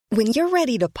When you're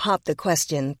ready to pop the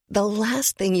question, the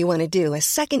last thing you want to do is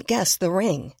second-guess the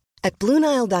ring. At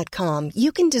BlueNile.com,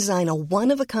 you can design a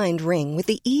one-of-a-kind ring with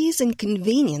the ease and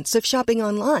convenience of shopping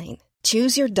online.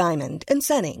 Choose your diamond and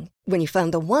setting. When you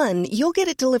find the one, you'll get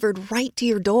it delivered right to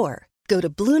your door. Go to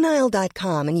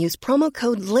BlueNile.com and use promo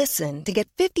code LISTEN to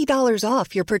get $50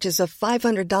 off your purchase of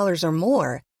 $500 or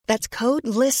more. That's code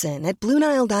LISTEN at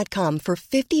BlueNile.com for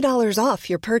 $50 off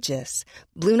your purchase.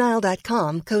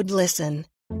 BlueNile.com, code LISTEN.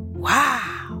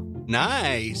 Wow.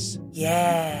 Nice.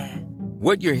 Yeah.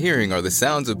 What you're hearing are the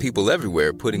sounds of people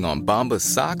everywhere putting on Bombas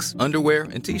socks, underwear,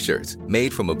 and T-shirts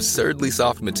made from absurdly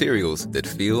soft materials that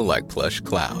feel like plush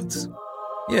clouds.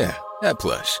 Yeah, that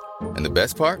plush. And the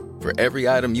best part? For every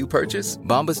item you purchase,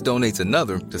 Bombas donates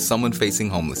another to someone facing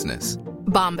homelessness.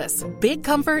 Bombas. Big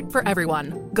comfort for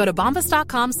everyone. Go to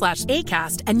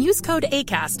bombas.com/ACAST and use code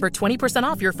ACAST for 20%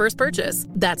 off your first purchase.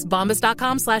 That's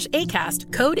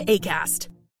bombas.com/ACAST. Code ACAST.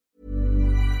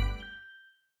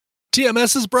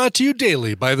 TMS is brought to you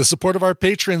daily by the support of our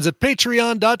patrons at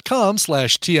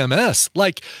patreon.com/TMS,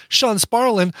 like Sean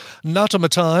Sparlin,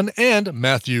 Nautomaton, and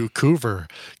Matthew Coover.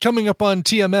 Coming up on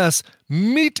TMS,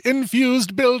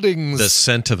 meat-infused buildings. The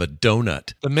scent of a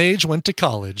donut. The mage went to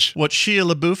college. What's Shia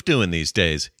LaBeouf doing these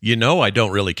days? You know I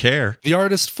don't really care. The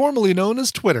artist formerly known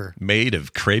as Twitter. Made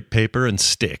of crepe paper and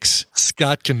sticks.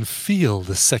 Scott can feel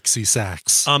the sexy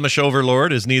sax. Amish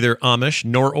Overlord is neither Amish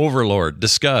nor Overlord.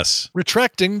 Discuss.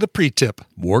 Retracting the pre-tip.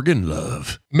 Morgan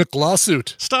Love.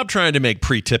 McLawsuit. Stop trying to make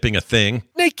pre-tipping a thing.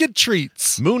 Naked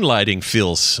treats. Moonlighting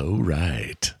feels so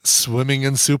right. Swimming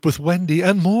in soup with Wendy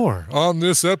and more on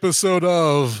this episode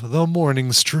of The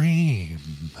Morning Stream.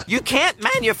 You can't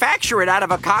manufacture it out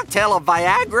of a cocktail of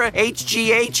Viagra,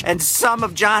 HGH, and some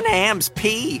of John Hamm's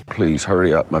pee. Please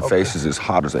hurry up. My face is as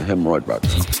hot as a hemorrhoid bug.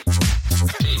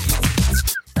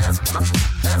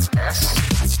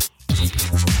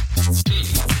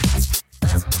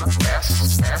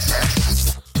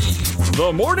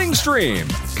 The Morning Stream.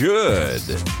 Good.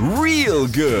 Real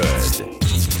good.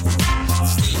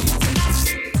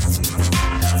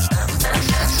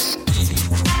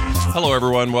 Hello,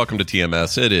 everyone. Welcome to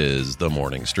TMS. It is the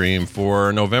morning stream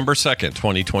for November 2nd,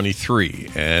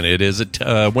 2023, and it is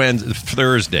Wednesday,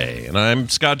 Thursday, and I'm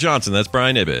Scott Johnson. That's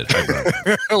Brian Ibbett.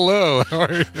 Hi, hello. How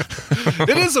are you?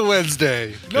 It is a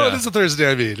Wednesday. No, It is a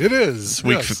Thursday, I mean. It is.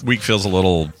 Week feels a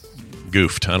little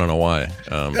goofed. I don't know why.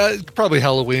 Probably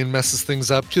Halloween messes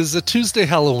things up because a Tuesday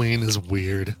Halloween is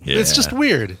weird. Yeah. It's just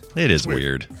weird. It is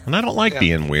weird. And I don't like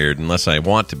being weird unless I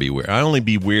want to be weird. I only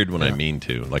be weird when I mean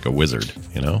to, like a wizard,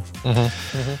 you know?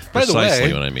 Mm-hmm. Mm-hmm. By the way,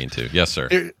 precisely when I mean to. Yes, sir.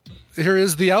 Here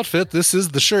is the outfit. This is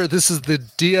the shirt. This is the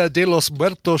Dia de los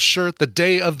Muertos shirt, the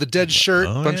Day of the Dead shirt.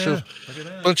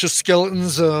 Bunch of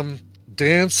skeletons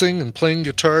dancing and playing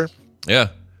guitar. Yeah.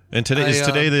 And today is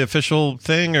today the official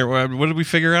thing, or what did we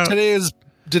figure out? Today is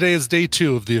day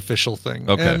 2 of the official thing.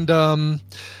 Okay. And I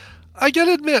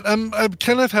gotta admit, I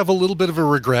kind of have a little bit of a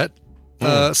regret,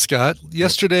 Scott.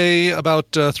 Yesterday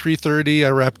about 3:30, I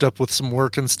wrapped up with some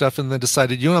work and stuff, and then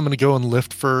decided, I'm going to go and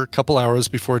lift for a couple hours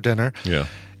before dinner. Yeah.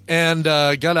 And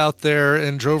got out there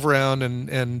and drove around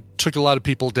and took a lot of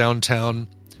people downtown.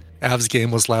 Avs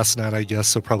game was last night, I guess,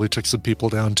 so probably took some people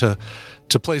down to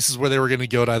places where they were going to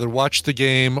go to either watch the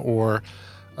game or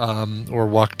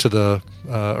walk to the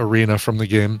arena from the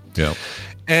game. Yeah.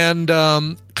 And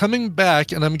coming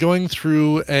back, and I'm going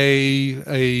through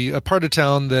a part of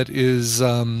town that is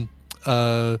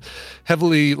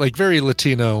heavily, like, very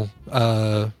Latino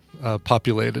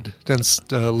populated, dense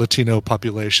Latino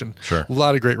population. Sure. A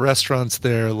lot of great restaurants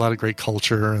there, a lot of great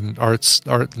culture and art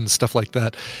and stuff like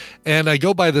that. And I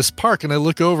go by this park and I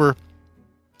look over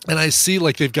and I see,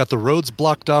 like, they've got the roads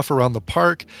blocked off around the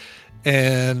park,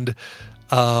 and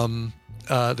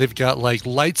they've got, like,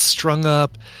 lights strung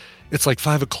up. It's like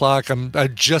 5:00. I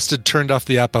just had turned off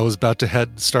the app. I was about to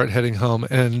start heading home,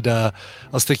 and I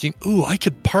was thinking, I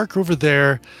could park over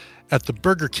there at the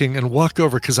Burger King and walk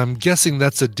over, because I'm guessing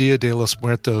that's a Dia de los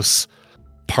Muertos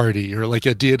party, or like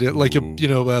a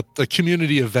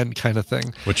community event kind of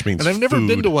thing. Which means and I've never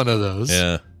been to one of those.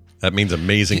 Yeah. That means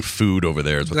amazing food over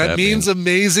there. Is what that means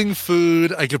amazing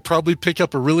food. I could probably pick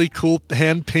up a really cool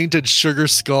hand-painted sugar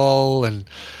skull, and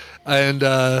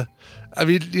I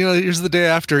mean, here's the day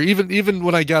after. Even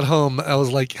when I got home, I was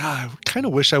like, I kind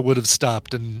of wish I would have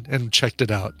stopped and checked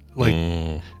it out. Like,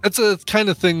 that's a kind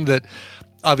of thing that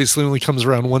obviously only comes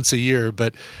around once a year,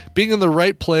 but being in the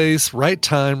right place, right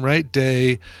time, right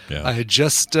day. Yeah. I had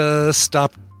just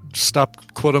stopped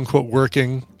quote unquote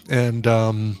working, and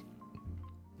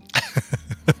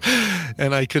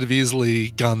and I could have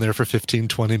easily gone there for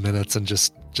 15-20 minutes and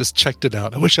just just checked it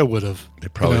out. I wish I would have. They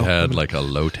probably had like a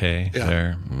lotte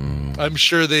there. I'm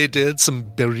sure they did some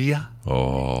birria.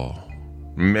 Oh,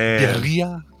 man.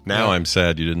 Birria. Now I'm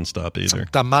sad you didn't stop either.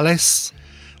 Tamales.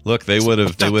 Look, they would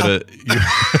have.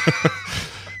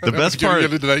 The best part,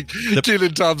 the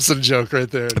Kenan Thompson joke right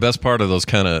there. The best part of those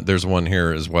there's one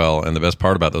here as well, and the best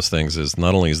part about those things is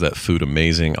not only is that food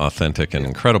amazing, authentic, and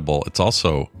incredible, it's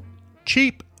also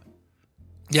cheap.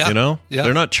 Yeah,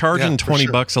 they're not charging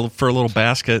 $20 for a little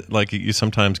basket like you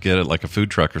sometimes get at like a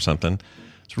food truck or something.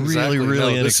 It's really,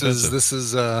 really inexpensive. This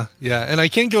is and I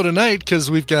can't go tonight because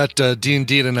we've got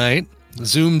D&D tonight.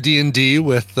 Zoom D&D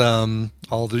with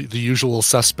all the usual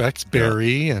suspects,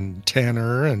 Barry and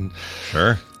Tanner and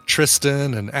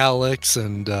Tristan and Alex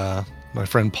and my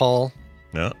friend Paul.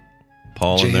 Yeah,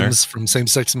 Paul James in there. From Same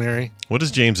Sex Mary. What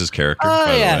is James's character?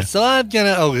 Oh, yeah. So I'm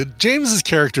gonna. James's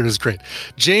character is great.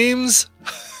 James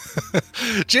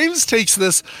takes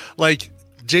this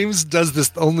James does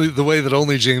this only the way that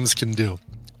only James can do.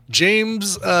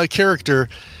 James' character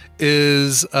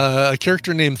is a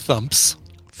character named Thumps.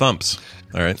 Thumps.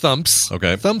 All right. Thumps.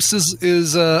 Okay. Thumps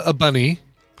is a bunny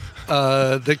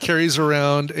that carries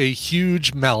around a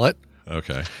huge mallet.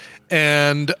 Okay.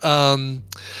 And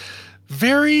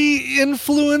very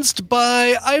influenced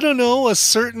by, I don't know, a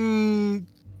certain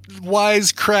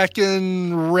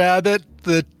wisecracking rabbit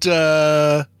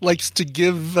that likes to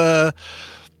give a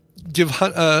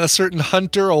certain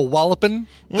hunter a walloping.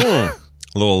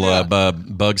 A little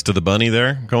bugs to the bunny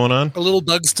there going on. A little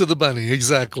bugs to the bunny,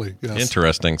 exactly. Yes.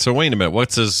 Interesting. So wait a minute.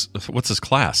 What's his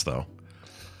class though?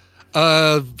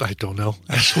 I don't know.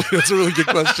 Actually, that's a really good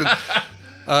question.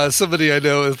 Somebody I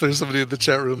know, if there's somebody in the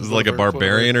chat room, is it like a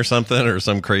barbarian or something, or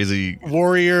some crazy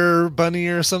warrior bunny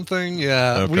or something.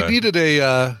 Yeah, okay. We needed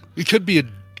it could be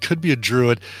a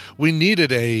druid. We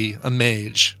needed a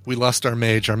mage. We lost our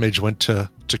mage. Our mage went to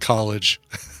college.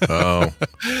 Oh,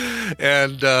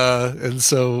 and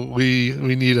so we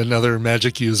need another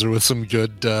magic user with some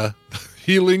good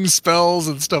healing spells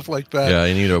and stuff like that. Yeah,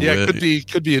 you need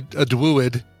it could be a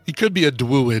druid. He could be a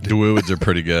druid. Druids are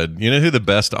pretty good. You know who the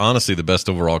best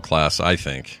overall class, I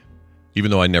think, even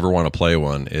though I never want to play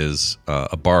one, is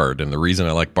a bard. And the reason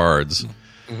I like bards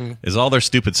is all their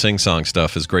stupid sing-song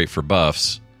stuff is great for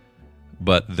buffs,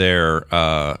 but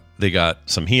they got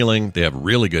some healing. They have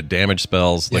really good damage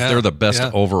spells. They're the best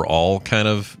overall kind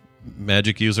of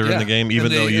magic user in the game,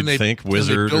 even though you'd think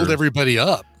wizard. They build everybody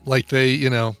up. Like they're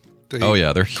huge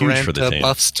for the team.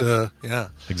 Buffs to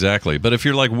exactly. But if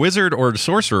you're like wizard or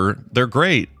sorcerer, they're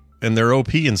great and they're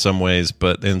OP in some ways,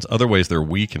 but in other ways they're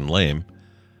weak and lame.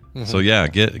 So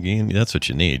that's what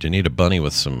you need. You need a bunny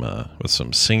with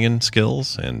some singing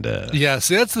skills and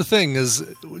see, that's the thing is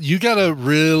you gotta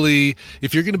really,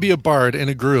 if you're going to be a bard in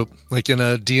a group like in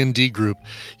a D&D group,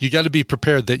 you got to be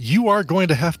prepared that you are going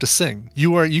to have to sing.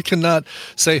 You cannot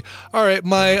say, all right,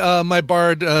 my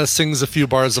bard sings a few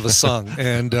bars of a song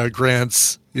and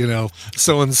grants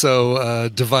so-and-so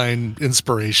divine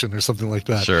inspiration or something like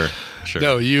that. Sure.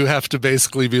 No, you have to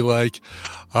basically be like,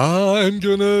 I'm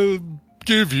gonna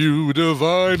give you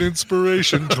divine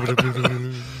inspiration.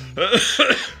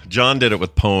 John did it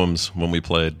with poems when we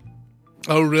played.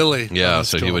 Oh, really? Yeah,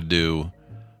 so cool. He would do,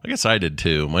 I guess I did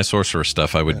too. My sorcerer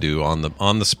stuff I would do on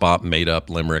the spot, made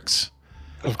up limericks.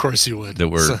 Of course you would. That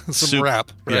were some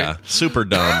rap, right? Yeah, super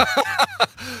dumb.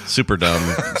 Super dumb.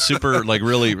 Super, like,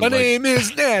 really. My name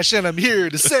is Nash, and I'm here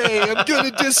to say I'm going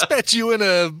to dispatch you in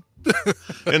a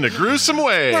gruesome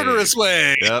way. Murderous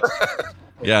way. Yep.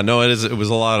 Yeah, no, it was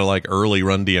a lot of like early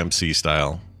Run DMC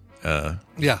style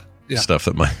stuff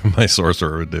that my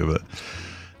sorcerer would do. But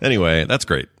anyway, that's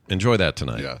great. Enjoy that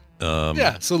tonight.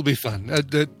 Yeah. So it'll be fun.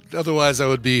 Otherwise, I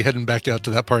would be heading back out to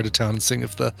that part of town and seeing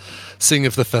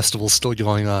if the festival's still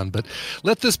going on. But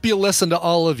let this be a lesson to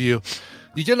all of you.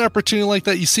 You get an opportunity like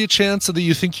that, you see a chance that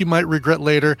you think you might regret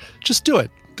later, just do it.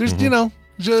 There's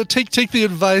take the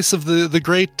advice of the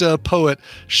great poet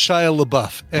Shia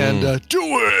LaBeouf and do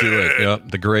it. Do it.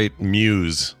 Yep. The great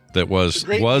muse that was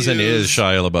and is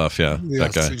Shia LaBeouf. Yeah,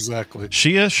 yes, that guy. Exactly.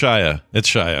 Shia. It's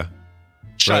Shia.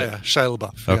 Shia. Right? Shia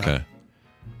LaBeouf. Okay. Yeah.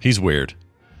 He's weird.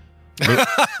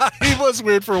 He was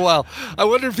weird for a while. I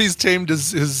wonder if he's tamed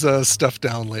his stuff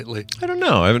down lately. I don't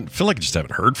know. I feel like I just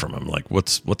haven't heard from him. Like,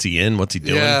 what's he in? What's he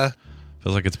doing? Yeah.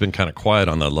 Feels like it's been kind of quiet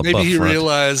on the LaBeouf Maybe he front.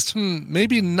 realized,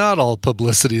 maybe not all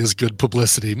publicity is good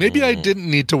publicity. Maybe I didn't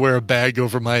need to wear a bag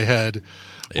over my head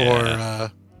or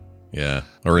any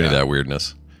of that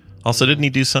weirdness. Also, didn't he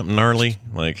do something gnarly?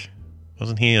 Like,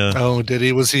 wasn't he did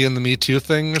he? Was he in the Me Too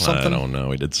thing or something? I don't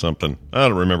know. He did something. I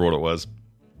don't remember what it was.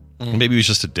 Maybe he was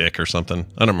just a dick or something.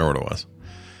 I don't remember what it was.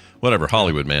 Whatever.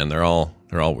 Hollywood, man. They're all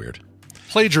weird.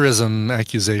 plagiarism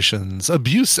accusations,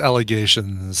 abuse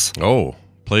allegations. Oh,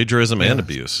 plagiarism and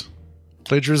abuse.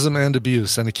 Plagiarism and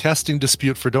abuse, and a casting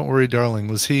dispute for Don't Worry, Darling.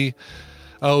 Was he?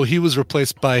 Oh, he was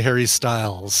replaced by Harry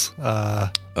Styles.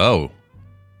 Oh,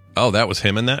 that was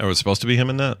him in that? Or was it supposed to be him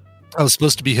in that? I was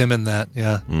supposed to be him in that,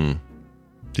 yeah.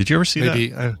 Did you ever see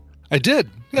that? I did,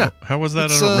 yeah. How was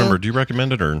that? I don't remember. Do you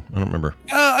recommend it, or I don't remember?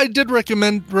 I did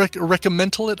recommend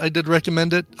it. I did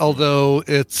recommend it, although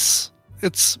it's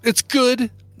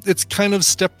good. It's kind of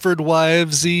Stepford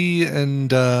Wives-y,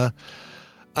 and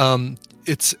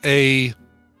it's a,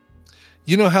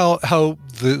 you know how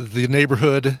the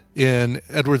neighborhood in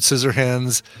Edward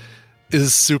Scissorhands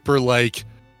is super like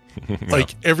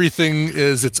everything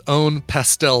is its own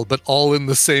pastel, but all in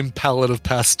the same palette of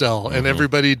pastel, and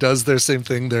everybody does their same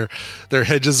thing. Their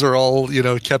hedges are all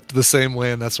kept the same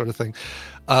way and that sort of thing.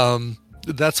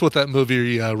 That's what that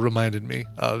movie reminded me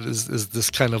of. Is this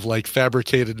kind of like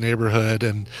fabricated neighborhood,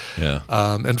 and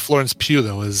Florence Pugh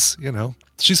though is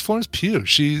she's Florence Pugh.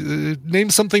 She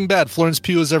named something bad Florence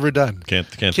Pugh has ever done. Can't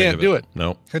do it.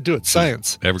 No, can't do it.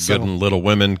 Science. Good in Little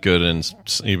Women. Good in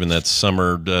even that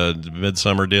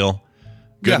Midsummer deal.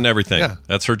 Good in everything. Yeah.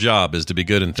 That's her job, is to be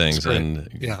good in things. And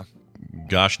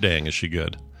gosh dang, is she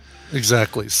good?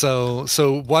 Exactly. So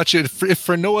watch it if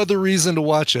for no other reason to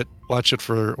watch it. Watch it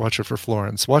for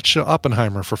Florence. Watch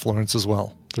Oppenheimer for Florence as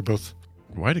well. They're both.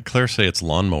 Why did Claire say it's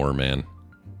Lawnmower Man?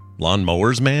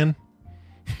 Lawnmowers Man?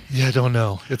 Yeah, I don't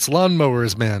know. It's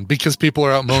Lawnmowers Man because people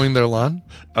are out mowing their lawn.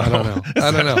 I don't know.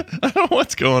 I don't know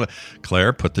what's going on.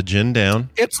 Claire, put the gin down.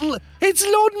 It's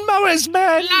Lawnmowers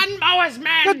Man. Lawnmowers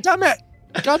Man. God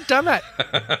damn it.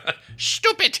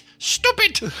 Stupid.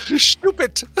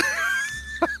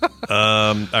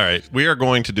 All right, we are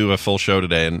going to do a full show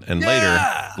today, and later,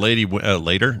 Lady Wendy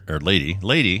will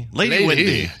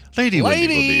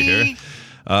be here.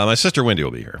 My sister Wendy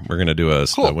will be here. We're going to do a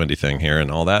Wendy thing here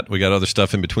and all that. We got other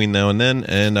stuff in between now and then,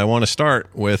 and I want to start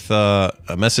with a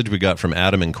message we got from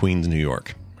Adam in Queens, New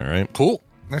York. All right, cool,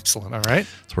 excellent. All right,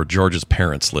 it's where George's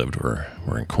parents lived. We're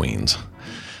in Queens.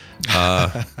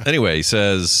 Anyway, he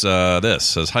says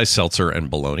hi, Seltzer and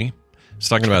Baloney. He's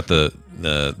talking about the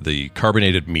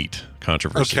carbonated meat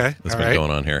controversy that's been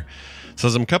going on here.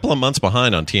 Says, I'm a couple of months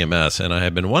behind on TMS, and I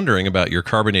have been wondering about your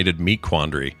carbonated meat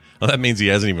quandary. Well, that means he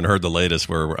hasn't even heard the latest,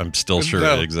 where I'm still sure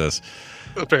it exists.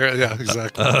 Apparently, yeah,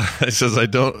 exactly. He says, I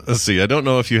don't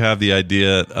know if you have the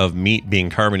idea of meat being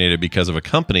carbonated because of a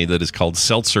company that is called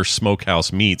Seltzer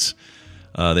Smokehouse Meats.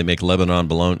 They make Lebanon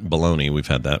bologna. We've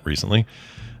had that recently.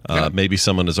 Maybe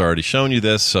someone has already shown you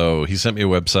this, so he sent me a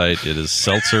website. It is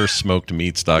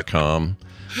seltzersmokedmeats.com.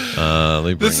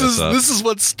 This is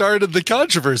what started the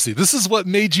controversy. This is what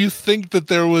made you think that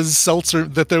there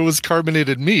was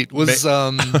carbonated meat. Was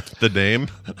the name?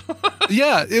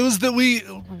 Yeah, it was that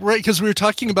because we were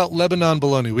talking about Lebanon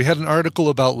bologna. We had an article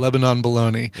about Lebanon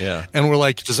bologna. Yeah, and we're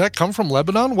like, does that come from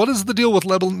Lebanon? What is the deal with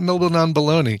Lebanon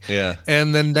bologna? Yeah,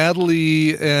 and then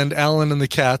Natalie and Alan and the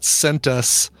cats sent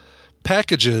us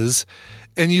packages,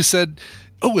 and you said,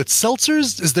 oh, it's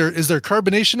seltzers? Is there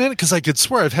carbonation in it? Because I could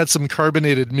swear I've had some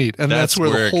carbonated meat, and that's where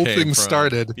the whole thing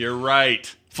started. You're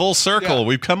right. Full circle. Yeah.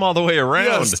 We've come all the way around.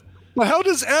 Yes. Well, how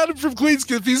does Adam from Queens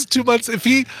get these 2 months? How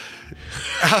did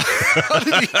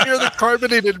he hear the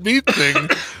carbonated meat thing,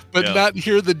 but not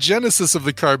hear the genesis of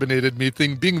the carbonated meat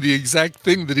thing being the exact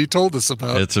thing that he told us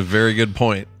about? It's a very good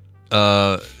point.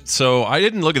 So I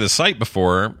didn't look at the site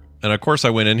before. And, of course, I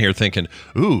went in here thinking,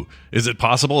 ooh, is it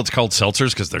possible it's called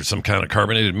seltzers because there's some kind of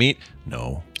carbonated meat?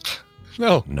 No.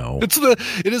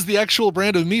 It is the actual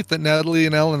brand of meat that Natalie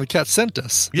and Alan and the cat sent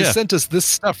us. They sent us this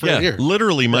stuff right here.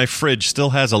 Literally, my fridge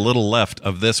still has a little left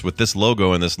of this with this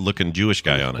logo and this looking Jewish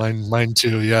guy on it. Mine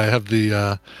too. Yeah, I have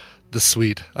the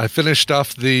sweet. I finished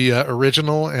off the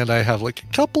original, and I have like a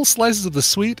couple slices of the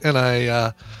sweet, and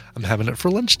I'm having it for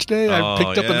lunch today. I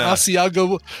picked up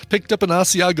an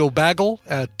Asiago bagel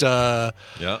at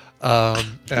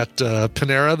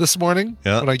Panera this morning.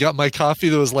 Yeah. When I got my coffee,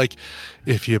 there was like,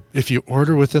 if you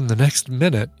order within the next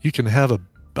minute, you can have a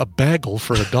bagel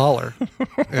for $1.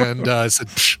 And I said,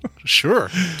 sure,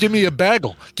 give me a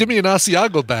bagel. Give me an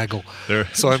Asiago bagel.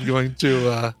 So I'm going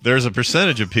to... There's a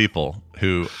percentage of people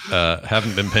who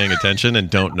haven't been paying attention and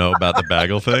don't know about the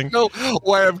bagel thing. No,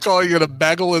 why I'm calling it a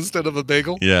bagel instead of a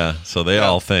bagel. Yeah, so they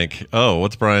all think, oh,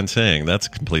 what's Brian saying? That's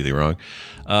completely wrong.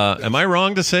 Am I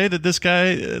wrong to say that this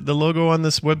guy, the logo on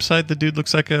this website, the dude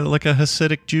looks like a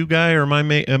Hasidic Jew guy, or am I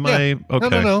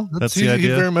okay? No. That's the idea.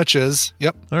 He very much is.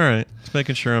 Yep. All right, just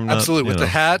making sure I'm not absolutely with the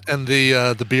hat and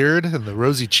the beard and the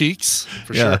rosy cheeks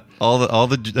for sure. All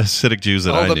the Hasidic Jews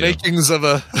that I knew. All the makings of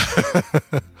a.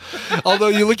 Although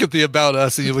you look at the About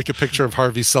Us and you look at a picture of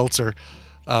Harvey Seltzer,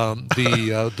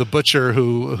 The butcher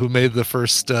who made the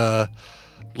first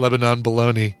Lebanon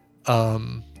bologna.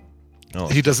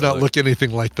 He does not look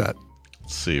anything like that.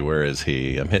 Let's see, where is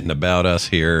he? I'm hitting about us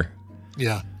here.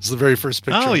 Yeah, it's the very first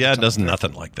picture. Oh yeah, it does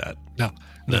nothing like that.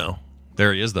 No.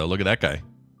 There he is though. Look at that guy.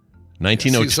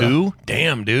 1902?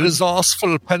 Damn, dude.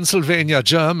 Resourceful Pennsylvania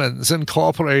Germans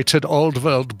incorporated old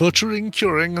world butchering,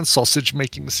 curing, and sausage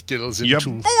making skills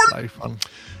into life.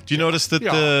 Do you notice that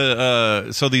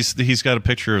he's got a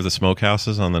picture of the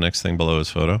smokehouses on the next thing below his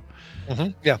photo?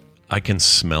 Mm-hmm. Yeah. I can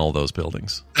smell those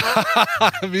buildings.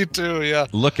 Me too, yeah.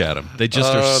 Look at them. They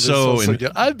just are so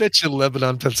good. I bet you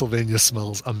Lebanon, Pennsylvania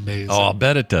smells amazing. Oh, I'll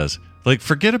bet it does. Like,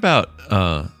 forget about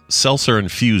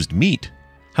seltzer-infused meat.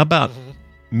 How about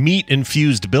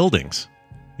meat-infused buildings?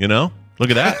 You know? Look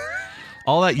at that.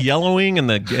 All that yellowing and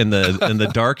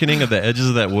the darkening of the edges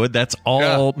of that wood, that's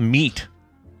all meat.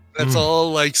 That's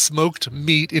all like smoked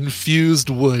meat infused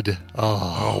wood.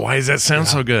 Oh, why does that sound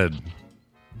so good?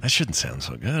 That shouldn't sound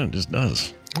so good. It just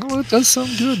does. Oh, it does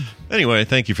sound good. Anyway,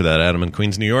 thank you for that, Adam in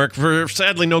Queens, New York. For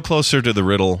sadly no closer to the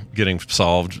riddle getting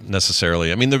solved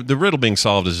necessarily. I mean, the riddle being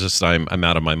solved is just I'm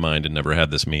out of my mind and never had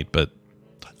this meat, but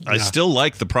I still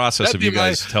like the process of you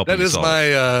guys helping me solve it.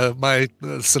 That is my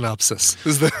synopsis.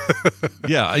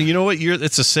 Yeah, you know what?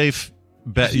 It's a safe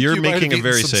bet. You're making a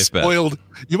very safe bet.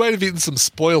 You might have eaten some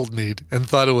spoiled meat and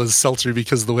thought it was seltzer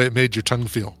because of the way it made your tongue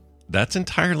feel. That's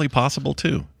entirely possible,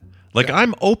 too.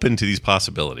 I'm open to these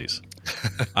possibilities.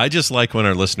 I just like when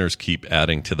our listeners keep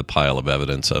adding to the pile of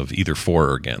evidence of either for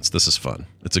or against. This is fun.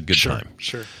 It's a good time.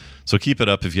 Sure. So keep it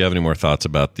up if you have any more thoughts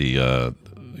about the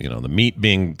meat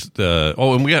being.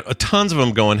 And we got tons of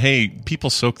them going. Hey, people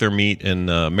soak their meat and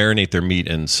marinate their meat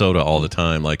in soda all the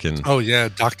time, like in. Oh yeah,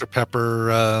 Dr.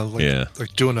 Pepper.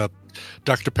 Like doing a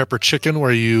Dr. Pepper chicken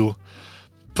where you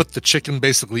put the chicken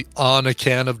basically on a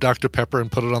can of Dr. Pepper and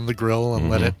put it on the grill and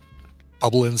let it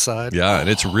bubble inside. Yeah, and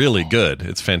it's really good.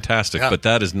 It's fantastic. Yeah. But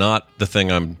that is not the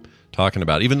thing I'm talking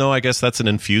about. Even though I guess that's an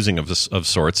infusing of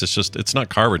sorts. It's not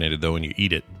carbonated though when you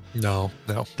eat it. No.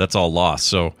 That's all lost.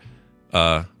 So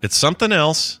it's something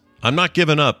else. I'm not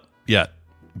giving up yet.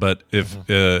 But if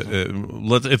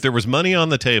there was money on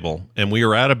the table and we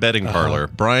were at a betting parlor,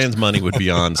 Brian's money would be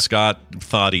on. Scott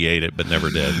thought he ate it but never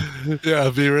did. Yeah,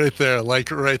 it'd be right there,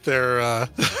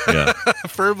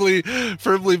 firmly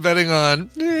betting on.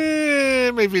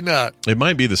 Maybe not. It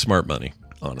might be the smart money,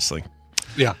 honestly.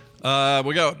 Yeah.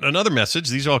 We got another message.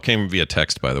 These all came via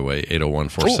text, by the way.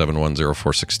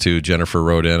 801-471-0462. Jennifer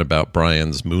wrote in about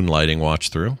Brian's moonlighting watch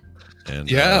through. And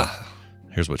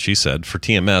here's what she said. For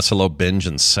TMS, hello, binge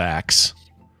and sax.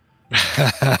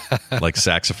 Like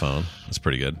saxophone. That's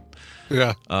pretty good.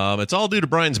 Yeah. It's all due to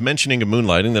Brian's mentioning of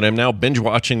moonlighting that I'm now binge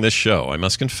watching this show. I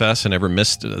must confess I never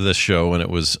missed this show when it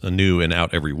was new and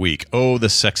out every week. Oh, the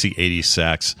sexy 80s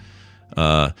sax.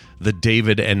 The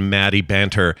David and Maddie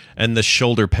banter and the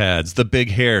shoulder pads, the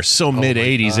big hair, so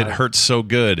mid-80s it hurts so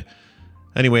good.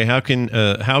 Anyway, how can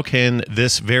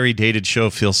this very dated show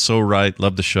feel so right?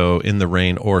 Love the show. In the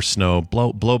rain or snow,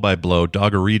 blow by blow,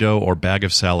 Doggerito or bag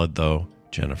of salad though,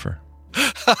 Jennifer.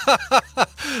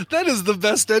 That is the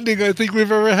best ending I think we've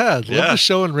ever had. Love the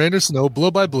show in rain or snow,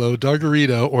 blow by blow,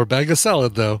 Doggerito or bag of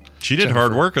salad though. She did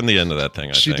hard work on the end of that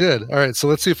thing. She did. All right, so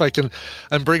let's see if I can.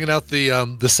 I'm bringing out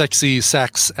the sexy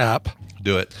sax app.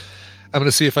 Do it. I'm going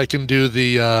to see if I can do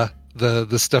the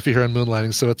stuff you hear on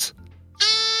moonlighting. So it's.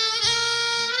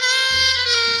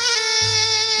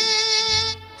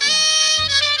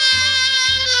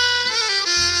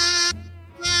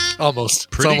 Almost.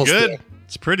 Pretty almost good. There.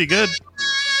 It's pretty good.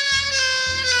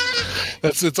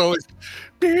 It's always.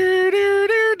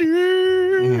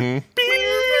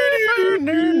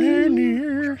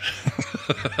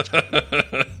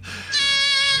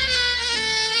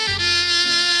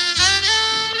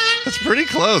 That's pretty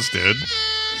close, dude.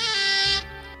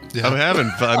 Yeah. I'm having.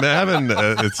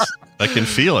 I can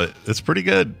feel it. It's pretty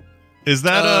good. Is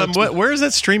that where is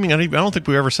that streaming? I don't think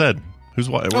we ever said. Who's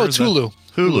what? It's Hulu.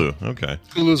 Hulu. Okay.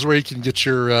 Hulu's where you can get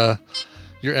your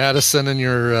Addison and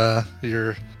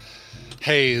your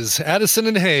Hayes. Addison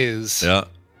and Hayes. Yeah.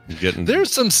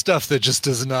 There's some stuff that just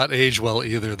does not age well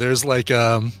either. There's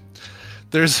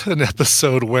there's an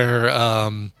episode where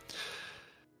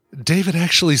David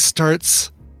actually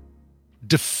starts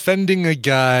defending a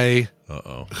guy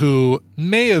who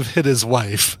may have hit his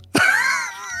wife.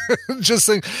 Just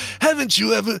saying,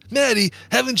 Maddie,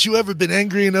 haven't you ever been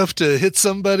angry enough to hit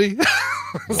somebody?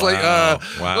 It's wow.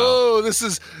 Oh, this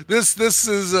is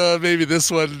maybe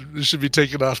this one should be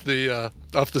taken off the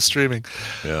streaming.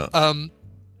 Yeah.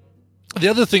 The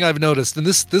other thing I've noticed, and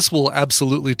this will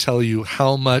absolutely tell you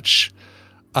how much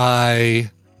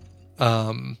I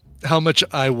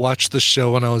I watched the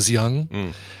show when I was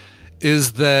young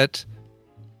is that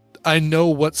I know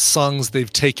what songs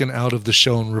they've taken out of the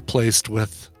show and replaced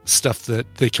with stuff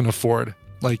that they can afford.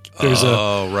 Like there's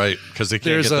right, because they can't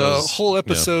there's get those, a whole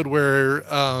episode where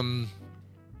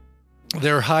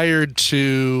they're hired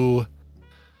to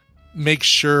make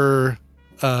sure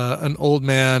an old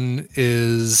man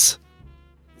is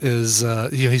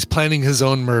he's planning his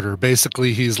own murder.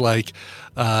 Basically, he's like,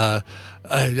 I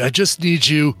just need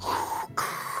you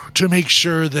to make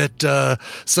sure that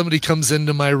somebody comes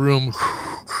into my room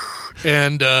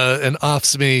and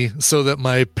offs me so that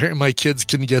my kids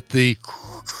can get the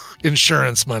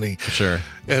insurance money. Sure.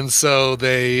 And so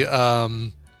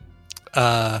David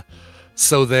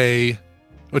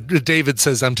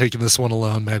says, I'm taking this one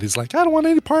alone. Maddie's like, I don't want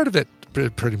any part of it.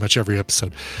 Pretty much every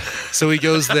episode. So he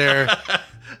goes there.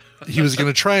 He was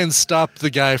going to try and stop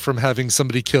the guy from having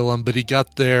somebody kill him, but he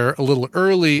got there a little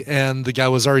early and the guy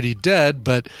was already dead,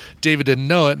 but David didn't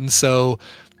know it. And so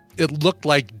it looked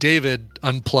like David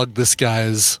unplugged this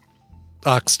guy's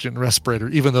oxygen respirator,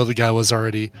 even though the guy was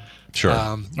already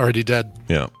dead.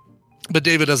 Yeah. But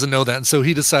David doesn't know that. And so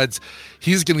he decides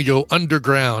he's going to go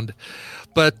underground.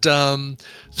 But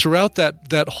throughout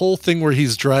that whole thing where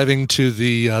he's driving to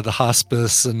the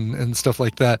hospice and stuff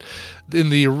like that, in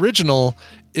the original,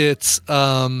 it's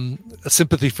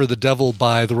Sympathy for the Devil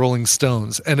by the Rolling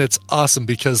Stones. And it's awesome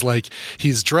because like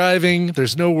he's driving,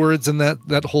 there's no words in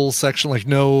that whole section, like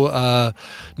no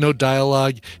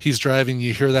dialogue. He's driving,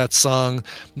 you hear that song,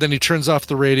 then he turns off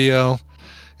the radio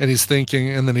and he's thinking,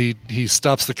 and then he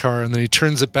stops the car and then he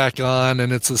turns it back on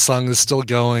and the song is still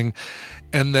going.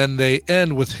 And then they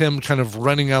end with him kind of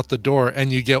running out the door,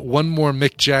 and you get one more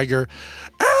Mick Jagger,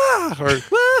 or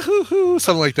wah-hoo-hoo,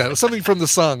 something like that, something from the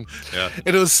song. Yeah.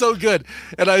 And it was so good.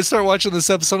 And I start watching this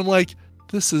episode, I'm like,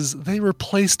 they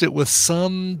replaced it with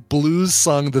some blues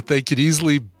song that they could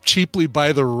cheaply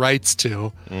buy the rights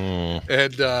to. And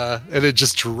it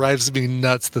just drives me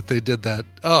nuts that they did that.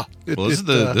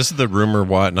 This is the rumor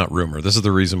why, not rumor, this is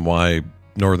the reason why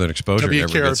Northern Exposure never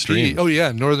gets streamed. Oh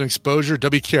yeah, Northern Exposure,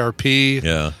 WKRP.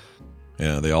 Yeah,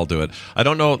 they all do it. I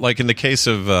don't know, like in the case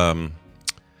of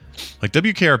like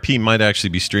WKRP might actually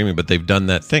be streaming, but they've done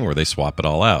that thing where they swap it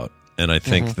all out. And I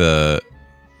think the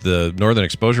Northern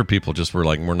Exposure people just were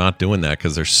like, we're not doing that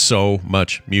because there's so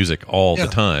much music all the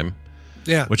time.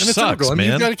 Yeah, which and sucks, man. I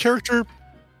mean, you've got a character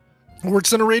who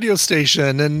works in a radio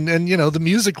station, and the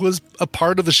music was a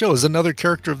part of the show, is another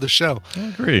character of the show. I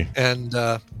agree. And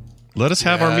let us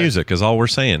have our music is all we're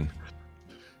saying.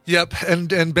 Yep, and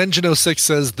Benjamin06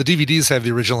 says the DVDs have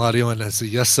the original audio, and I say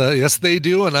yes they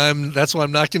do, and that's why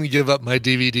I'm not going to give up my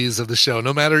DVDs of the show,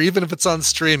 no matter, even if it's on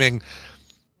streaming.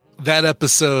 That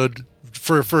episode,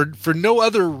 for no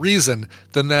other reason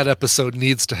than that episode,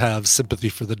 needs to have Sympathy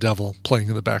for the Devil playing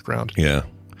in the background. Yeah,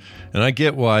 and I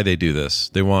get why they do this.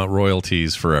 They want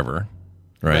royalties forever,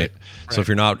 right? So if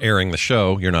you're not airing the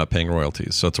show, you're not paying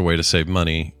royalties. So it's a way to save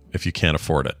money if you can't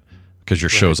afford it, because your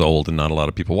show's old and not a lot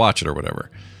of people watch it or whatever.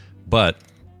 But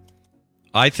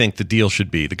I think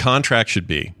the contract should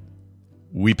be,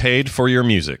 we paid for your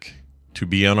music to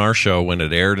be on our show when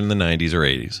it aired in the 90s or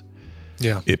 80s.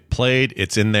 Yeah. It played,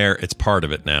 it's in there, it's part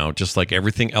of it now, just like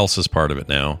everything else is part of it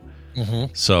now.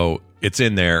 Mm-hmm. So it's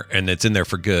in there, and it's in there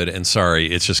for good, and sorry,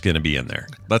 it's just going to be in there.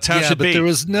 That's how it should be. But there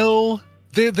was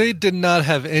they did not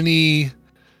have any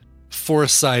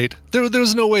foresight. There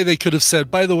was no way they could have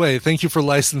said, by the way, thank you for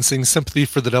licensing Sympathy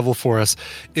for the Devil for us.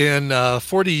 In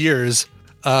 40 years,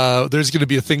 there's going to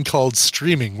be a thing called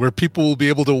streaming where people will be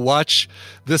able to watch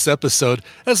this episode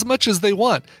as much as they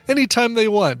want, anytime they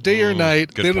want, day or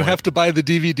night. They don't have to buy the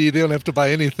DVD. They don't have to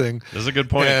buy anything. That's a good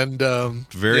point. And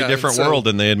very different world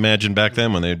than they imagined back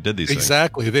then when they did these things.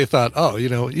 Exactly. They thought,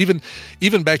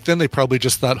 even back then, they probably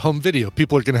just thought home video.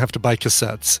 People are going to have to buy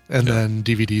cassettes, and then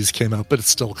DVDs came out, but it's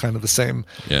still kind of the same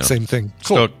thing.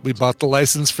 Cool. We bought the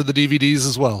license for the DVDs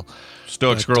as well.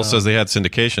 Stoic Squirrel says they had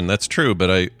syndication. That's true, but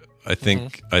I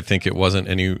think it wasn't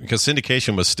any, because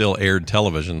syndication was still aired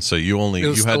television, so you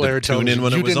had to tune in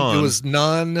when it was on. It was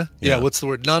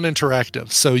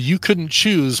non-interactive, so you couldn't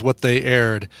choose what they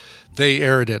aired. They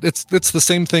aired it. It's the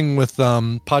same thing with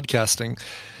podcasting.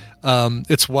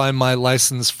 It's why my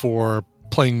license for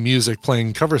playing music,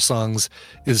 playing cover songs,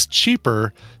 is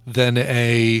cheaper than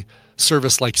a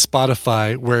service like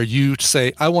Spotify, where you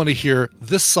say, I want to hear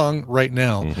this song right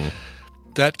now. Mm-hmm.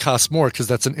 that costs more because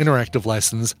that's an interactive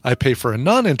license. I pay for a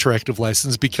non-interactive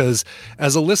license because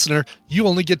as a listener, you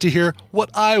only get to hear what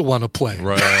I want to play.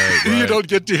 Right. You don't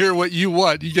get to hear what you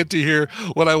want. You get to hear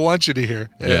what I want you to hear.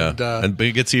 Yeah. And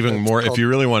it gets even more, if you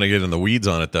really want to get in the weeds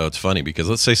on it, though, it's funny because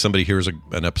let's say somebody hears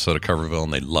an episode of Coverville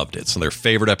and they loved it. So their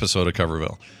favorite episode of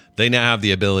Coverville. They now have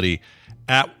the ability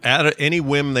at any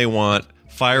whim they want,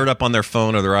 fire it up on their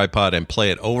phone or their iPod and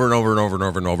play it over and over and over and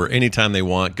over and over anytime they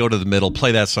want. Go to the middle,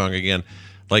 play that song again.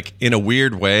 Like, in a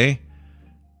weird way,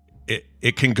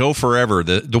 it can go forever.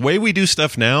 The way we do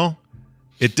stuff now,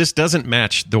 it just doesn't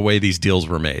match the way these deals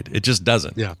were made. It just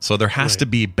doesn't. Yeah. So there has to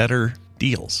be better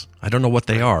deals. I don't know what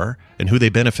they are and who they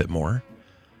benefit more,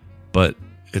 but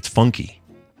it's funky.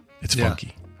 It's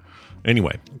funky.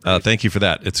 Anyway, thank you for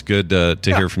that. It's good to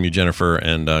hear from you, Jennifer,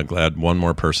 and glad one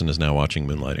more person is now watching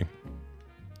Moonlighting.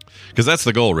 Because that's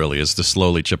the goal, really, is to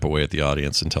slowly chip away at the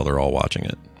audience until they're all watching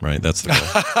it, right? That's the goal.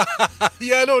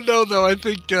 Yeah, I don't know, though. I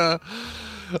think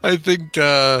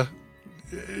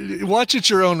watch at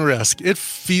your own risk. It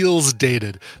feels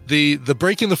dated. The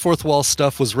breaking the fourth wall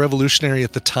stuff was revolutionary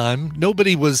at the time.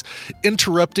 Nobody was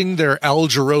interrupting their Al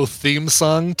Jarreau theme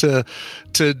song to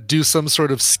do some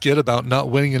sort of skit about not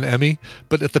winning an Emmy.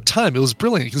 But at the time, it was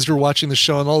brilliant because you're watching the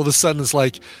show and all of a sudden it's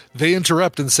like they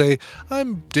interrupt and say,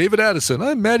 "I'm David Addison.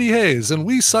 I'm Maddie Hayes, and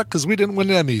we suck because we didn't win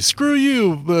an Emmy. Screw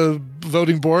you,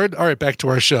 voting board. All right, back to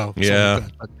our show." Yeah.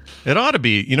 It ought to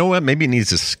be. You know what? Maybe it needs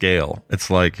to scale. It's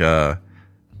like...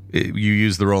 you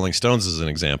use the Rolling Stones as an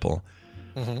example.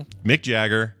 Mm-hmm. Mick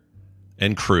Jagger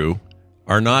and crew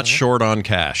are not short on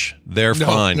cash. They're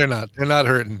fine. They're not. They're not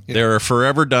hurting. Yeah. They're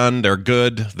forever done. They're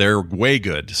good. They're way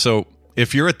good. So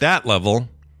if you're at that level,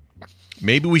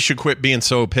 maybe we should quit being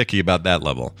so picky about that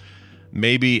level.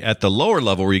 Maybe at the lower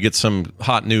level where you get some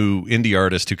hot new indie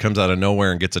artist who comes out of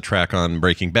nowhere and gets a track on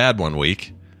Breaking Bad one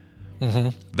week. Mm-hmm.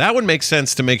 That would make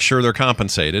sense to make sure they're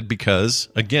compensated because,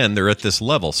 again, they're at this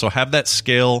level. So have that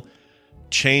scale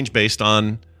change based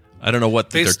on, I don't know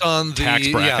what their tax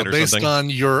bracket or based something.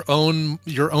 On your own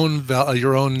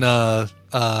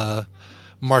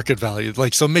market value.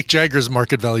 Like, so Mick Jagger's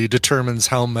market value determines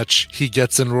how much he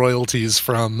gets in royalties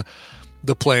from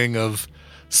the playing of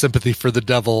Sympathy for the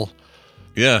Devil.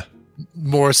 Yeah.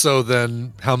 More so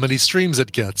than how many streams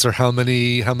it gets or how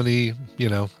many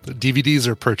DVDs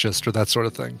are purchased or that sort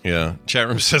of thing. Yeah. Chat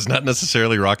room says not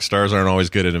necessarily rock stars aren't always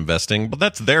good at investing, but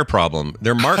that's their problem.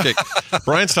 Their market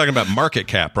Brian's talking about market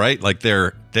cap, right? Like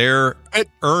their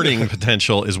earning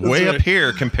potential is way up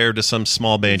here compared to some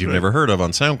small band you've never heard of on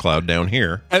SoundCloud down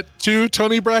here. At 2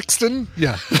 Tony Braxton?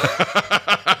 Yeah.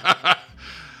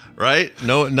 Right?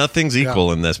 No, nothing's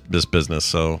equal in this business.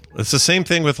 So it's the same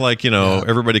thing with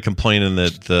everybody complaining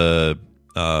that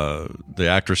the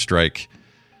actor strike.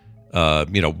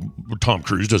 Tom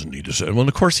Cruise doesn't need to say. Well,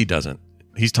 of course he doesn't.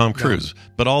 He's Tom Cruise. No.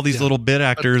 But all these little bit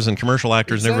actors and commercial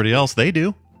actors and everybody else, they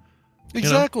do.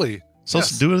 Exactly. So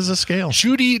do it as a scale.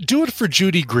 Do it for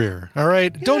Judy Greer. All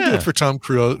right. Don't do it for Tom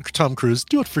Cruise.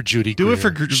 Do it for Judy Greer. Do it for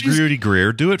Judy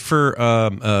Greer. Do it for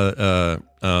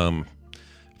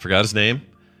forgot his name.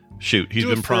 Shoot, he's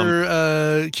been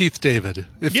for Keith David.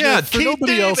 For Keith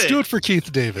nobody David. else, do it for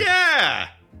Keith David. Yeah,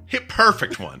 hit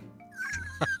perfect one.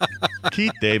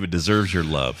 Keith David deserves your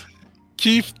love.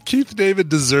 Keith David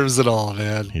deserves it all,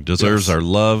 man. He deserves our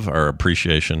love, our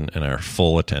appreciation, and our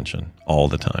full attention all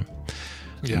the time.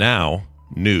 Yeah. Now,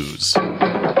 news.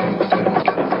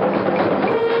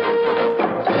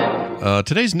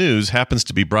 Today's news happens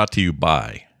to be brought to you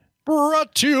by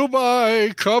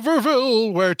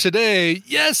Coverville, where today,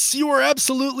 yes, you are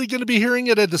absolutely going to be hearing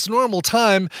it at its normal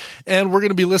time, and we're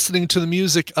going to be listening to the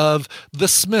music of The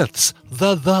Smiths,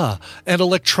 The, and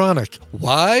Electronic.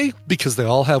 Why? Because they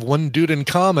all have one dude in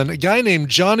common, a guy named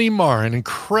Johnny Marr, an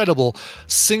incredible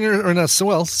singer,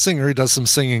 he does some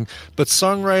singing, but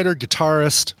songwriter,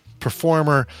 guitarist,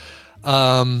 performer.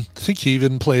 I think he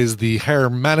even plays the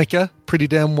harmonica pretty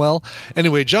damn well.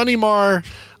 Anyway, Johnny Marr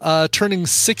turned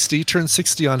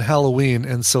 60 on Halloween,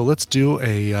 and so let's do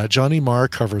a Johnny Marr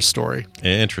cover story.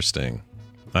 Interesting.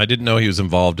 I didn't know he was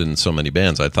involved in so many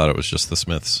bands. I thought it was just the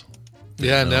Smiths.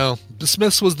 No. The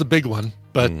Smiths was the big one,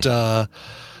 but the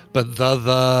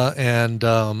and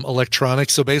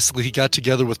Electronic. So basically, he got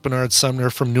together with Bernard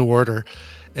Sumner from New Order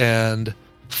and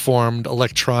formed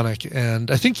Electronic,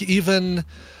 and I think even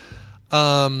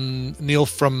Neil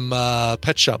from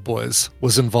Pet Shop Boys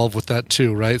was involved with that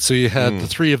too, right? So you had the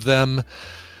three of them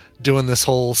doing this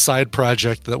whole side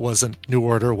project that wasn't New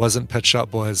Order, wasn't Pet Shop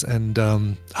Boys, and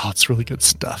it's really good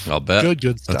stuff. I'll bet.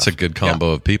 Good stuff. That's a good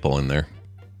combo of people in there.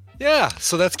 Yeah,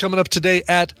 so that's coming up today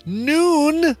at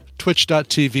noon,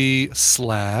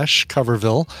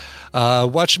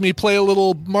 twitch.tv/Coverville. Watch me play a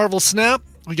little Marvel Snap.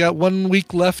 We got 1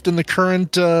 week left in the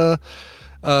current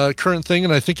thing,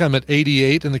 and I think I'm at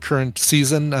 88 in the current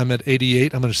season. I'm at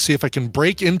 88. I'm going to see if I can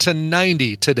break into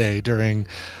 90 today during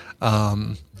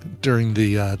the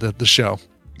show.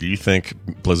 Do you think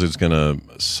Blizzard's going to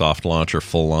soft launch or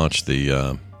full launch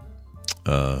the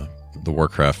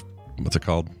Warcraft? What's it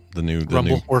called? The new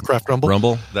Warcraft Rumble.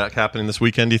 Rumble that happening this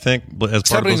weekend? Do you think? It's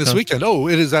happening this weekend. Oh,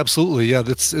 it is absolutely. Yeah,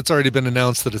 it's already been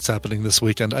announced that it's happening this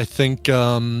weekend. I think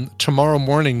tomorrow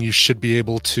morning you should be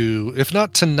able to, if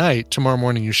not tonight, tomorrow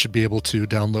morning you should be able to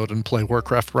download and play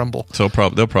Warcraft Rumble. So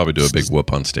they'll probably do a big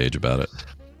whoop on stage about it.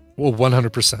 Well,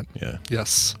 100%. Yeah.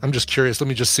 Yes. I'm just curious. Let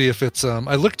me just see if it's.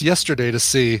 I looked yesterday to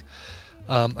see.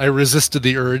 I resisted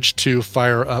the urge to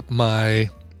fire up my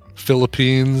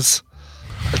Philippines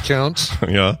account.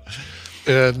 Yeah.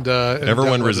 And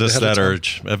everyone resists that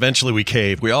urge. Eventually we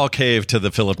cave. We all cave to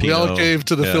the Filipino. We all cave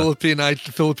to the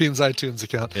Philippines iTunes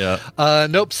account. Yeah.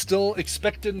 Nope. Still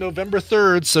expected November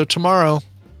 3rd. So tomorrow.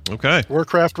 Okay.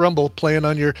 Warcraft Rumble playing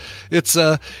on your. It's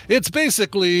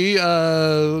basically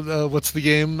what's the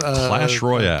game? Clash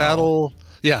Royale. Battle.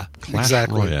 Yeah. Clash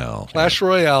Royale. Clash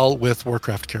Royale with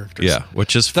Warcraft characters. Yeah,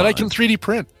 which is fun. That I can 3D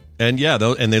print. And yeah,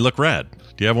 and they look rad.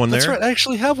 Do you have one there? That's right. I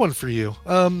actually have one for you.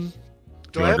 Do you want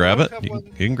to grab it? You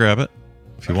can grab it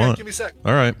if you want. Give me a sec.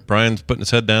 All right. Brian's putting his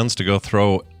head down to go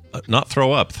throw, not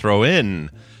throw up, throw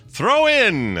in. Throw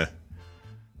in! I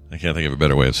can't think of a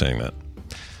better way of saying that.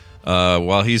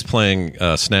 While he's playing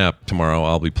Snap tomorrow,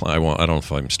 I'll be playing. I don't know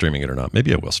if I'm streaming it or not.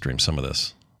 Maybe I will stream some of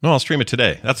this. No, I'll stream it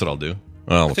today. That's what I'll do.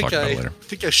 Well, we'll talk about it later. I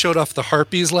think I showed off the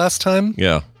Harpies last time.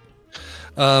 Yeah.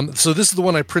 So this is the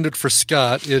one I printed for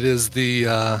Scott. It is the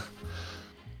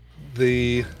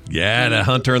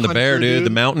hunter and the bear, dude. The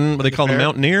mountain. What they call the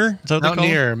Mountaineer? Is that what they call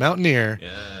him? Mountaineer.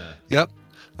 Yeah.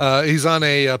 Yep. He's on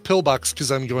a pillbox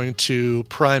because I'm going to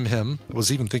prime him. I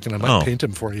was even thinking I might paint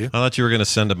him for you. I thought you were going to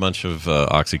send a bunch of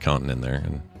OxyContin in there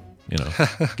and,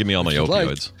 give me all my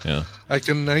opioids. Like. Yeah. I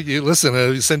can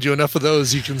listen. Send you enough of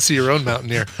those, you can see your own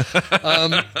Mountaineer.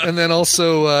 And then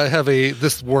also have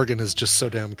this Worgen is just so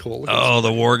damn cool. Oh,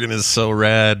 the Worgen is so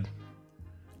rad.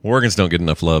 Worgens don't get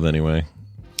enough love anyway.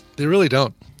 They really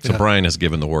don't. So Brian has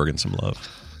given the Worgen some love.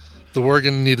 The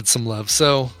Worgen needed some love.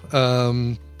 So,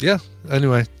 yeah.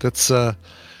 Anyway, that's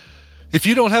if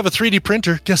you don't have a 3D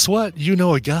printer, guess what? You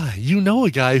know a guy. You know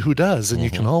a guy who does, and you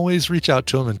can always reach out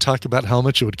to him and talk about how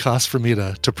much it would cost for me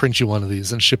to print you one of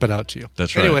these and ship it out to you.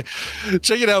 That's right. Anyway,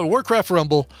 check it out. Warcraft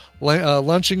Rumble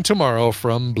launching tomorrow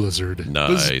from Blizzard.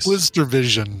 Nice.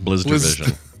 Blistervision.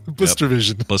 Blistervision.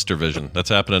 Blistervision. Blistervision. That's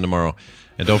happening tomorrow.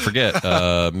 And don't forget,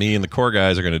 me and the core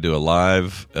guys are going to do a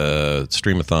live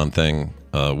streamathon thing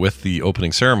with the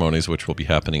opening ceremonies, which will be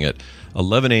happening at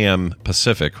 11 a.m.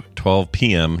 Pacific, 12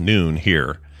 p.m. noon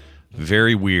here.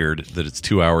 Very weird that it's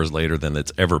 2 hours later than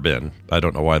it's ever been. I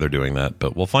don't know why they're doing that,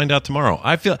 but we'll find out tomorrow.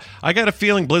 I got a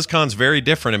feeling BlizzCon's very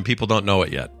different and people don't know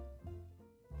it yet.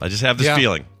 I just have this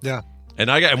feeling. Yeah.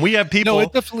 And we have people,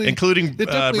 including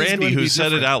Randy, who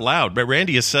said it out loud. But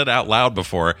Randy has said out loud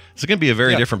before, it's going to be a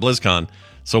very different BlizzCon.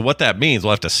 So what that means, we'll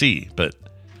have to see. But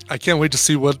I can't wait to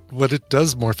see what it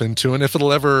does morph into, and if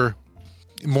it'll ever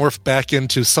morph back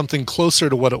into something closer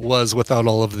to what it was without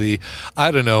all of the,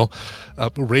 I don't know,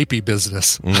 rapey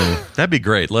business. That'd be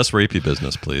great. Less rapey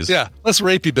business, please. Yeah, less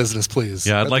rapey business, please.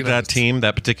 Yeah, I'd like that team,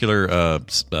 that particular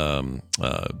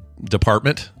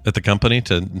department at the company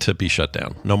to be shut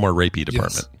down. No more rapey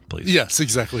department, please. Yes,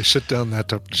 exactly. Shut down that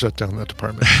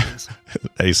department, please.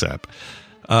 ASAP.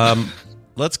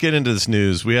 Let's get into this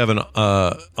news. We have an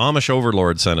Amish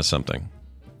overlord sent us something.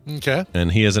 Okay. And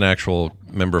he is an actual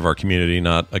member of our community,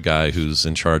 not a guy who's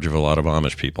in charge of a lot of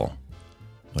Amish people.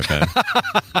 Okay.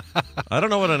 I don't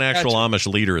know what an actual Amish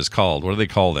leader is called. What do they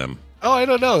call them? Oh, I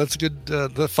don't know. That's a good.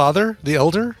 The father? The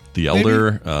elder? The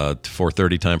elder,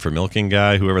 4:30 time for milking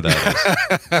guy, whoever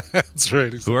that is. That's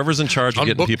right. Whoever's in charge of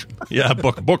getting people. Yeah,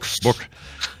 book.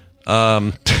 Now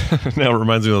it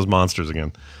reminds me of those monsters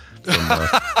again.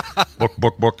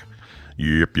 Book.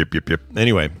 Yep.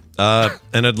 Anyway,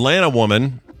 an Atlanta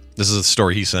woman. This is a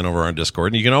story he sent over on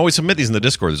Discord. And you can always submit these in the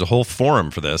Discord. There's a whole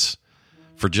forum for this,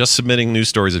 for just submitting news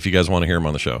stories if you guys want to hear them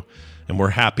on the show. And we're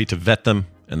happy to vet them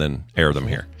and then air them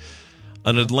here.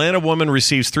 An Atlanta woman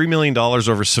receives $3 million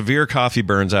over severe coffee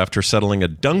burns after settling a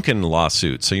Dunkin'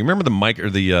 lawsuit. So you remember the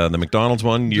McDonald's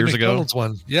one years ago? The McDonald's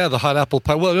one. Yeah, the hot apple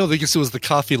pie. Well, no, I guess it was the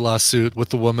coffee lawsuit with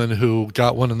the woman who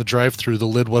got one in the drive-thru. The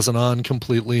lid wasn't on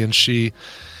completely, and she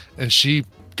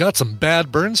got some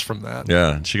bad burns from that.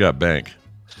 Yeah, she got bank.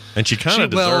 And she kind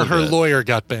of deserved her it. lawyer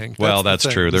got banged. Well, that's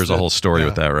true. There's a whole story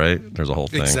with that, right? There's a whole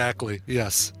thing. Exactly.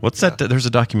 Yes. What's that? There's a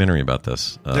documentary about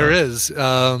this. There is.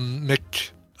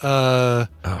 Mick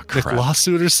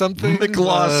Lawsuit or something. Mick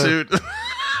Lawsuit.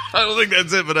 I don't think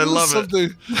that's it, but I love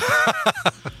it.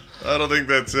 I don't think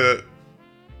that's it.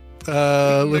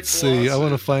 Let's see. I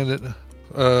want to find it.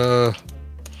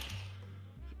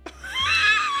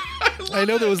 I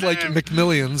know there was like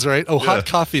McMillions, right? Oh, Hot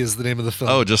Coffee is the name of the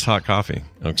film. Oh, just Hot Coffee.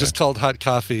 Okay. Just called Hot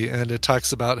Coffee, and it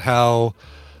talks about how,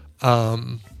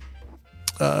 the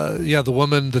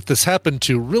woman that this happened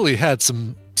to really had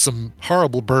some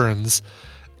horrible burns,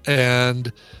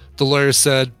 and the lawyer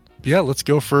said, "Yeah, let's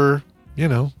go for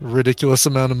a ridiculous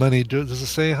amount of money." Does it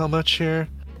say how much here?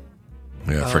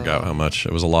 Yeah, I forgot how much.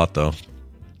 It was a lot, though.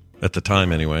 At the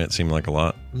time, anyway, it seemed like a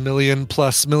lot. Million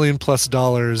plus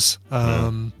dollars.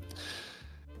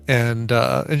 And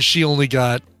she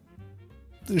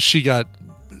got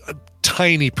a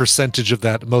tiny percentage of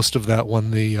that. Most of that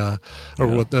went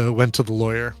to the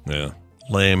lawyer. Yeah,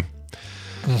 lame.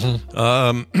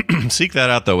 Mm-hmm. Seek that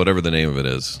out, though, whatever the name of it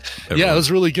is. Everyone. Yeah, it was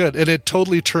really good, and it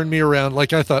totally turned me around.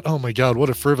 Like, I thought, oh my god, what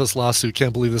a frivolous lawsuit!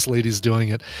 Can't believe this lady's doing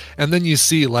it. And then you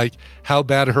see like how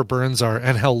bad her burns are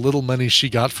and how little money she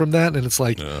got from that, and it's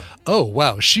like, oh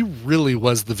wow, she really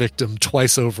was the victim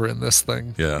twice over in this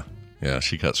thing. Yeah. Yeah,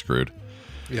 she got screwed.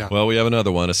 Yeah. Well, we have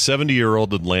another one. A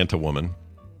 70-year-old Atlanta woman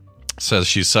says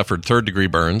she's suffered third-degree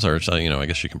burns, or I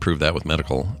guess you can prove that with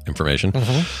medical information.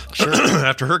 Mm-hmm. Sure.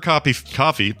 After her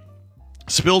coffee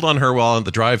spilled on her while at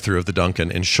the drive-thru of the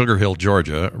Dunkin' in Sugar Hill,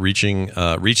 Georgia, reached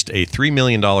a $3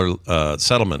 million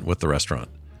settlement with the restaurant.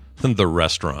 The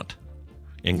restaurant.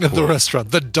 The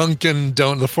restaurant, the Dunkin'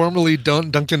 the formerly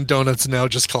Dunkin' Donuts, now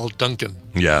just called Dunkin'.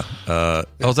 Yeah.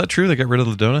 Is that true? They got rid of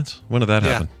the donuts? When did that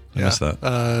happen? I missed that.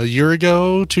 A year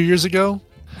ago, 2 years ago.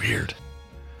 Weird.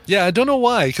 Yeah, I don't know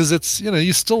why, because it's, you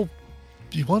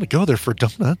want to go there for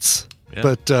donuts. Yeah.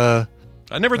 But I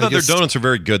never thought their donuts are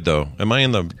very good, though. Am I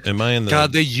in the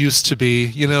God, they used to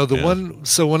be. One,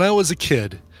 so when I was a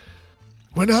kid,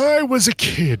 there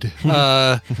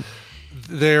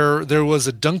was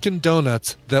a Dunkin'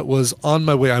 Donuts that was on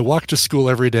my way. I walked to school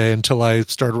every day until I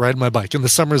started riding my bike. In the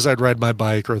summers, I'd ride my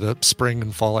bike, or the spring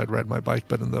and fall, I'd ride my bike.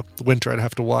 But in the winter, I'd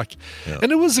have to walk. Yeah.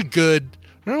 And it was a good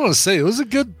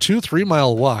 2-3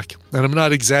 mile walk. And I'm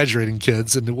not exaggerating,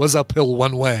 kids. And it was uphill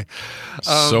one way.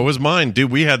 So was mine.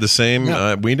 Dude, we had the same.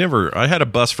 Yeah. I had a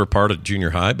bus for part of junior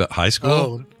high, but high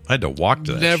school, I had to walk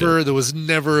to that shit. There was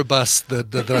never a bus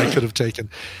that I could have taken.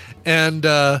 And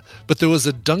but there was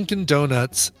a Dunkin'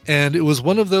 Donuts, and it was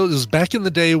one of those. It was back in the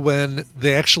day when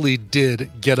they actually did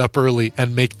get up early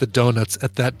and make the donuts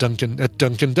at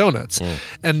Dunkin' Donuts.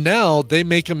 And now they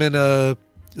make them in a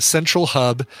central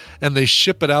hub, and they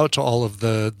ship it out to all of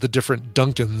the different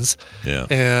Dunkins. Yeah,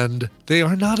 and they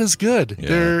are not as good. Yeah.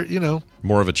 They're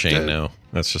more of a chain now.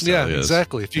 That's just how it is.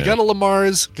 Exactly. If you got a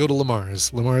Lamar's, go to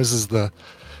Lamar's. Lamar's is the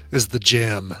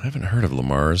jam. I haven't heard of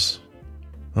Lamar's.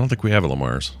 I don't think we have a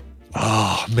Lamar's.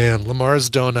 Oh man, Lamar's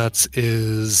Donuts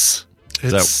is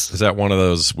that one of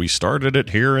those? We started it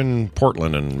here in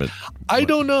Portland, and I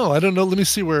don't know. Let me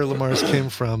see where Lamar's came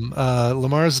from.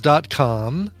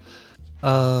 Lamars.com.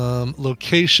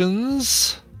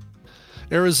 Locations: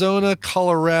 Arizona,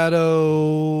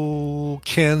 Colorado,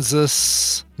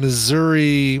 Kansas,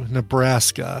 Missouri,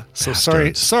 Nebraska. So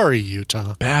sorry,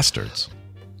 Utah. Bastards.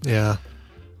 Yeah.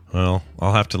 Well,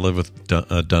 I'll have to live with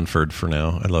Dunford for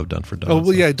now. I love Dunford Donuts. Oh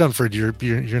well, yeah, Dunford.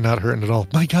 You're not hurting at all.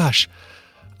 My gosh,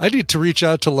 I need to reach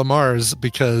out to Lamar's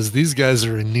because these guys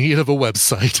are in need of a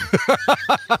website.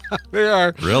 They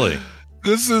are really.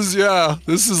 This is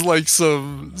like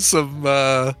some.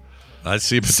 I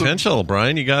see potential,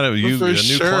 Brian. You got a new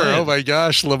client. Oh my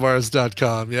gosh,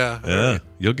 Lamars.com. Yeah. Yeah.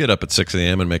 You'll get up at 6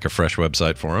 a.m. and make a fresh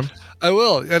website for them. I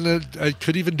will, and I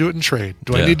could even do it in trade.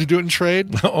 Do I need to do it in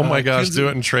trade? Oh my gosh, do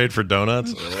it in trade for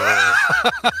donuts?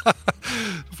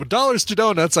 For dollars to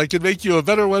donuts, I can make you a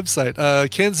better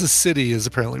website. Kansas City is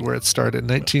apparently where it started in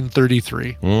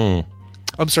 1933.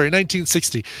 I'm sorry,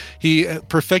 1960. He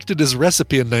perfected his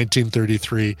recipe in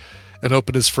 1933 and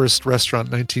opened his first restaurant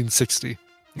in 1960.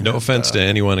 No offense to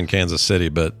anyone in Kansas City,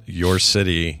 but your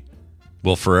city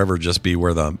will forever just be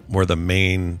where the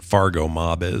main Fargo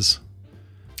mob is.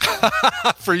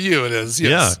 For you, it is. Yes.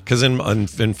 Yeah, because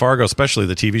in Fargo, especially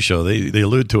the TV show, they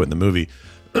allude to it in the movie,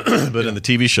 but in the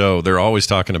TV show, they're always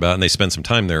talking about, and they spend some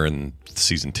time there in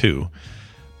season 2,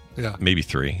 maybe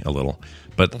 3, a little.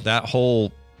 But that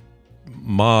whole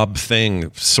mob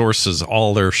thing sources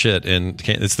all their shit, and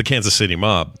it's the Kansas City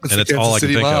mob, it's all I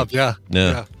can think of.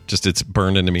 Yeah. Just it's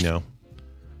burned into me now.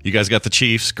 You guys got the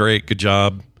Chiefs, great, good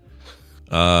job.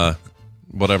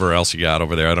 whatever else you got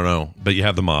over there. I don't know. But you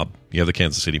have the mob. You have the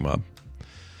Kansas City mob.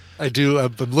 I do.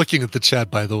 I'm looking at the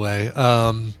chat, by the way.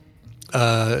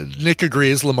 Nick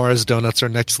agrees Lamar's donuts are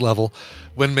next level.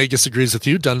 When Magus agrees with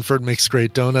you, Dunford makes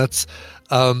great donuts.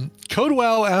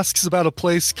 CodeWow asks about a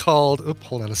place called...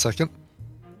 hold on a second.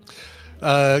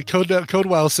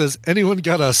 CodeWow says, anyone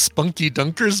got a Spunky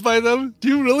Dunkers by them? Do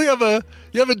you really have a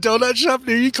donut shop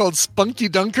near you called Spunky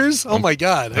Dunkers? Oh my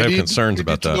God. I have concerns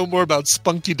about that. Know more about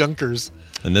Spunky Dunkers.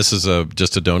 And this is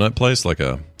just a donut place, like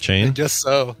a chain? I guess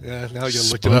so. Yeah, now you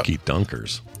look it up. Spunky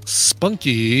Dunkers.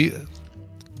 Spunky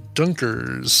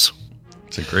Dunkers.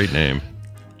 It's a great name.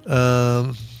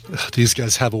 These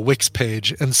guys have a Wix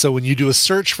page, and so when you do a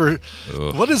search for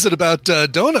what is it about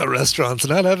donut restaurants,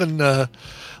 not having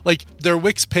like their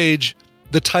Wix page,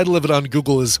 the title of it on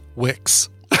Google is Wix.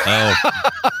 Oh,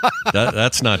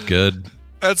 that's not good.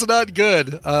 That's not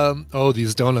good.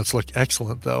 These donuts look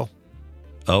excellent, though.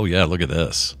 Oh yeah, look at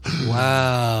this.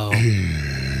 Wow.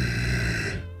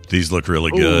 These look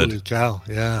really good. Holy cow!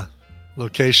 Yeah.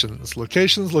 Locations. Looks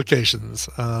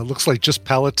like just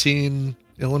Palatine,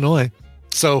 Illinois.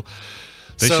 So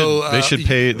they should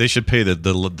pay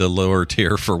the lower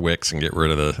tier for Wix and get rid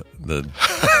of the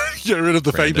get rid of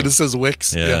the fact that it says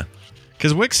Wix. Yeah.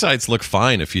 Because Wix sites look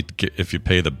fine if you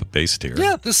pay the base tier.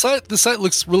 Yeah, the site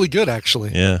looks really good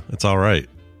actually. Yeah, it's all right.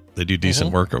 They do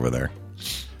decent work over there.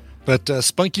 But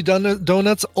Spunky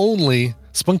Donuts only,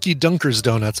 Spunky Dunkers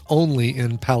Donuts only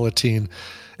in Palatine,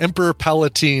 Emperor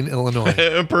Palatine, Illinois.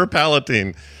 Emperor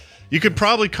Palatine. You could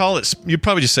probably call it. You'd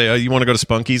probably just say, "Oh, you want to go to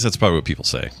Spunky's?" That's probably what people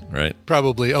say, right?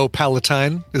 Probably. Oh,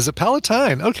 Palatine. Is it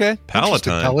Palatine? Okay.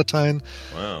 Palatine.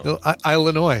 Wow.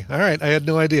 Illinois. All right. I had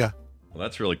no idea. Well,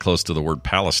 that's really close to the word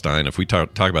Palestine. If we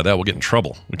talk about that, we'll get in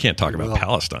trouble. We can't talk about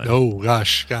Palestine. Oh,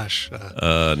 gosh.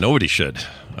 Nobody should.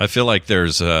 I feel like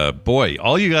there's,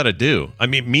 all you got to do. I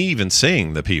mean, me even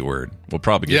saying the P word will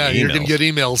probably get emails. Yeah, you're going to get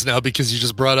emails now because you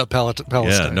just brought up Palestine.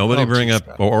 Yeah, nobody bring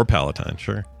up, or Palatine,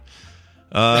 sure.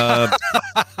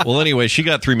 Well, anyway, she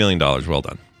got $3 million. Well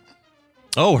done.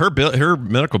 Oh, her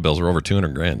medical bills are over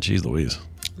 $200,000. Jeez Louise.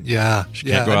 Yeah. She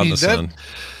can't go out in the sun.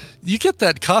 You get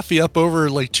that coffee up over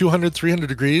like 200, 300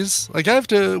 degrees. Like I have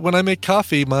to, when I make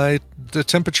coffee, the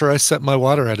temperature I set my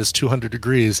water at is 200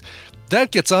 degrees. That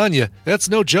gets on you. That's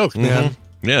no joke, man.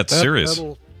 Yeah, it's serious.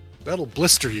 That'll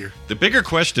blister you. The bigger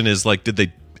question is like, did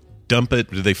they dump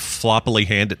it? Did they floppily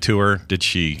hand it to her? Did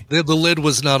she? The lid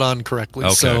was not on correctly.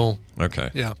 Okay. So, okay.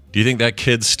 Yeah. Do you think that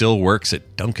kid still works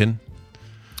at Dunkin'?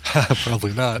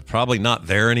 Probably not. Probably not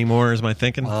there anymore, is my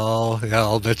thinking. Oh, yeah,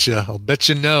 I'll bet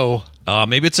you no.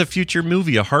 Maybe it's a future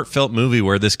movie, a heartfelt movie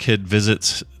where this kid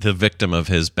visits the victim of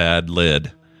his bad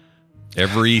lid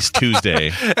every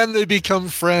Tuesday. And they become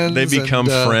friends.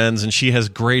 Friends, and she has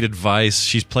great advice.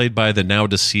 She's played by the now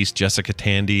deceased Jessica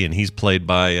Tandy, and he's played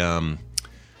by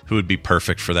who would be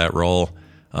perfect for that role?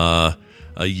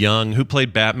 Who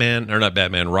played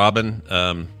Robin.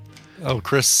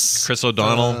 Chris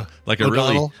O'Donnell,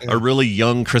 a really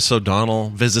young Chris O'Donnell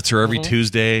visits her every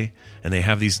Tuesday, and they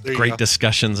have these great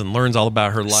discussions and learns all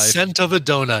about her life. Scent of a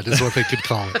donut is what they could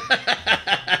call it.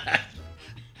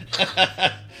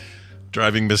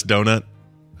 Driving Miss Donut.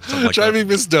 Driving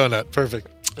Miss Donut. Perfect.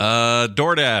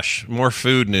 DoorDash, more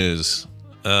food news.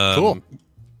 Cool.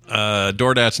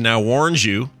 DoorDash now warns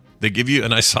you. They give you,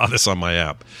 and I saw this on my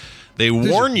app. They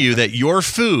warn you that your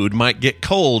food might get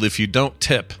cold if you don't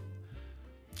tip.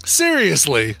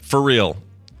 Seriously, for real.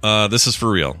 This is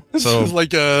for real. So is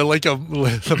like a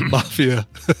mafia.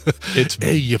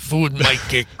 Hey, your food might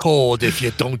get cold if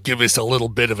you don't give us a little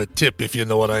bit of a tip, if you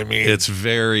know what I mean. It's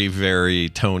very, very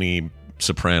Tony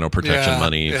Soprano protection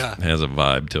money. Has a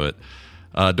vibe to it.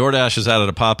 DoorDash has added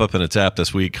a pop-up in its app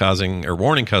this week,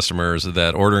 warning customers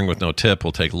that ordering with no tip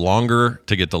will take longer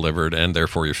to get delivered, and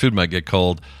therefore your food might get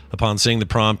cold. Upon seeing the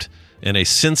prompt in a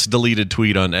since-deleted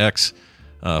tweet on X,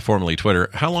 formerly Twitter.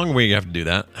 How long do we have to do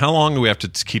that? How long do we have to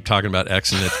keep talking about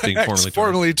X and it being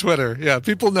formerly Twitter? Yeah,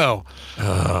 people know.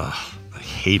 I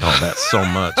hate all that so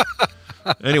much.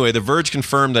 Anyway, The Verge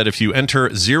confirmed that if you enter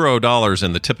 $0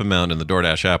 in the tip amount in the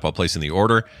DoorDash app while placing the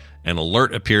order, an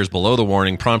alert appears below the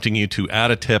warning prompting you to add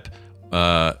a tip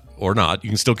or not. You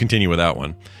can still continue with that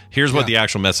one. Here's what the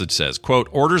actual message says. Quote,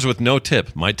 orders with no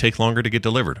tip might take longer to get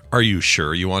delivered. Are you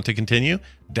sure you want to continue?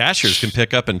 Dashers can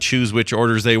pick up and choose which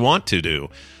orders they want to do.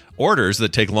 Orders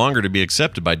that take longer to be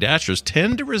accepted by Dashers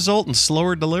tend to result in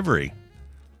slower delivery.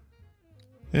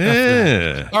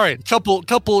 Yeah. All right,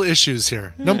 couple issues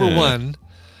here. Number one,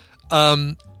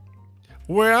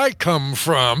 where I come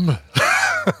from,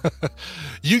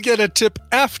 you get a tip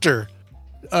after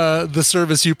the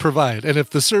service you provide. And if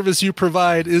the service you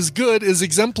provide is good, is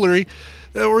exemplary,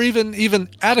 or even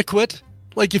adequate.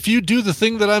 Like if you do the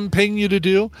thing that I'm paying you to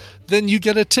do, then you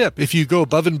get a tip. If you go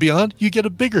above and beyond, you get a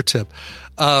bigger tip.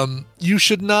 You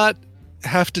should not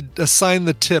have to assign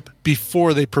the tip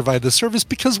before they provide the service,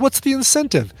 because what's the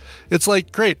incentive? It's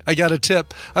like, great, I got a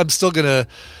tip. I'm still going to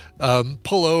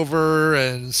pull over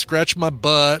and scratch my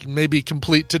butt and maybe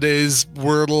complete today's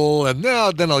Wordle, and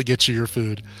then I'll get you your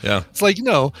food. Yeah. It's like,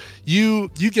 no, you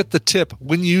get the tip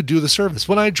when you do the service.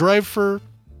 When I drive for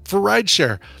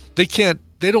rideshare,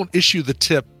 they don't issue the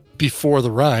tip before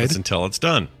the ride. It's until it's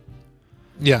done.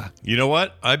 Yeah. You know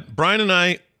what? Brian and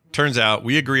I, turns out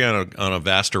we agree on a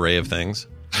vast array of things.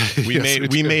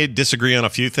 We may disagree on a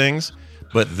few things,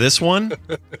 but this one,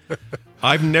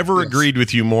 I've never agreed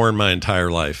with you more in my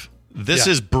entire life. This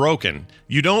is broken.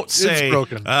 You don't say,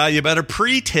 you better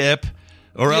pre-tip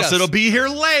or else it'll be here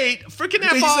late. Freaking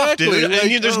F off, dude. Like,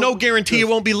 and there's no guarantee it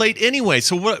won't be late anyway.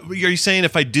 So what are you saying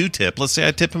if I do tip? Let's say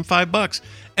I tip him $5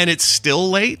 and it's still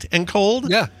late and cold?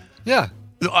 Yeah. Yeah.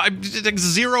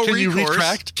 Zero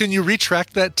recourse. Can you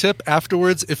retract that tip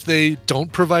afterwards if they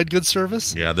don't provide good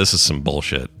service? Yeah, this is some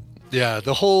bullshit. Yeah,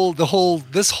 this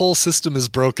whole system is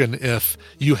broken if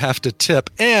you have to tip,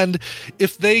 and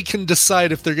if they can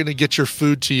decide if they're going to get your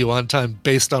food to you on time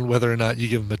based on whether or not you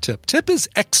give them a tip. Tip is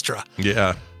extra.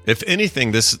 Yeah. If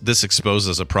anything, this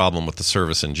exposes a problem with the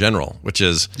service in general, which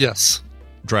is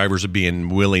drivers are being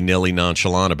willy-nilly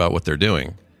nonchalant about what they're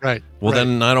doing. Right. Well,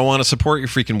 then I don't want to support your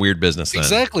freaking weird business then.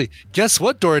 Exactly. Guess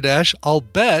what, DoorDash? I'll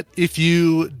bet if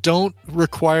you don't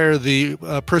require the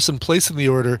person placing the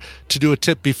order to do a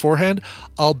tip beforehand,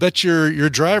 I'll bet your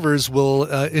drivers will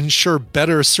ensure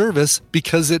better service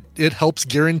because it helps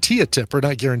guarantee a tip, or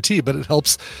not guarantee, but it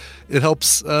helps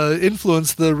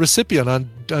influence the recipient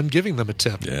on giving them a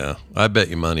tip. Yeah. I bet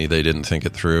you money they didn't think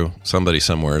it through. Somebody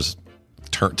somewhere's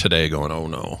today going, oh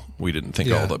no, we didn't think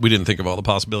of all the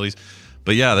possibilities.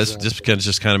 But yeah, this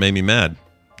just kind of made me mad.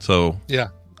 So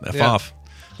F off.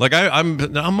 Like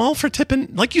I'm all for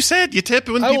tipping. Like you said, you tip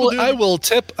when people do. I will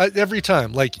tip every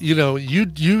time. Like, you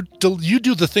do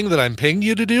the thing that I'm paying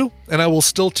you to do, and I will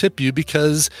still tip you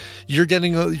because you're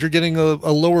getting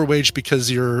a lower wage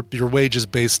because your wage is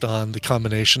based on the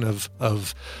combination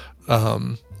of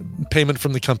payment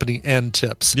from the company and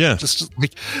tips. Yeah, just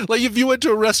like if you went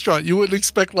to a restaurant, you wouldn't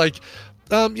expect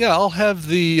I'll have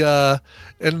the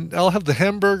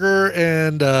hamburger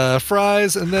and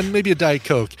fries and then maybe a Diet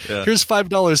Coke. Yeah. Here's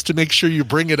 $5 to make sure you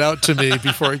bring it out to me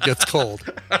before it gets cold.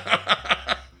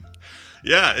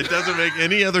 Yeah, it doesn't make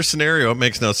any other scenario. It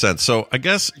makes no sense. So I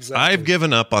guess I've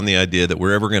given up on the idea that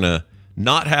we're ever going to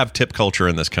not have tip culture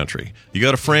in this country. You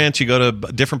go to France, you go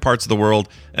to different parts of the world,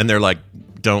 and they're like,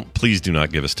 please do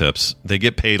not give us tips. They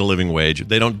get paid a living wage.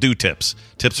 They don't do tips.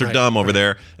 Tips are dumb over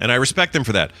there, and I respect them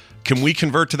for that. Can we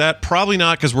convert to that? Probably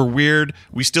not, because we're weird.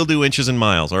 We still do inches and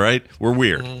miles, all right? We're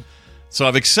weird. Mm-hmm. So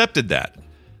I've accepted that.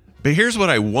 But here's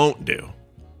what I won't do.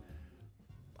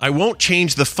 I won't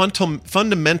change the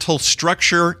fundamental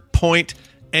structure, point,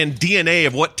 and DNA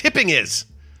of what tipping is.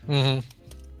 Mm-hmm.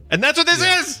 And that's what this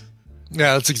is.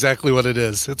 Yeah, that's exactly what it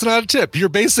is. It's not a tip. You're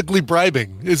basically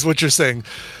bribing, is what you're saying.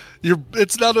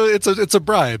 It's a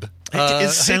bribe. Hey,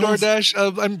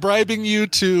 DoorDash, I'm bribing you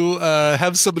to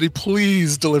have somebody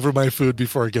please deliver my food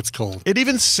before it gets cold. It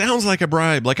even sounds like a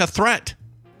bribe, like a threat.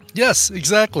 Yes,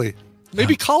 exactly.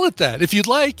 Maybe call it that if you'd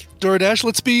like,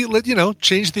 DoorDash.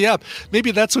 Change the app.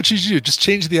 Maybe that's what you should do. Just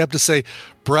change the app to say,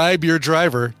 bribe your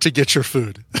driver to get your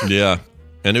food. Yeah,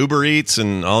 and Uber Eats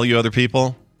and all you other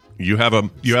people, you have an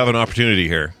opportunity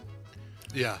here.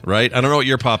 Yeah. Right? I don't know what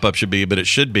your pop-up should be, but it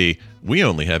should be, we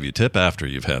only have you tip after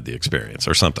you've had the experience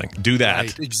or something. Do that.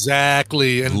 Right,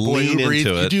 exactly. And lean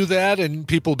into it. You do that and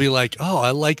people be like, oh,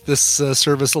 I like this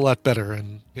service a lot better.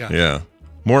 And yeah.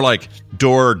 More like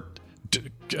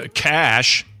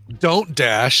cash. Don't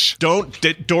dash. Don't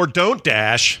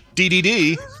dash.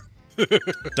 DDD.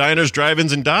 Diners,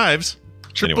 drive-ins, and dives.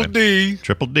 Triple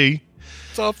D.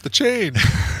 It's off the chain.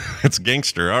 It's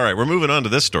gangster. All right, we're moving on to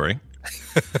this story.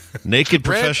 Naked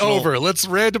professional. Rant over. Let's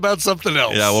rant about something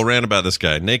else. Yeah, we'll rant about this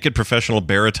guy. Naked professional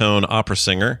baritone opera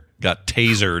singer got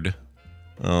tasered.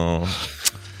 Oh,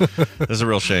 this is a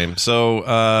real shame. So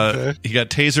he got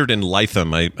tasered in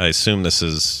Lytham. I assume this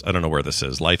is. I don't know where this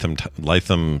is. Lytham.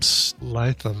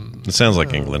 It sounds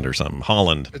like England or something.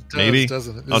 Holland. It does, maybe.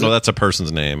 Doesn't it? No, that's a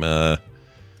person's name. I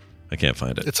can't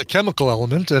find it. It's a chemical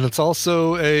element, and it's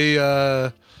also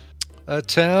a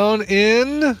town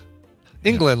in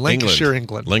England, Lancashire,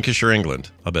 England. Lancashire, England.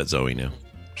 I bet Zoe knew.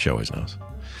 She always knows.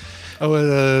 Oh,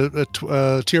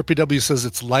 TRPW says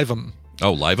it's Lytham.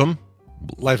 Oh, Lytham?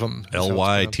 Lytham.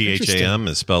 Lytham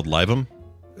is spelled Lytham?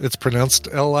 It's pronounced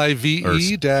Live-um,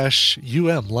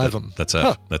 Livum. That's F.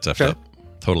 Huh. That's effed Okay. up.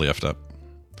 Totally effed up.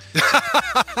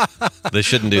 They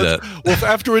shouldn't do that. Well,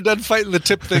 after we're done fighting the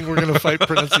tip thing, we're going to fight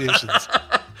pronunciations.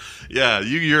 Yeah,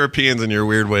 you Europeans and your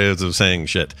weird ways of saying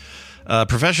shit.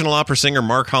 Professional opera singer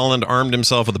Mark Holland armed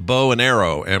himself with a bow and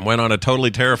arrow and went on a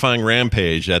totally terrifying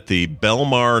rampage at the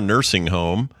Belmar Nursing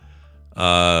Home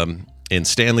in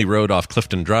Stanley Road off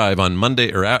Clifton Drive on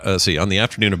Monday, on the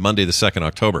afternoon of Monday, the 2nd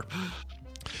October.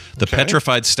 The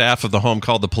petrified staff of the home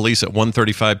called the police at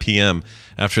 1:35 p.m.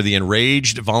 after the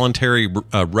enraged voluntary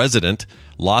resident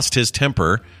lost his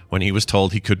temper when he was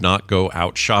told he could not go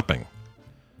out shopping.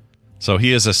 So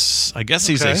he is I guess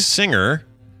he's a singer,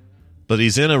 but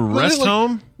he's in a rest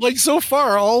home? Like so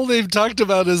far, all they've talked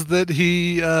about is that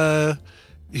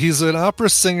he's an opera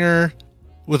singer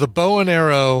with a bow and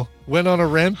arrow, went on a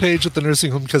rampage at the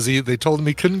nursing home because they told him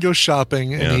he couldn't go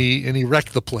shopping, and he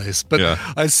wrecked the place. But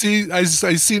I see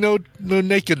no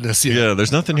nakedness yet. Yeah,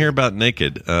 there's nothing here about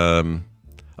naked.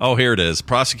 Oh, here it is.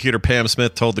 Prosecutor Pam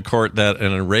Smith told the court that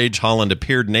an enraged Holland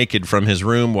appeared naked from his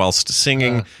room whilst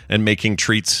singing and making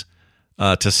threats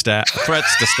to staff.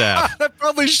 That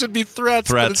probably should be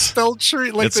threats. But it's spelled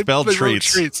treat. Like it's spelled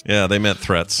treats. Yeah, they meant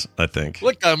threats, I think.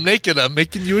 Look, I'm naked. I'm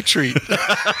making you a treat.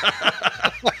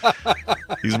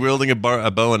 He's wielding a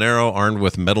bow and arrow armed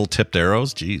with metal-tipped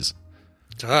arrows. Jeez.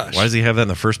 Gosh. Why does he have that in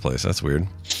the first place? That's weird.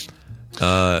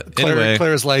 Anyway.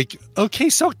 Claire's like, okay,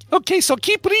 so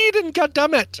keep reading,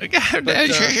 goddammit.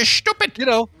 You're stupid. You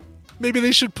know, maybe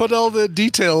they should put all the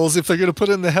details. If they're going to put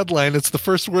it in the headline, it's the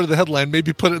first word of the headline.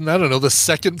 Maybe put it in, I don't know, the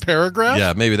second paragraph?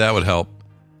 Yeah, maybe that would help.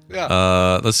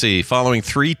 Yeah. Let's see. Following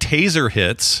 3 taser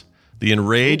hits, the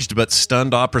enraged but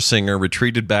stunned opera singer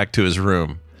retreated back to his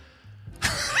room.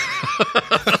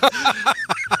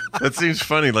 That seems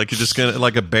funny. Like you're just gonna,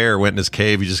 like a bear went in his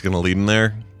cave. You're just gonna leave him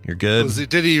there. You're good.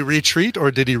 Did he retreat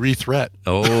or did he rethreat?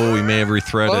 Oh, he may have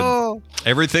rethreaded.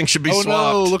 Everything should be swapped.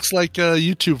 Oh no! Looks like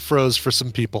YouTube froze for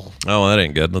some people. Oh, that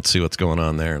ain't good. Let's see what's going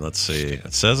on there. Let's see.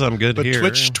 It says I'm good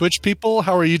here. Twitch people,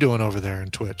 how are you doing over there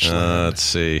in Twitch? Let's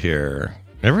see here.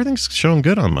 Everything's showing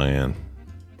good on my end.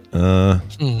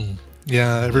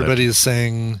 Yeah, everybody is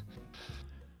saying.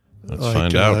 Let's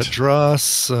find out.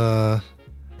 Dross. Yeah,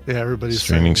 everybody's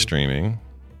streaming.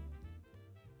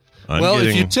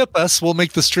 If you tip us, we'll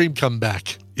make the stream come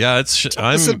back. Yeah, I'm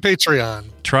Patreon.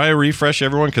 Try a refresh,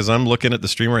 everyone, because I'm looking at the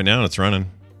stream right now and it's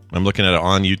running. I'm looking at it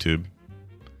on YouTube,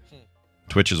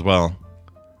 Twitch as well.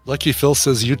 Lucky Phil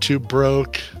says YouTube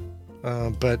broke,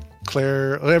 but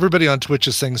Claire, everybody on Twitch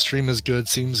is saying stream is good,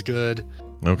 seems good.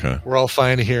 Okay, we're all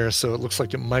fine here, so it looks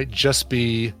like it might just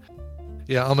be.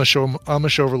 Yeah,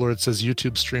 Amish Overlord says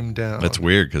YouTube stream down. That's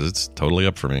weird because it's totally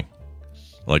up for me.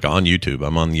 Like on YouTube.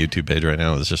 I'm on the YouTube page right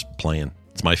now. It's just playing.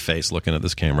 It's my face looking at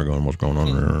this camera going, what's going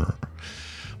on?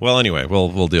 Well, anyway,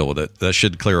 we'll deal with it. That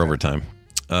should clear over time.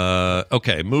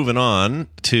 Okay, moving on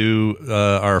to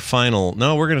our final.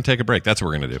 No, we're going to take a break. That's what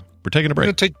we're going to do. We're taking a break.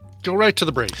 We're going to go right to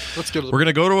the break. Let's go to the We're going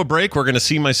to go to a break. We're going to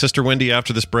see my sister Wendy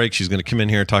after this break. She's going to come in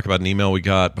here and talk about an email we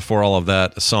got. Before all of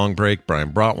that, a song break.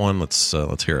 Brian brought one. Let's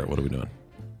hear it. What are we doing?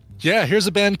 Yeah, here's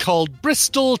a band called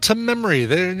Bristol to Memory.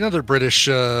 They're another British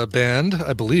band,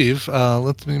 I believe.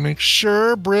 Let me make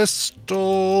sure.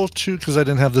 Bristol to, because I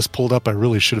didn't have this pulled up. I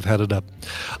really should have had it up.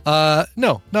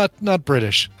 No, not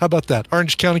British. How about that?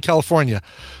 Orange County, California.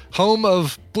 Home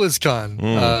of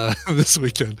BlizzCon this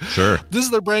weekend. Sure. This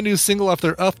is their brand new single off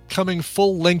their upcoming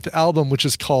full-length album, which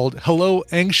is called Hello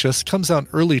Anxious. Comes out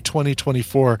early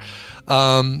 2024.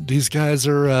 These guys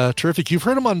are terrific. You've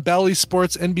heard them on Bally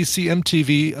Sports, NBC,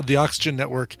 MTV, the Oxygen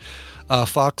Network,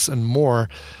 Fox, and more.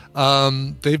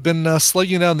 They've been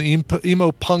slugging down the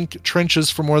emo punk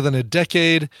trenches for more than a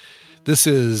decade. This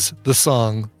is the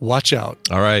song Watch Out.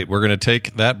 All right, we're going to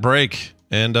take that break.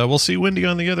 And we'll see Wendy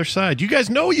on the other side. You guys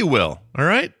know you will. All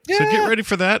right? Yeah. So get ready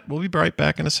for that. We'll be right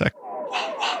back in a sec.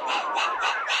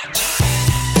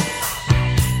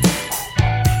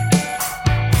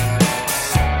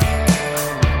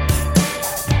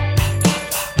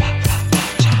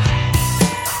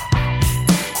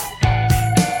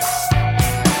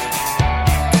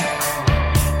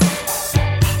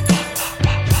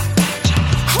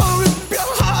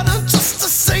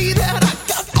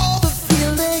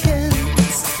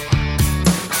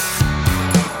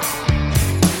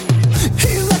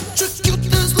 Electrocute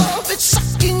this love, it's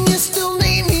sucking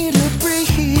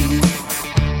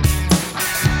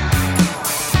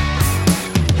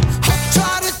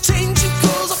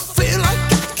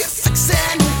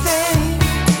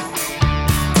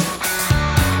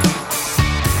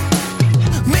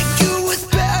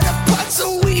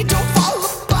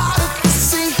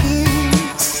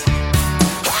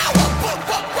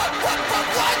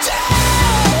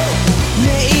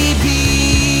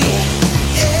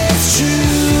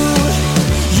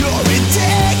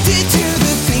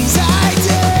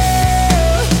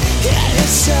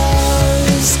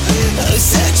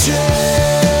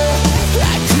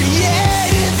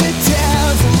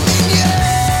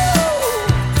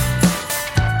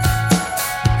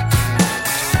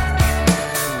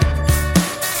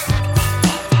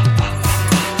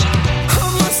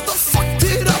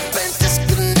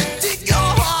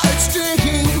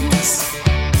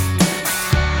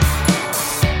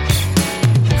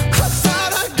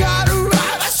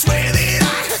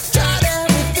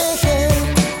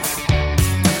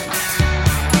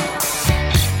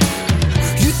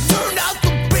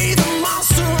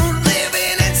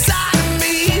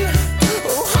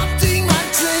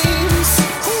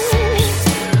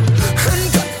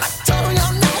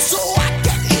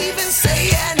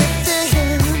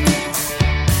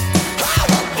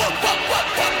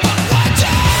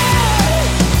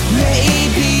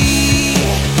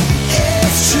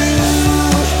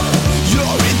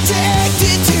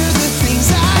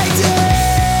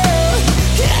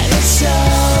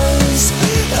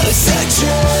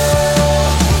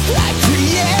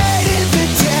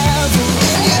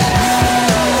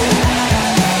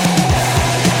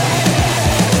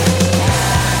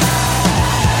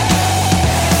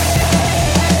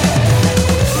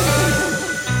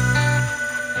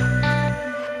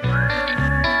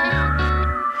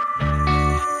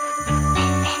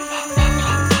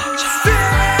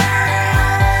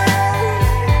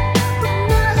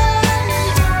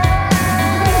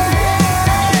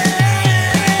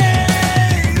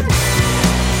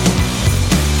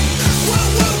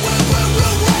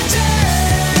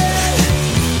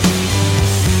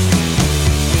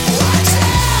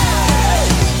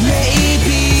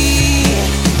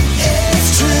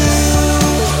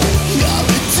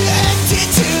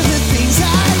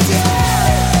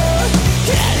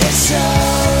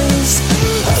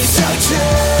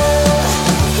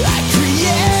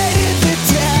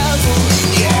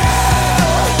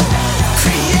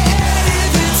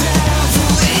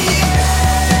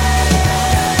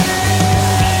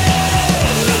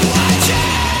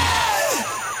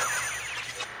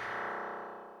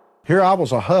Here I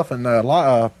was huffing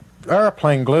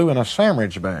airplane glue in a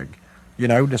sandwich bag. You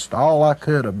know, just all I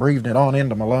could of breathing it on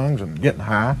into my lungs and getting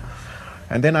high.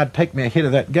 And then I'd take me a hit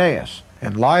of that gas.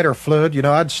 And lighter fluid, you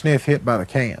know, I'd sniff hit by the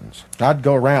cans. I'd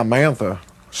go around, man, with a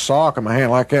sock in my hand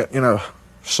like that, you know,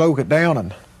 soak it down,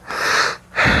 and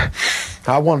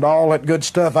I wanted all that good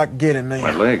stuff I could get in there.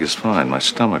 My leg is fine. My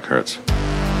stomach hurts.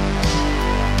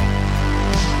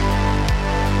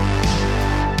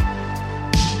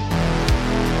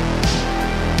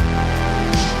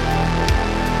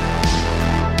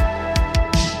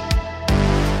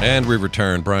 And we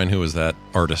return. Brian, who is that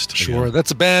artist? Sure. Again?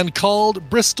 That's a band called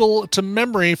Bristol to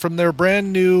Memory from their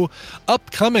brand new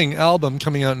upcoming album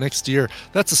coming out next year.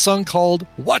 That's a song called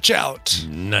Watch Out.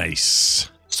 Nice.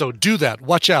 So do that.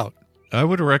 Watch out. I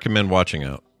would recommend watching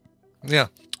out. Yeah.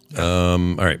 All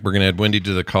right. We're going to add Wendy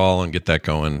to the call and get that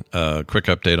going. Quick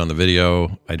update on the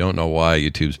video. I don't know why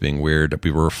YouTube's being weird.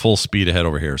 We were full speed ahead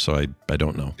over here, so I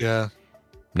don't know. Yeah.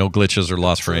 No glitches or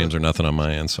lost frames or nothing on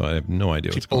my end, so I have no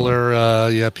idea what's going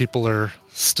on. People are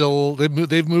still,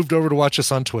 they've moved over to watch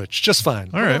us on Twitch. Just fine.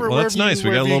 All right, well, that's nice.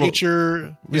 We got a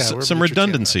little, some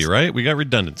redundancy, right? We got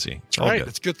redundancy. All right,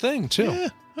 it's a good thing, too. Yeah,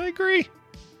 I agree.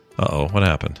 Uh-oh, what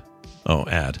happened? Oh,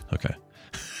 ad. Okay.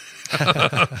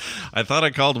 I thought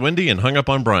I called Wendy and hung up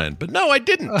on Brian, but no, I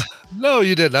didn't. No,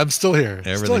 you didn't. I'm still here.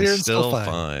 Everything's still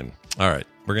fine. All right,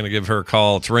 we're going to give her a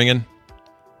call. It's ringing.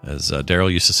 As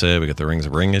Daryl used to say, we got the rings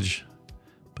of ringage,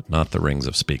 but not the rings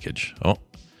of speakage. Oh,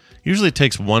 usually it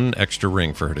takes one extra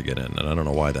ring for her to get in, and I don't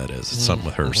know why that is. It's something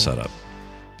with her setup.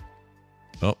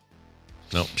 Oh,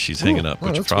 no, she's hanging up,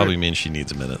 which probably means she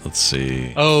needs a minute. Let's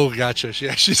see. Oh, gotcha.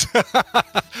 Yeah, she's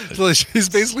she's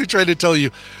basically trying to tell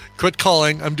you, quit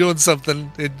calling. I'm doing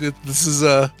something. This is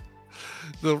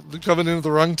coming in at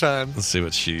the wrong time. Let's see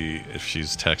if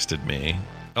she's texted me.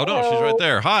 Oh, no, she's right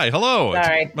there. Hi, hello.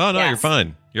 Sorry. Oh, no, yes. You're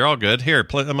fine. You're all good. Here,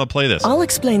 I'm going to play this. I'll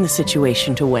explain the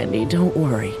situation to Wendy. Don't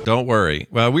worry. Don't worry.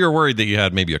 Well, we were worried that you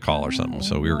had maybe a call or something,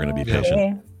 so we were going to be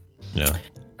patient. Yeah.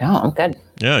 No, I'm good.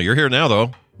 Yeah, you're here now,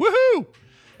 though. Woohoo!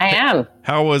 I am.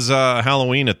 How was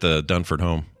Halloween at the Dunford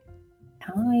home?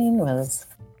 Halloween was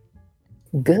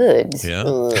good. Yeah.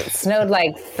 It snowed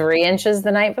like 3 inches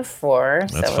the night before.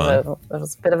 That's fun. It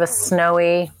was a bit of a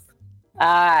snowy...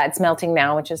 it's melting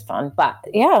now, which is fun. But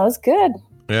yeah, it was good.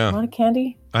 Yeah. A lot of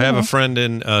candy. I have a friend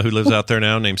who lives out there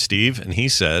now named Steve, and he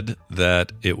said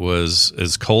that it was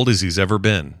as cold as he's ever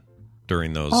been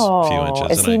during those few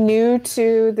inches. Is he new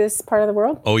to this part of the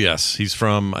world? Oh, yes. He's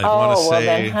from, I want to say... well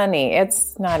then, honey,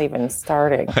 it's not even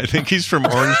starting. I think he's from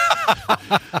Orange...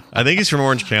 I think he's from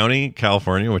Orange County,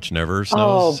 California, which never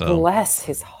snows. Oh, bless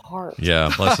his heart.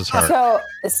 Yeah, bless his heart. So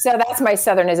that's my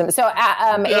Southernism. So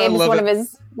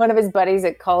Abe's one of his buddies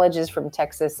at college is from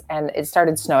Texas, and it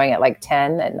started snowing at like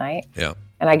 10 at night. Yeah.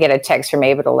 And I get a text from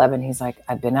Abe at 11. He's like,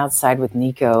 I've been outside with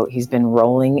Nico. He's been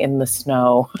rolling in the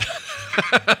snow.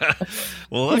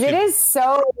 Well, it is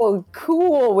so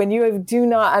cool when you do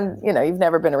not, you've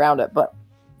never been around it, but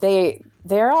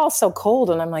they're all so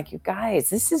cold. And I'm like, you guys,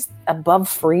 this is above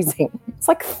freezing. It's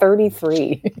like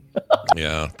 33.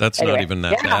 Yeah, that's anyway, not even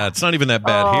that bad. It's not even that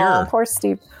bad here. Poor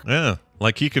Steve. Yeah.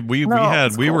 Like we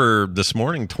were this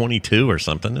morning 22 or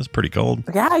something. It's pretty cold.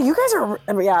 Yeah, you guys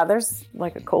are, there's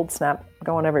like a cold snap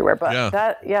going everywhere.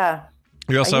 But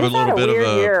we also have a little bit of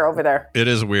a year over there. It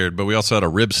is weird, but we also had a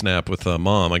rib snap with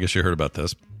Mom. I guess you heard about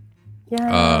this.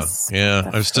 Yes. Yeah,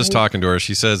 I was just talking to her.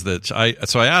 She says that I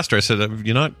asked her, I said, have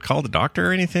you not called the doctor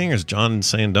or anything? Or is John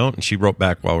saying don't? And she wrote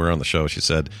back while we were on the show. She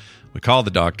said, we called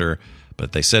the doctor,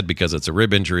 but they said because it's a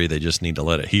rib injury, they just need to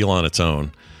let it heal on its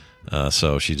own.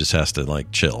 So she just has to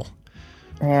chill.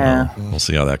 Yeah. We'll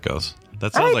see how that goes.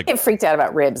 That sounds I get freaked out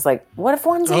about ribs. Like, what if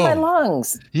one's in my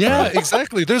lungs? Yeah,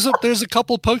 exactly. There's a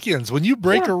couple poke-ins. When you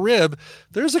break a rib,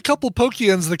 there's a couple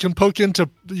poke-ins that can poke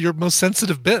into your most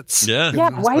sensitive bits. Yeah.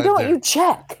 Yeah. Why don't you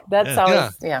check? That's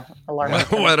always alarming.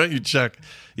 Why don't you check?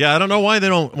 Yeah, I don't know why they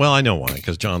don't. Well, I know why,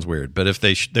 because John's weird. But if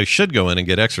they should go in and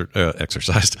get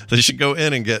exercised. They should go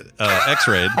in and get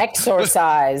X-rayed.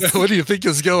 Exorcised. What do you think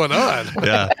is going on?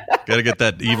 Yeah, got to get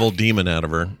that evil demon out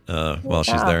of her while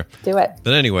she's there. Do it.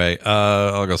 But anyway,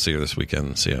 I'll go see her this weekend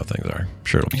and see how things are. I'm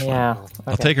sure it'll be fun. Yeah, okay.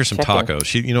 I'll take her some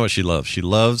tacos. You know what she loves? She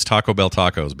loves Taco Bell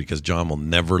tacos because John will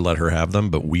never let her have them,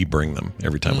 but we bring them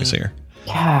every time we see her.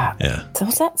 Yeah. Yeah. So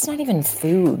that's not even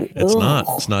food. It's not.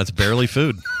 It's not. It's barely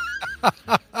food.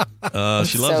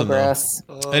 She loves them gross.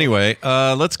 though. Anyway,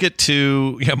 let's get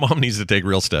to Mom needs to take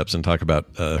real steps and talk about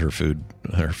her food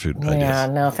ideas. Yeah,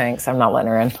 no thanks. I'm not letting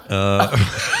her in.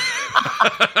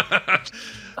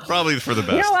 Probably for the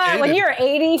best. You know what? When you're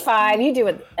 85, you do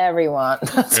whatever you want.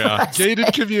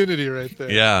 Gated community right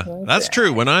there. Yeah, that's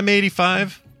true. When I'm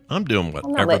 85, I'm doing I'm not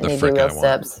whatever letting the you frick do I real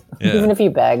want. steps, Yeah. even if you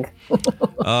beg.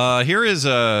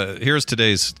 Here's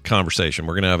today's conversation.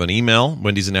 We're going to have an email.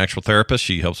 Wendy's an actual therapist.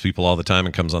 She helps people all the time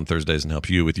and comes on Thursdays and helps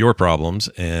you with your problems.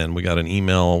 And we got an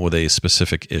email with a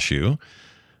specific issue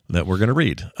that we're going to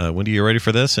read. Wendy, you ready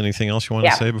for this? Anything else you want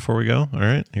to say before we go? All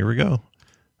right, here we go.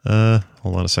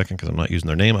 Hold on a second because I'm not using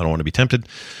their name. I don't want to be tempted.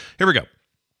 Here we go.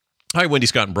 Hi, Wendy,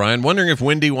 Scott, and Brian. Wondering if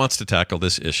Wendy wants to tackle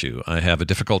this issue. I have a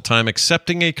difficult time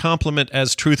accepting a compliment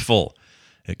as truthful.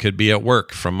 It could be at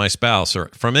work, from my spouse, or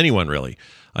from anyone, really.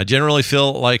 I generally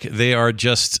feel like they are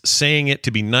just saying it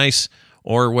to be nice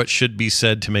or what should be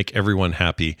said to make everyone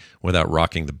happy without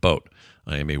rocking the boat.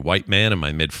 I am a white man in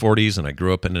my mid-40s, and I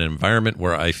grew up in an environment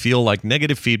where I feel like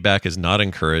negative feedback is not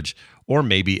encouraged or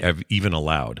maybe even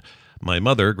allowed. My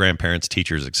mother, grandparents,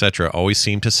 teachers, etc. always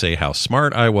seemed to say how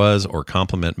smart I was or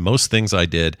compliment most things I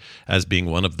did as being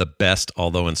one of the best,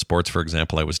 although in sports, for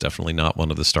example, I was definitely not one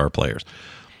of the star players.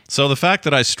 So the fact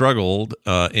that I struggled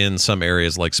in some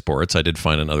areas like sports, I did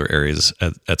find in other areas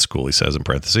at school, he says in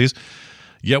parentheses,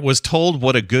 yet was told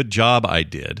what a good job I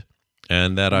did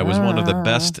and that I was one of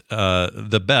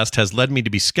the best has led me to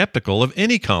be skeptical of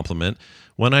any compliment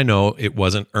when I know it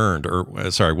wasn't earned,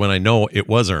 when I know it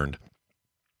was earned.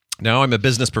 Now I'm a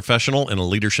business professional in a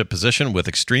leadership position with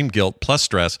extreme guilt plus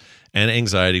stress and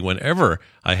anxiety whenever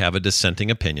I have a dissenting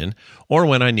opinion or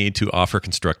when I need to offer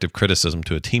constructive criticism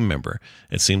to a team member.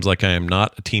 It seems like I am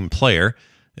not a team player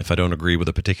if I don't agree with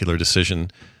a particular decision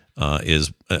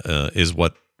is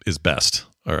what is best.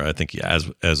 Or I think as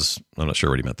I'm not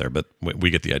sure what he meant there, but we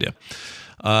get the idea.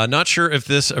 Not sure if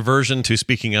this aversion to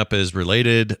speaking up is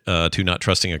related to not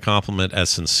trusting a compliment as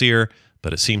sincere,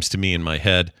 but it seems to me in my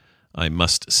head I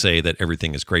must say that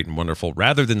everything is great and wonderful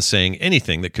rather than saying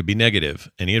anything that could be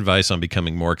negative. Any advice on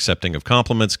becoming more accepting of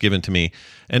compliments given to me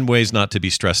and ways not to be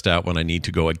stressed out when I need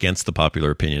to go against the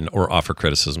popular opinion or offer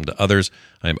criticism to others?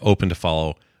 I'm open to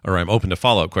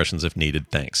follow-up questions if needed.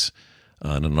 Thanks.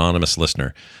 An anonymous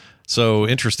listener. So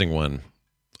interesting one.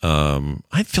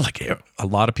 I feel like a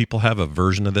lot of people have a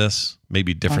version of this,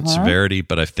 maybe different severity,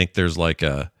 but I think there's like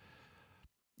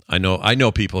I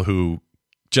know people who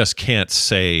just can't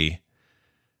say,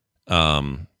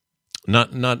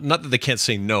 not that they can't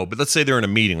say no, but let's say they're in a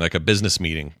meeting, like a business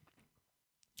meeting,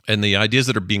 and the ideas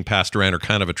that are being passed around are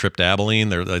kind of a trip to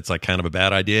Abilene. It's like kind of a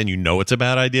bad idea, and you know it's a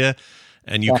bad idea,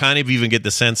 and you kind of even get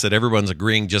the sense that everyone's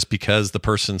agreeing just because the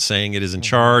person saying it is in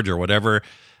charge or whatever.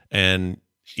 And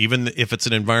even if it's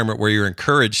an environment where you're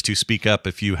encouraged to speak up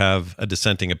if you have a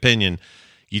dissenting opinion,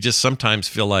 you just sometimes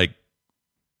feel like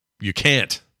you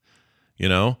can't, you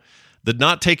know? The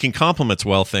not taking compliments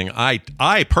well thing, I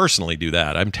personally do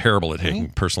that. I'm terrible at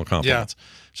taking personal compliments. Yeah.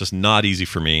 It's just not easy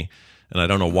for me, and I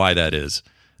don't know why that is.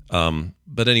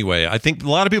 But anyway, I think a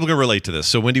lot of people can relate to this.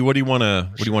 So, Wendy, what do you want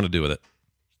to do with it?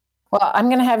 Well, I'm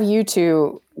going to have you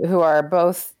two, who are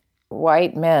both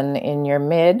white men in your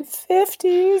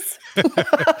mid-50s.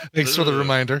 Thanks for the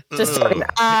reminder. Just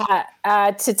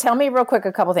to tell me real quick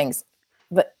a couple things.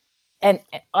 And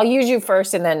I'll use you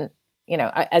first, and then, you know,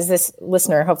 as this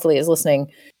listener hopefully is listening,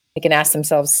 they can ask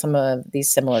themselves some of these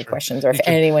similar questions, or if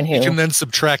anyone who... You can then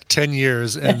subtract 10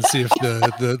 years and see if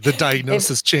the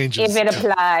diagnosis changes. If it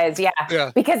applies,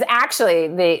 yeah. Because actually,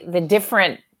 the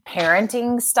different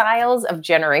parenting styles of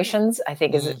generations, I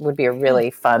think would be a really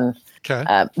fun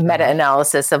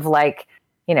meta-analysis of, like,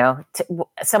 you know,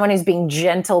 someone who's being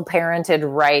gentle parented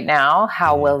right now,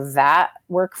 how will that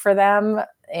work for them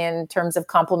in terms of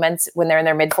compliments when they're in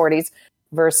their mid-40s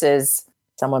versus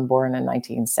someone born in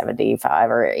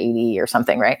 1975 or 80 or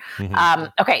something, right?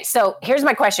 Okay, so here's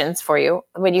my questions for you.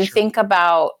 When you think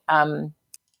about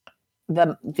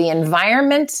the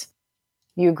environment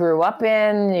you grew up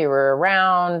in, you were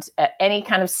around at any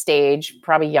kind of stage,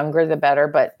 probably younger the better,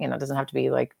 but, you know, it doesn't have to be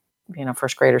like, you know,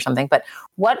 first grade or something. But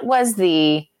what was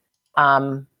the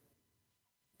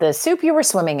soup you were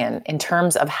swimming in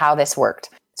terms of how this worked?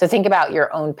 So think about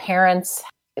your own parents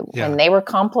when they were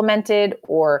complimented,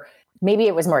 or maybe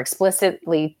it was more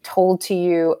explicitly told to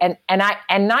you, and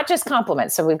not just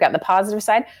compliments. So we've got the positive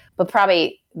side, but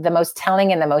probably the most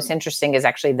telling and the most interesting is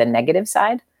actually the negative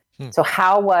side. So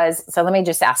let me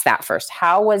just ask that first.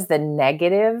 How was the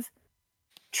negative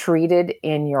treated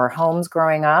in your homes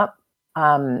growing up?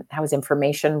 How was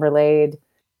information relayed?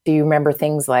 Do you remember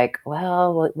things like,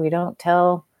 well, we don't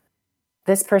tell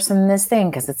this person this thing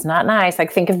because it's not nice?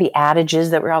 Like, think of the adages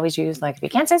that were always used. Like, if you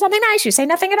can't say something nice, you say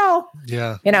nothing at all.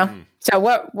 Yeah. You know? So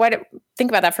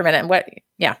think about that for a minute. What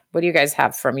do you guys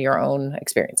have from your own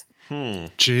experience?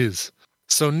 Jeez.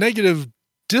 So negative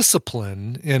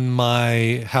discipline in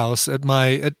my house at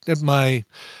my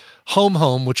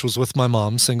home, which was with my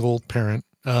mom, single parent.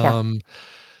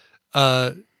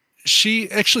 both she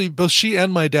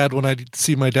and my dad, when I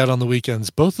see my dad on the weekends,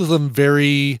 both of them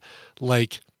very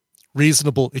like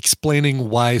reasonable, explaining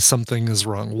why something is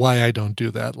wrong, why I don't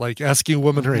do that. Like asking a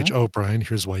woman her age, oh, Brian,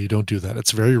 here's why you don't do that.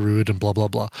 It's very rude and blah, blah,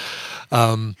 blah.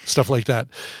 Stuff like that.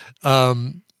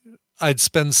 I'd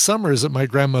spend summers at my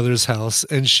grandmother's house,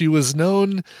 and she was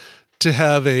known to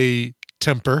have a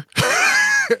temper.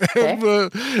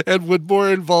 And would more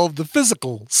involve the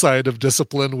physical side of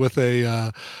discipline with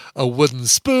a wooden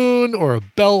spoon or a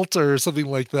belt or something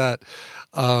like that,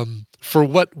 for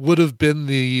what would have been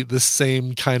the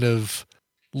same kind of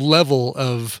level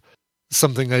of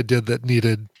something I did that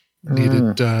needed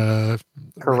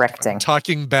correcting,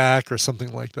 talking back or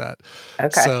something like that.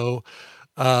 Okay. So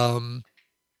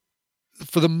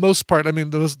for the most part, I mean,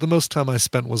 the most time I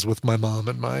spent was with my mom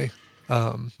and my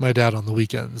dad on the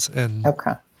weekends, and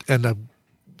I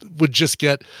would just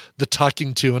get the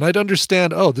talking to, and I'd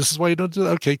understand, oh, this is why you don't do that.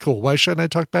 Okay, cool. Why shouldn't I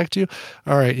talk back to you?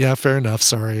 All right. Yeah, fair enough.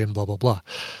 Sorry. And blah, blah, blah.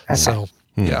 Okay. So,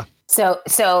 yeah. So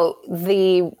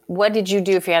what did you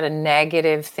do if you had a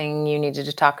negative thing you needed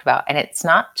to talk about? And it's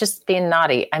not just being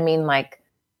naughty. I mean, like,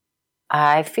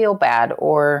 I feel bad,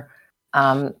 or,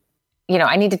 I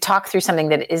need to talk through something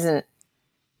that isn't,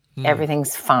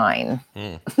 everything's fine.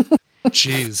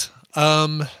 Jeez.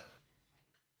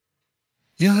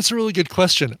 Yeah, that's a really good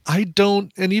question. I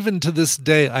don't, and even to this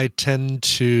day, I tend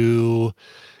to,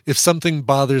 if something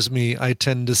bothers me, I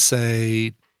tend to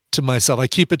say to myself, I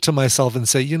keep it to myself and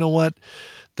say, you know what,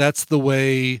 that's the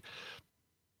way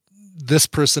this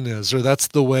person is, or that's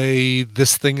the way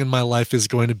this thing in my life is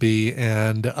going to be.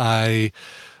 And and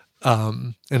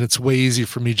it's way easier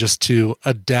for me just to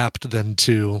adapt than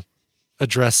to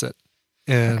address it.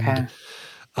 And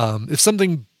if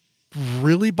something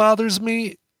really bothers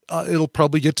me, it'll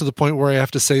probably get to the point where I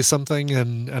have to say something,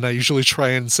 and I usually try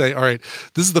and say, all right,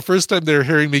 this is the first time they're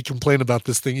hearing me complain about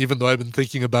this thing, even though I've been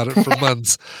thinking about it for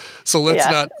months. So let's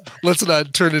not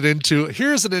turn it into,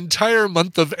 here's an entire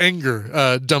month of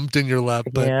anger dumped in your lap.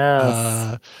 But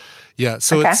I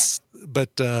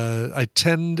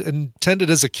tended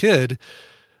as a kid,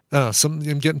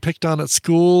 I'm getting picked on at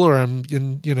school, or I'm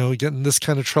getting this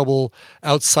kind of trouble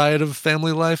outside of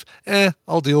family life.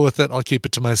 I'll deal with it. I'll keep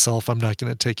it to myself. I'm not going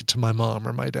to take it to my mom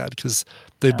or my dad, because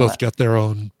they both got their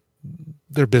own,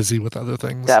 they're busy with other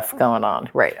things. Stuff going on.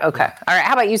 Right. Okay. All right.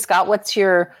 How about you, Scott?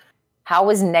 How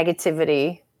was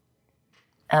negativity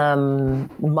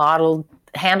handled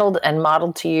and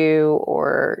modeled to you,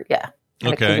 or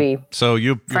And okay. It could be so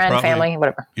family,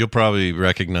 whatever. You'll probably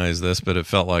recognize this, but it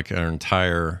felt like our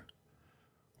entire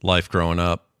life growing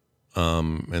up,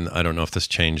 and I don't know if this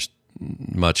changed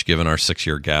much given our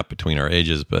 6-year gap between our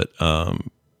ages, but I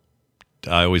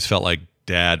always felt like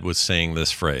Dad was saying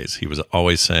this phrase. He was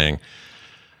always saying,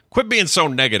 "Quit being so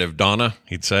negative, Donna,"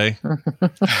 he'd say.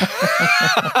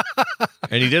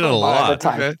 And he did it a lot.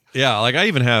 Okay. Yeah, like I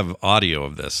even have audio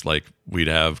of this. Like we'd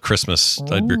have Christmas,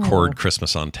 I'd record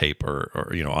Christmas on tape or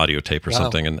audio tape or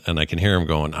something, and I can hear him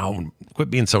going, "Oh,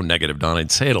 quit being so negative, Donna."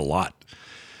 I'd say it a lot.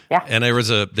 Yeah. And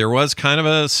there was kind of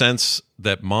a sense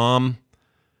that Mom,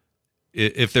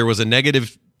 if there was a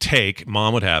negative take,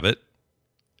 Mom would have it.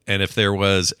 And if there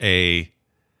was a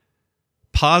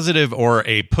positive or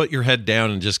a put your head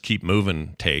down and just keep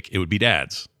moving take, it would be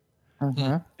Dad's.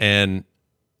 Mm-hmm. And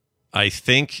I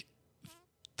think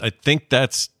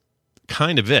that's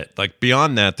kind of it. Like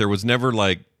beyond that, there was never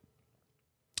like,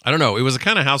 I don't know. It was a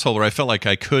kind of household where I felt like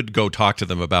I could go talk to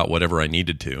them about whatever I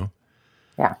needed to.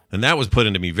 Yeah. And that was put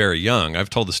into me very young.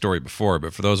 I've told the story before,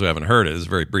 but for those who haven't heard it, it's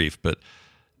very brief. But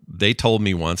they told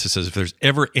me once, it says, if there's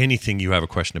ever anything you have a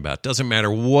question about, doesn't matter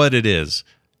what it is,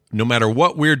 no matter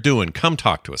what we're doing, come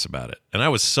talk to us about it. And I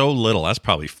was so little. I was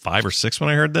probably 5 or 6 when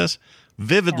I heard this.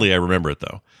 Vividly, I remember it,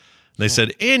 though. They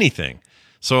said anything.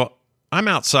 So I'm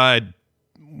outside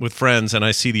with friends, and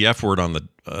I see the F word on the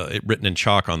it written in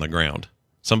chalk on the ground.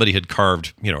 Somebody had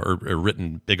carved, or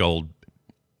written big old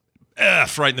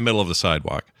F right in the middle of the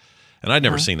sidewalk. And I'd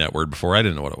never seen that word before. I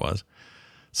didn't know what it was.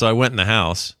 So I went in the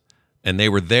house, and they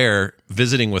were there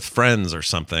visiting with friends or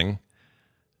something,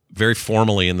 very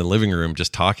formally in the living room,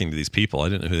 just talking to these people. I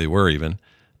didn't know who they were even.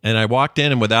 And I walked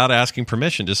in and without asking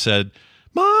permission just said,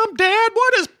 "Mom, Dad,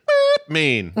 what does boop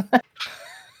mean?"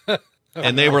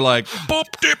 And they were like, "Boop,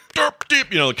 dip, derp,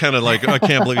 dip," kind of like, I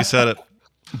can't believe he said it.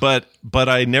 But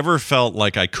I never felt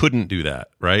like I couldn't do that,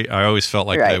 right? I always felt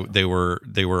like they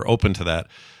were open to that.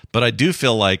 But I do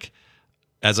feel like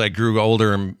as I grew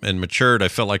older and matured, I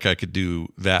felt like I could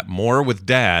do that more with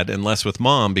Dad and less with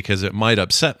Mom, because it might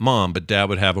upset Mom, but Dad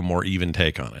would have a more even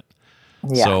take on it.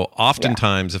 Yeah. So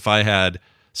oftentimes if I had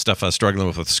stuff I was struggling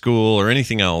with school or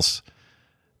anything else,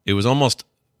 it was almost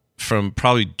from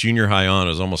probably junior high on,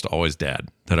 it was almost always dad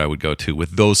that I would go to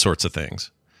with those sorts of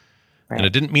things. Right. And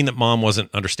it didn't mean that mom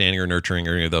wasn't understanding or nurturing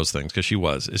or any of those things, because she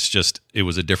was. It's just, it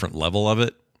was a different level of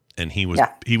it. And he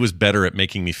was better at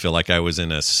making me feel like I was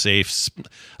in a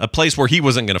place where he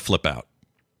wasn't going to flip out.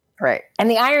 Right. And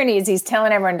the irony is he's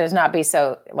telling everyone to not be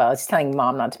so, he's telling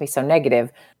mom not to be so negative,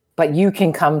 but you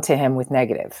can come to him with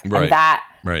negative. Right. And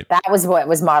that was what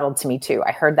was modeled to me too.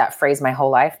 I heard that phrase my whole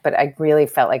life, but I really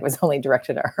felt like it was only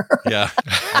directed at her. Yeah,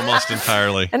 almost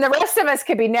entirely. And the rest of us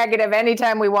could be negative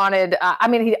anytime we wanted.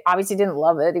 He obviously didn't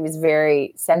love it. He was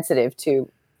very sensitive to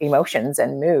emotions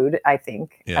and mood, I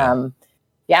think. Yeah.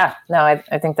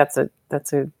 I think that's a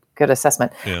good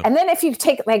assessment. Yeah. And then if you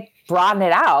broaden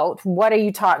it out, what are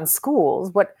you taught in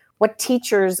schools? What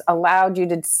teachers allowed you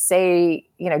to say,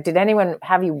 did anyone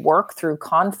have you work through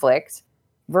conflict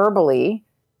verbally?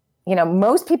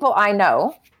 Most people I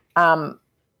know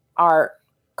are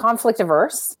conflict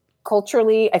averse.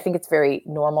 Culturally, I think it's very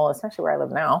normal, especially where I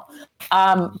live now.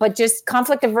 But just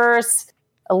conflict averse,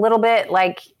 a little bit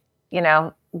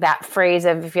that phrase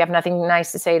of, if you have nothing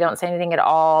nice to say, don't say anything at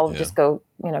all. Yeah. Just go,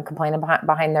 complain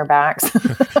behind their backs.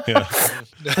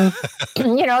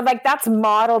 That's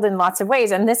modeled in lots of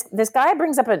ways. And this guy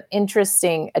brings up an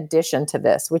interesting addition to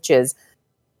this, which is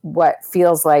what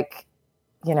feels like,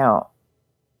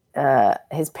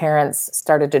 his parents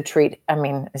started to treat,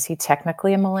 is he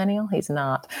technically a millennial? He's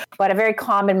not. But a very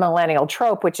common millennial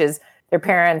trope, which is their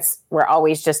parents were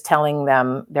always just telling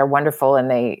them they're wonderful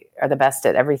and they are the best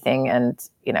at everything. And,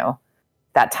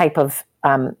 that type of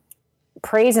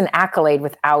praise and accolade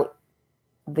without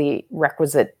the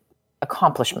requisite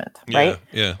accomplishment, right?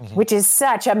 Yeah. Which is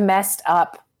such a messed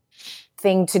up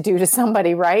thing to do to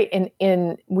somebody, right?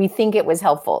 And we think it was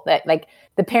helpful, that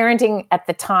the parenting at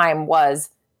the time was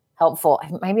helpful.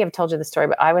 Maybe I've told you the story,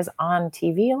 but I was on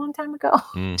TV a long time ago.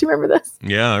 Do you remember this?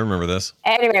 Yeah, I remember this.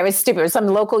 Anyway, it was stupid. It was some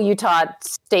local Utah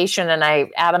station, and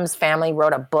Adam's family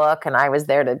wrote a book, and I was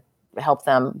there to help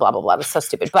them, blah, blah, blah. It was so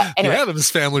stupid. But anyway. The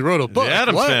Adams family wrote a book. The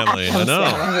Adams family, I know.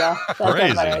 Yeah,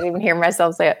 crazy. I didn't even hear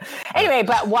myself say it. Anyway,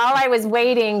 but while I was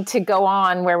waiting to go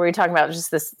on where we were talking about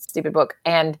just this stupid book,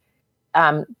 and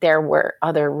there were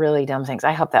other really dumb things.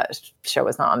 I hope that show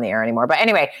is not on the air anymore. But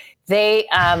anyway, they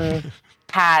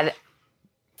had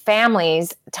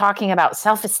families talking about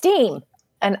self-esteem.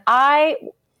 And I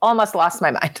almost lost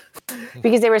my mind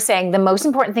because they were saying the most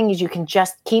important thing is you can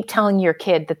just keep telling your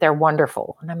kid that they're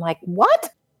wonderful. And I'm like, what?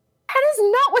 That is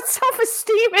not what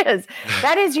self-esteem is.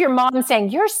 That is your mom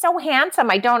saying, you're so handsome.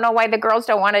 I don't know why the girls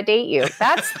don't want to date you.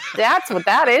 That's what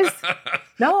that is.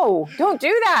 No, don't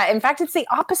do that. In fact, it's the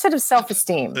opposite of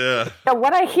self-esteem. Yeah. So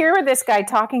what I hear this guy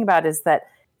talking about is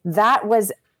that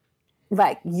was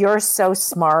like, you're so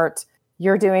smart.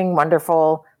 You're doing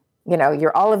wonderful.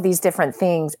 You're all of these different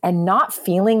things, and not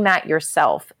feeling that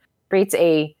yourself creates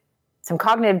some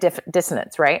cognitive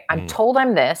dissonance, right? I'm told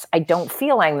I'm this. I don't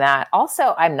feel I'm that.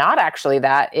 Also, I'm not actually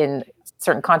that in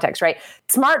certain contexts, right?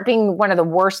 Smart being one of the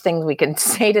worst things we can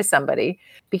say to somebody,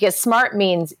 because smart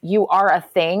means you are a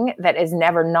thing that is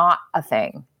never not a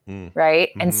thing, right?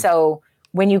 Mm-hmm. And so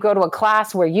when you go to a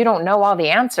class where you don't know all the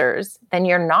answers, then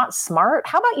you're not smart.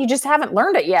 How about you just haven't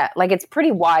learned it yet? It's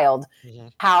pretty wild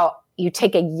how you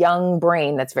take a young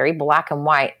brain that's very black and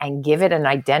white and give it an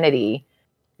identity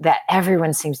that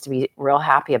everyone seems to be real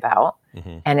happy about.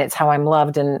 Mm-hmm. And it's how I'm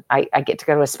loved. And I get to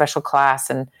go to a special class,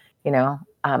 and,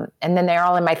 and then they're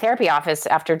all in my therapy office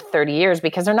after 30 years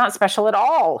because they're not special at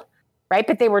all. Right.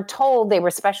 But they were told they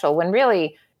were special, when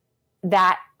really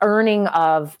that earning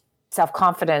of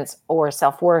self-confidence or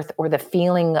self-worth, or the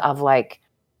feeling of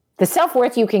the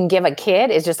self-worth you can give a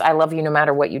kid is just, I love you no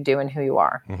matter what you do and who you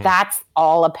are. Mm-hmm. That's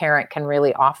all a parent can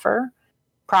really offer.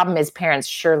 Problem is, parents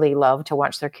surely love to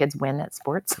watch their kids win at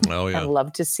sports. Oh, yeah. And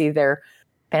love to see their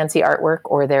fancy artwork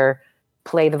or their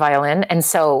play the violin. And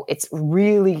so it's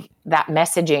really, that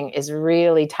messaging is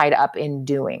really tied up in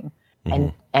doing,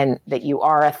 and that you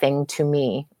are a thing to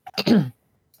me.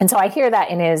 And so I hear that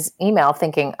in his email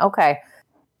thinking, okay,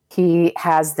 he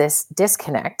has this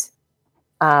disconnect.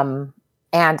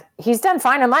 And he's done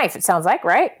fine in life, it sounds like,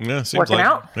 right? Yeah, seems working like,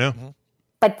 out. Yeah.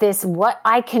 But what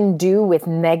I can do with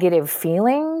negative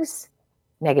feelings,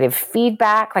 negative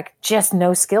feedback, just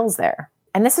no skills there.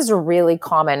 And this is a really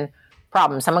common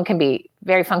problem. Someone can be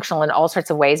very functional in all sorts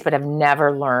of ways, but have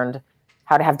never learned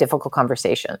how to have difficult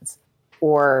conversations,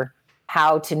 or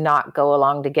how to not go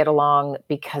along to get along,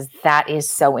 because that is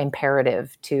so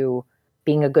imperative to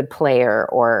being a good player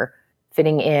or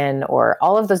fitting in, or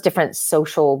all of those different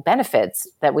social benefits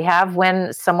that we have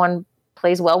when someone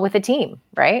plays well with a team,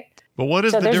 right? But what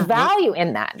is so the there's difference? value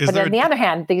in that. But on the other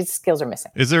hand, these skills are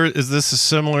missing. Is this a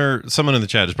similar? Someone in the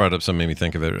chat just brought up something made me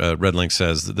think of it. Red Link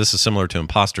says that this is similar to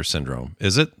imposter syndrome.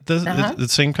 Is it the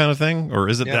same kind of thing, or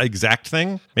is it the exact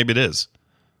thing? Maybe it is.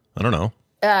 I don't know.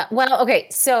 Well, okay,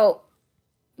 so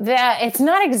it's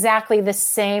not exactly the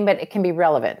same, but it can be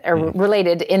relevant or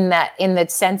related in the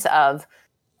sense of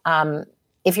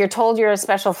if you're told you're a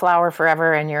special flower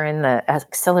forever and you're in the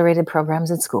accelerated programs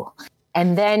at school,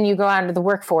 and then you go out into the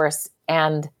workforce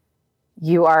and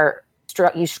you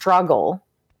struggle,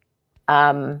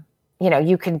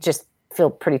 you can just feel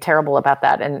pretty terrible about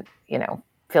that, and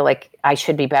feel like I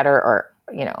should be better, or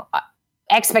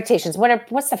expectations.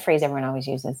 What's the phrase everyone always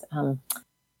uses?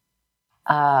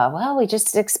 Well, we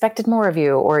just expected more of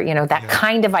you, or that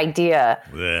kind of idea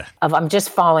of I'm just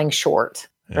falling short,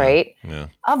 right? Yeah.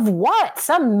 Of what?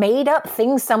 Some made up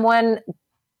thing someone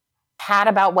had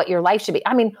about what your life should be.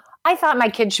 I mean, I thought my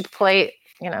kid should play,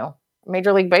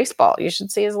 Major League Baseball. You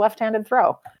should see his left-handed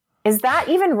throw. Is that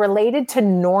even related to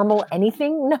normal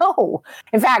anything? No.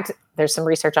 In fact, there's some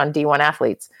research on D1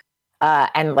 athletes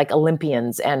and like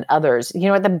Olympians and others. You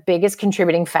know what the biggest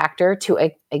contributing factor to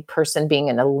a person being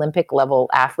an Olympic level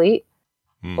athlete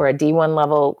or a D1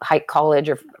 level high college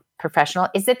or professional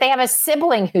is that they have a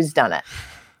sibling who's done it.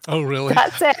 Oh, really?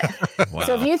 That's it. Wow.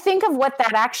 So if you think of what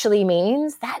that actually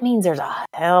means, that means there's a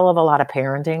hell of a lot of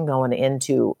parenting going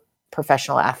into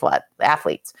professional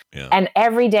athletes. Yeah. And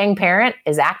every dang parent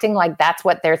is acting like that's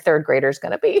what their third grader is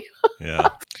going to be. Yeah.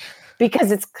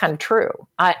 Because it's kind of true.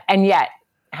 And yet,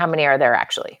 how many are there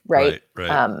actually? Right.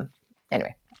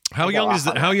 Anyway. How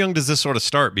young does this sort of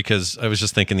start? Because I was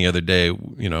just thinking the other day,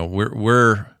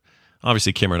 we're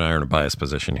obviously Kim and I are in a biased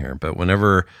position here, but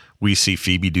whenever we see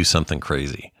Phoebe do something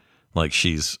crazy, like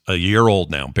she's a year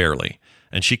old now, barely,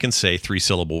 and she can say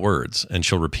 3-syllable words, and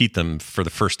she'll repeat them for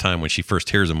the first time when she first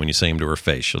hears them. When you say them to her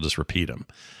face, she'll just repeat them.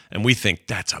 And we think,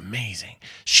 that's amazing.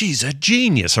 She's a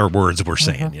genius, our words we're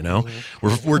saying,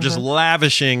 We're just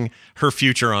lavishing her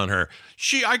future on her.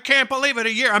 I can't believe it,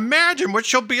 a year. Imagine what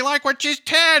she'll be like when she's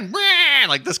 10.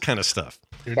 Like this kind of stuff.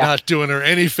 You're not doing her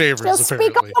any favors, She'll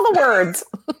apparently. Speak all the words.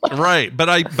 Right.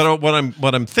 But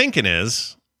what I'm thinking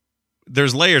is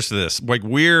there's layers to this. Like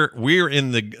we're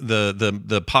in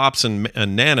the pops and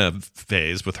Nana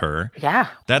phase with her. Yeah.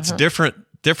 That's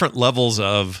different levels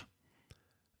of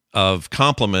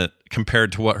compliment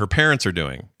compared to what her parents are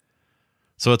doing.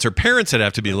 So it's her parents that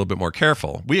have to be a little bit more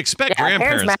careful. We expect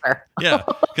grandparents. Yeah,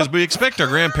 because we expect our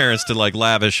grandparents to like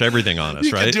lavish everything on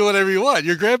us, right? You can do whatever you want.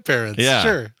 Your grandparents. Yeah,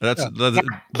 sure.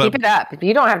 Keep it up.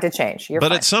 You don't have to change. You're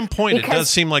fine. At some point, it does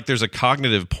seem like there's a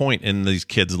cognitive point in these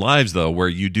kids' lives, though, where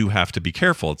you do have to be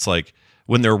careful. It's like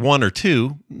when they're 1 or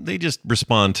 2, they just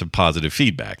respond to positive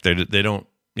feedback. They don't,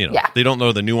 they don't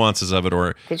know the nuances of it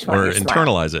or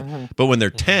internalize it. Mm-hmm. But when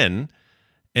they're 10,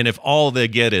 and if all they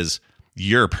get is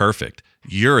you're perfect,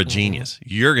 you're a genius,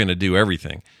 you're going to do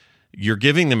everything, you're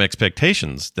giving them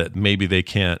expectations that maybe they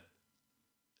can't,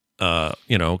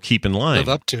 keep in line. Live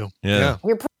up to. Yeah.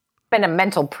 You're putting them in a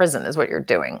mental prison is what you're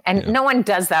doing. And no one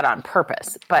does that on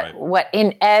purpose. But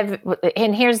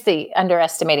and here's the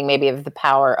underestimating maybe of the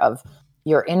power of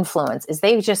your influence is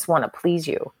they just want to please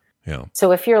you. Yeah.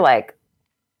 So if you're like,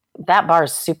 that bar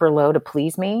is super low to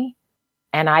please me,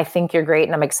 and I think you're great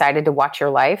and I'm excited to watch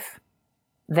your life,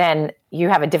 then you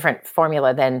have a different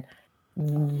formula than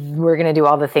we're going to do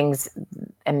all the things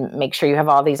and make sure you have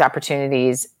all these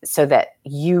opportunities so that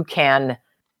you can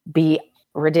be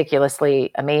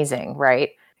ridiculously amazing,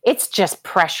 right? It's just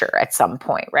pressure at some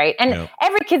point, right? And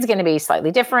every kid's going to be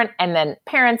slightly different, and then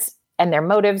parents and their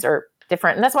motives are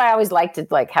different. And that's why I always like to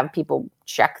have people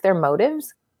check their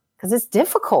motives because it's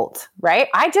difficult, right?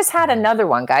 I just had another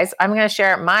one, guys. I'm going to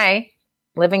share my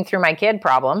living through my kid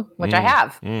problem, which I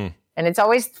have. And it's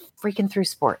always freaking through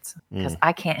sports because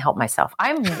I can't help myself.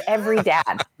 I'm every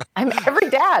dad.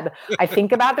 I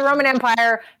think about the Roman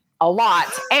Empire a lot,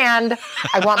 and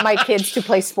I want my kids to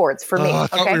play sports for me. I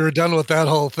thought we were done with that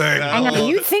whole thing. I know.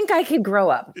 You think I could grow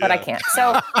up, but I can't.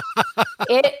 So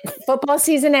football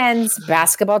season ends,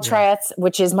 basketball tryouts,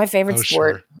 which is my favorite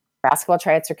sport. Sure. Basketball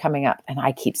tryouts are coming up, and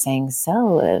I keep saying,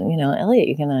 so, Elliot,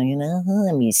 you're going to,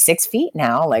 I mean, 6 feet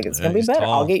now. Like, it's going to be better.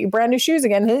 Tall. I'll get you brand new shoes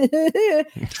again.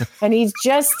 And he's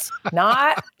just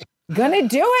not going to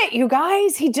do it, you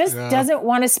guys. He just doesn't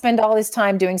want to spend all his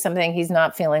time doing something he's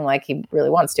not feeling like he really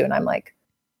wants to. And I'm like,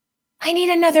 I need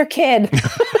another kid.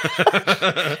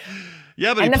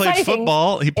 Yeah, but he played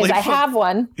football. I have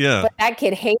one. Yeah. But that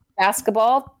kid hates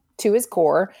basketball to his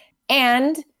core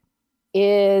and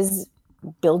is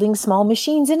building small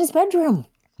machines in his bedroom.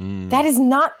 That is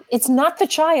not, it's not the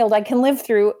child I can live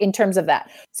through in terms of that.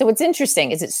 So what's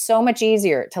interesting is it's so much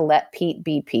easier to let Pete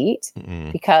be Pete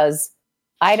because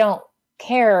I don't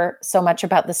care so much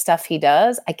about the stuff he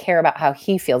does. I care about how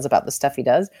he feels about the stuff he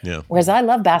does. Yeah. Whereas I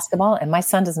love basketball and my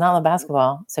son does not love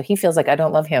basketball. So he feels like I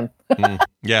don't love him.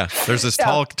 Yeah. There's this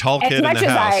tall kid in the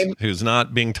house who's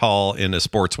not being tall in a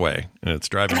sports way. And it's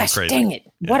driving me crazy. Dang it.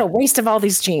 Yeah. What a waste of all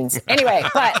these genes. Anyway,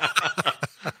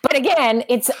 but again,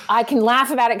 I can laugh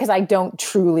about it because I don't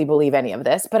truly believe any of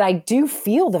this, but I do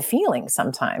feel the feeling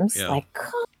sometimes. Yeah. Like,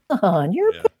 come on,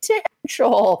 your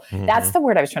potential. That's the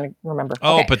word I was trying to remember.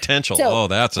 Oh, potential. So,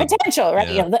 that's potential, right?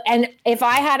 Yeah. And if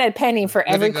I had a penny for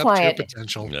every client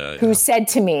who said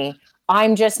to me,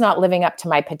 I'm just not living up to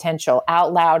my potential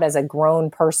out loud as a grown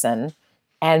person,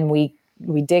 and we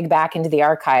dig back into the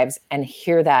archives and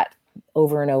hear that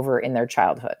over and over in their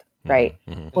childhood, right?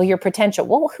 Well, your potential.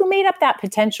 Well, who made up that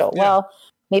potential? Yeah. Well,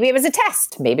 maybe it was a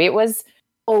test. Maybe it was,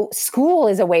 school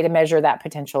is a way to measure that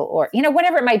potential, or,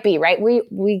 whatever it might be, right?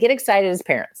 We get excited as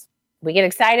parents. We get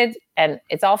excited and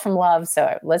it's all from love.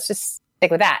 So let's just stick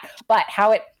with that. But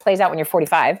how it plays out when you're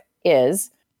 45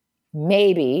 is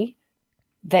maybe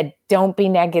that don't be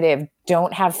negative,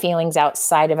 don't have feelings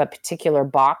outside of a particular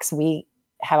box we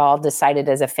have all decided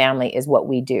as a family is what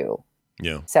we do.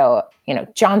 Yeah. So,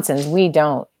 Johnson's, we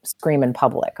don't scream in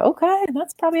public. Okay,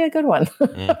 that's probably a good one,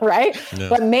 right? Yeah.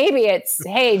 But maybe it's,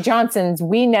 hey, Johnson's,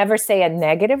 we never say a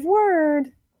negative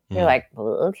word. You're like,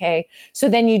 well, okay. So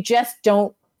then you just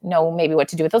don't know maybe what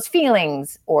to do with those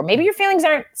feelings, or maybe your feelings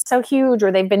aren't so huge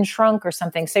or they've been shrunk or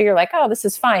something. So you're like, oh, this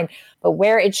is fine. But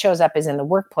where it shows up is in the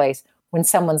workplace when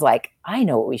someone's like, I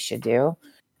know what we should do.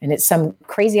 And it's some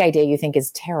crazy idea you think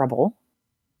is terrible.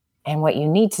 And what you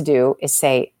need to do is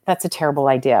say, that's a terrible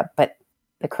idea, but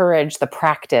the courage, the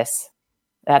practice,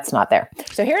 that's not there.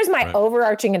 So here's my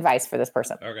overarching advice for this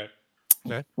person.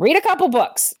 Okay. Read a couple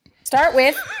books. Start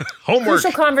with Homework.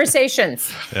 Crucial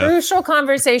Conversations. Yeah. Crucial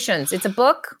Conversations. It's a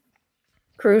book.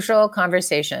 Crucial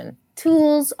Conversation.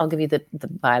 Tools. I'll give you the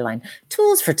byline.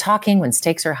 Tools for talking when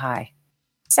stakes are high.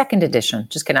 Second edition.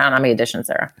 Just kidding. I don't know how many editions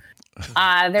there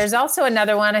are. There's also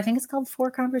another one. I think it's called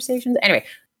 4 Conversations. Anyway,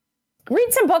 read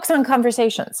some books on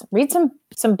conversations. Read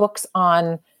some books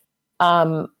on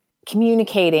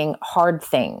communicating hard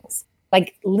things.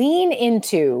 Like lean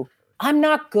into, I'm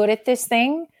not good at this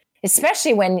thing,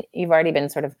 especially when you've already been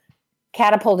sort of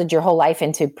catapulted your whole life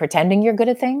into pretending you're good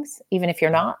at things, even if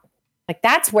you're not. Like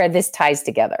that's where this ties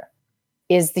together,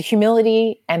 is the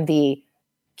humility and the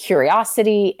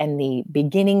curiosity and the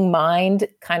beginning mind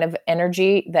kind of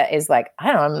energy that is like,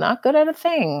 I'm not good at a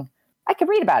thing. I could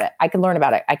read about it. I could learn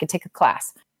about it. I could take a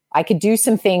class. I could do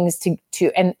some things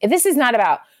to, and this is not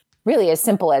about really as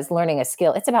simple as learning a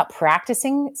skill. It's about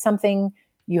practicing something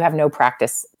you have no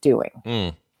practice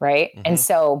doing. Right. And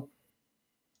so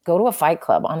go to a fight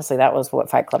club. Honestly, that was what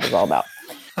Fight Club is all about.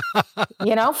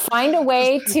 Find a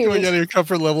way to going out of your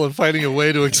comfort level and finding a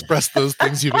way to express those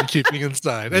things you've been keeping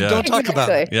inside, and don't talk about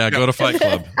it. Yeah, go to Fight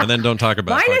Club and then don't talk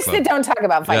about minus the don't talk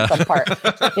about Fight Club part.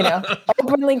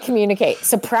 Openly communicate.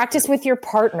 So practice with your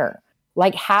partner.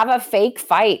 Like have a fake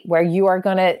fight where you are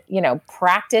going to,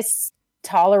 practice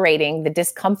tolerating the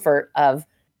discomfort of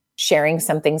sharing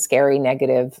something scary,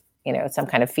 negative, some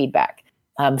kind of feedback.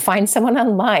 Find someone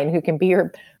online who can be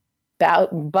your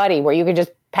buddy where you can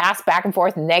just pass back and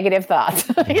forth negative thoughts.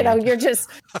 You're just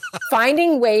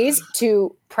finding ways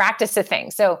to practice a thing.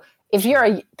 So if you're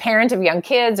a parent of young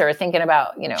kids or thinking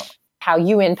about, how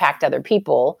you impact other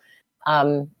people,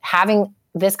 having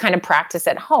this kind of practice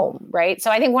at home, right?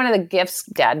 So I think one of the gifts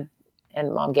Dad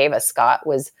and Mom gave us, Scott,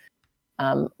 was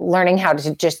learning how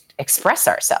to just express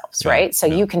ourselves, right? So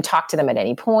you can talk to them at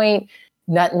any point.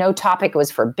 No topic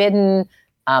was forbidden.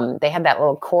 They had that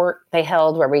little court they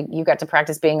held where you got to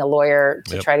practice being a lawyer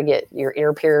to try to get your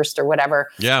ear pierced or whatever.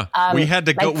 Yeah. We had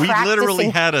to go. We literally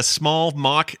had a small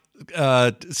mock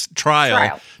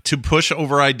trial to push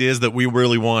over ideas that we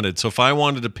really wanted. So if I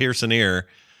wanted to pierce an ear,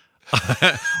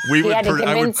 I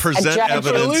would present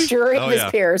evidence. Jury of his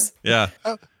peers. Yeah.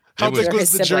 How big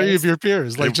was the jury of your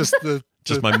peers? Like just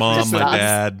my mom, my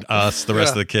dad, us, the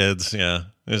rest of the kids. Yeah.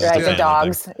 Right, the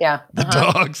dogs. Thing. Yeah. The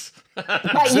dogs.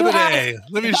 Exhibit A.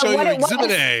 Let me show you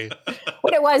Exhibit A.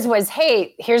 What it was,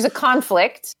 hey, here's a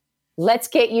conflict. Let's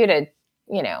get you to,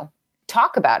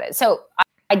 talk about it. So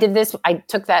I did this. I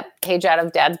took that page out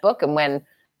of Dad's book. And when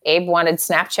Abe wanted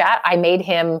Snapchat, I made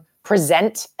him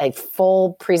present a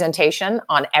full presentation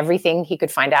on everything he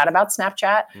could find out about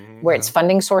Snapchat, where its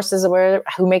funding sources are,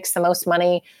 who makes the most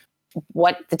money,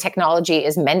 what the technology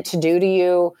is meant to do to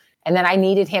you, And then I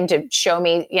needed him to show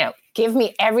me, give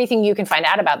me everything you can find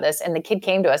out about this. And the kid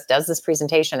came to us, does this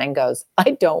presentation and goes,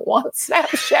 I don't want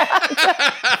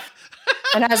Snapchat.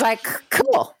 And I was like,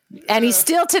 cool. And he's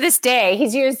still to this day,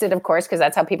 he's used it, of course, because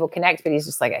that's how people connect. But he's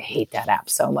just like, I hate that app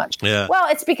so much. Yeah. Well,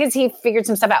 it's because he figured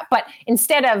some stuff out. But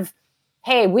instead of,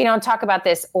 hey, we don't talk about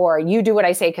this, or you do what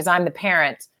I say because I'm the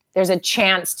parent, there's a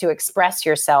chance to express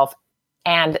yourself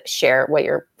and share what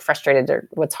you're frustrated or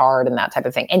what's hard and that type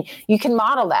of thing. And you can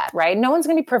model that, right? No one's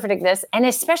going to be perfect at this. And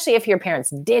especially if your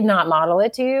parents did not model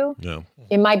it to you,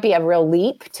 it might be a real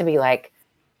leap to be like,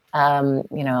 we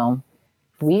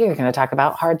are going to talk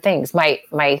about hard things.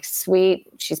 My sweet,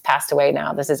 she's passed away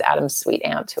now. This is Adam's sweet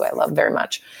aunt, who I love very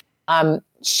much.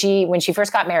 When she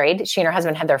first got married, she and her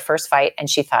husband had their first fight, and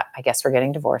she thought, I guess we're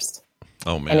getting divorced.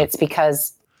 Oh, man. And it's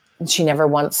because she never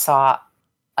once saw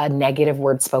a negative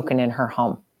word spoken in her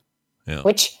home,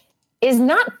 which is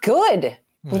not good.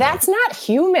 That's not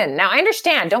human. Now, I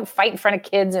understand, don't fight in front of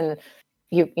kids and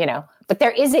but there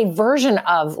is a version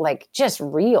of like just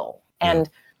real. And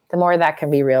the more that can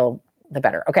be real, the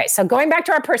better. Okay. So going back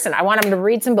to our person, I want him to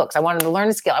read some books. I want him to learn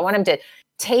a skill. I want him to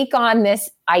take on this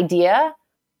idea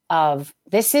of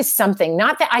this is something,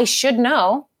 not that I should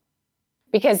know,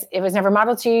 because it was never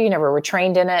modeled to you. You never were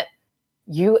trained in it.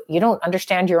 You don't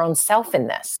understand your own self in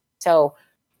this. So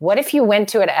what if you went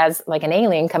to it as like an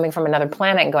alien coming from another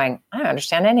planet and going, I don't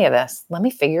understand any of this. Let me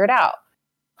figure it out.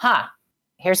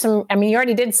 Here's some, you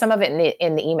already did some of it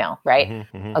in the email, right?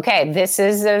 Mm-hmm. Okay. This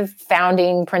is a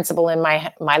founding principle in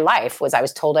my life was I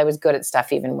was told I was good at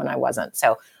stuff even when I wasn't.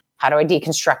 So how do I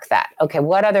deconstruct that? Okay.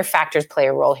 What other factors play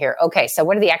a role here? Okay. So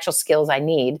what are the actual skills I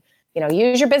need?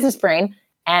 Use your business brain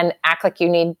and act like you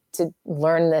need to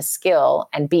learn this skill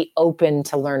and be open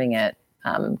to learning it.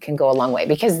 Can go a long way,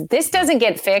 because this doesn't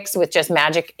get fixed with just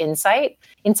magic insight.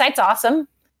 Insight's awesome.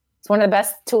 It's one of the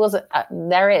best tools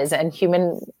there is in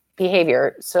human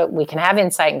behavior. So we can have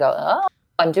insight and go, oh,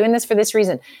 I'm doing this for this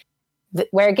reason.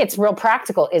 Where it gets real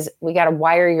practical is we got to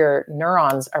wire your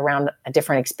neurons around a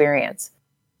different experience.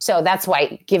 So that's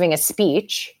why giving a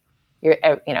speech,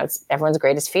 it's everyone's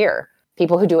greatest fear.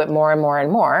 People who do it more and more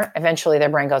and more, eventually their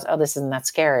brain goes, oh, this isn't that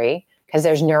scary, because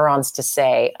there's neurons to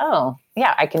say, oh,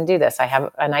 yeah, I can do this. I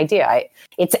have an idea.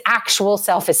 It's actual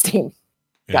self-esteem.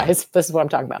 Guys, this is what I'm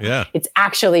talking about. Yeah. It's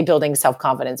actually building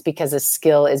self-confidence because a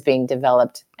skill is being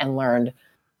developed and learned.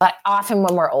 But often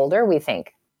when we're older, we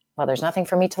think, well, there's nothing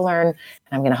for me to learn, and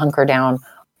I'm going to hunker down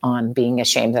on being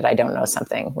ashamed that I don't know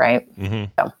something, right? Mm-hmm.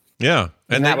 So, yeah.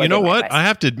 And then, you know what? Advice. I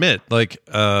have to admit,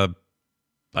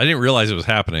 I didn't realize it was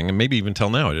happening, and maybe even till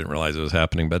now I didn't realize it was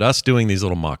happening, but us doing these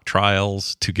little mock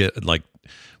trials to get like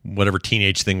whatever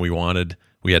teenage thing we wanted,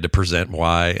 we had to present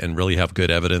why and really have good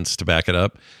evidence to back it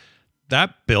up.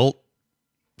 That built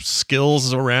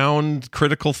skills around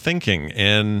critical thinking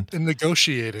and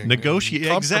negotiating.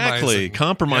 Exactly.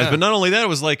 Compromise. Yeah. But not only that, it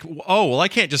was like, oh, well, I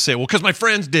can't just say, well, because my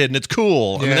friends did and it's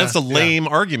cool. I mean, that's a lame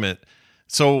argument.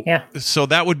 So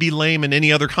that would be lame in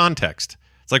any other context.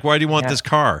 It's like, why do you want this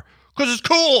car? Because it's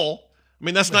cool. I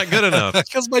mean, that's not good enough.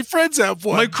 Because my friends have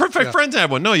one. My friends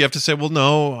have one. No, you have to say, well,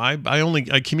 no,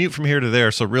 I commute from here to there,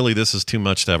 so really this is too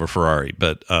much to have a Ferrari.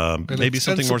 But maybe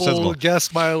something more sensible.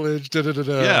 Gas mileage.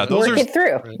 Yeah, those work it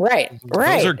through. Right.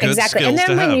 Those are good exactly. skills And then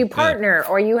to when have. you partner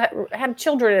or you have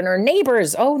children or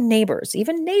neighbors,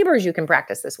 even neighbors you can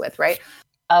practice this with, right?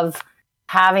 Of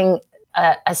having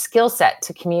a skill set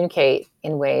to communicate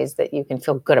in ways that you can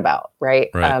feel good about, right?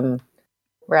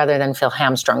 Rather than feel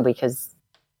hamstrung because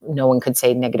no one could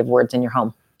say negative words in your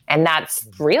home. And that's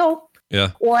real.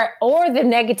 Yeah. Or the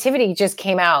negativity just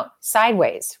came out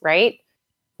sideways, right?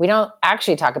 We don't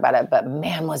actually talk about it, but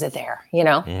man, was it there,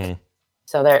 Mm-hmm.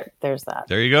 So there's that.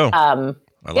 There you go. I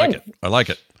like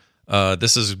it.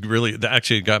 This is really,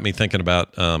 actually got me thinking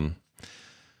about, I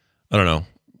don't know.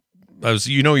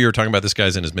 You were talking about this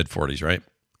guy's in his mid 40s, right?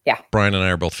 Yeah. Brian and I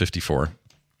are both 54.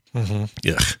 Mm-hmm.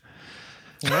 Yeah.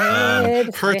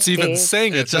 Hurts even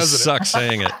saying it. It just sucks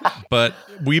saying it. But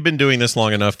we've been doing this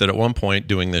long enough that at one point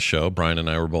doing this show, Brian and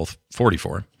I were both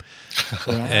 44.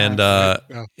 And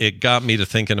it got me to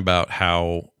thinking about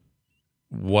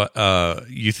what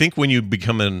you think when you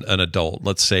become an adult,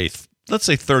 let's say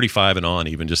 35 and on,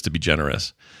 even just to be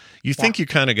generous, you think you're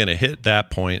kind of going to hit that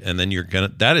point, and then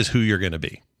that is who you're going to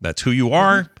be. That's who you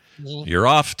are. Mm-hmm. You're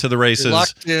off to the races. You're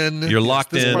locked in. Your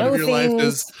life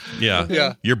is,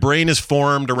 yeah. Your brain is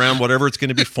formed around whatever it's going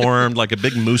to be formed, like a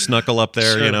big moose knuckle up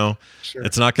there, Sure.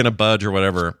 It's not going to budge or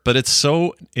whatever. But it's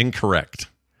so incorrect,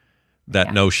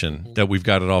 that notion that we've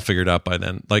got it all figured out by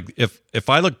then. Like if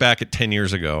I look back at 10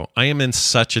 years ago, I am in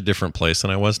such a different place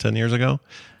than I was 10 years ago.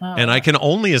 Oh. And I can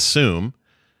only assume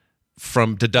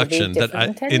from deduction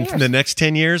that in the next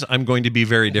 10 years, I'm going to be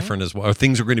very different as well. Or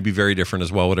things are going to be very different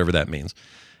as well, whatever that means.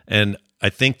 And I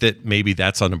think that maybe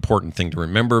that's an important thing to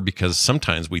remember because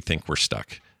sometimes we think we're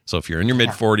stuck. So if you're in your mid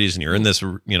 40s and you're in this,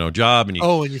 job and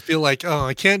you feel like,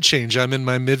 I can't change. I'm in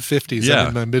my mid 50s. Yeah. I'm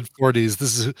in my mid 40s.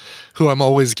 This is who I'm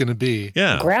always going to be.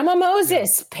 Yeah. Grandma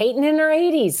Moses, Peyton in her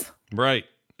 80s. Right.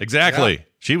 Exactly.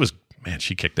 Yeah.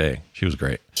 She kicked A. She was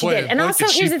great. She did. And also,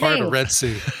 here's the thing. Red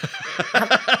Sea.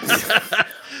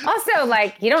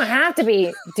 Also, you don't have to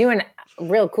be doing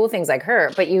real cool things like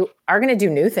her, but you are going to do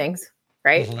new things,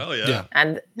 right? Mm-hmm. Oh, yeah.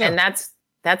 And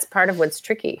that's part of what's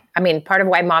tricky. I mean, part of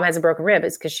why mom has a broken rib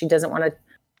is because she doesn't want to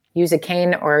use a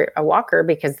cane or a walker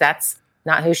because that's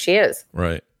not who she is.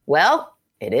 Right. Well,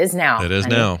 it is now. It is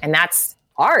now. And that's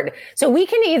hard. So we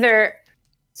can either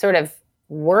sort of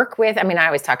work with, I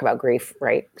always talk about grief,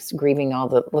 right? Grieving all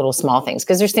the little small things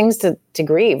because there's things to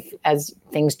grieve as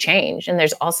things change. And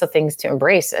there's also things to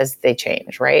embrace as they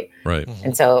change, right? Right.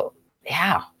 And so,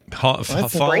 yeah. Being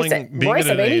at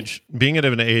an age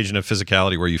and a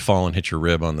physicality where you fall and hit your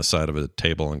rib on the side of a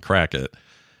table and crack it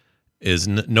is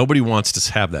nobody wants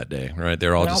to have that day, right?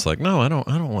 They're all just like, no, I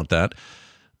don't want that.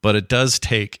 But it does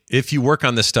take, if you work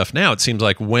on this stuff now, it seems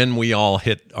like when we all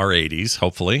hit our 80s,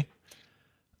 hopefully,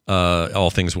 all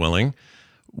things willing,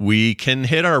 we can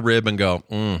hit our rib and go,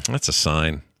 that's a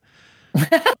sign.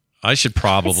 I should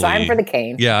probably sign for the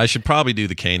cane. Yeah, I should probably do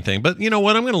the cane thing. But you know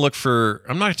what? I'm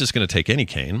not just going to take any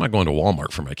cane. I'm not going to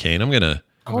Walmart for my cane. I'm going to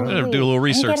do a little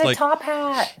research. Get a top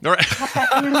hat. All right.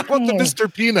 I want the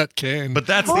Mr. Peanut cane. But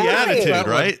that's the attitude,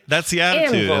 right? That's the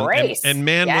attitude. And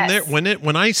man, yes.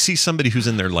 when I see somebody who's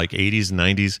in their 80s,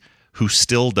 90s who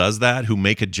still does that, who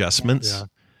make adjustments.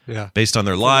 Yeah. Based on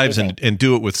their lives and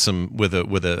do it with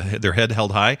their head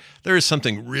held high. There is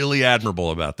something really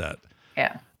admirable about that.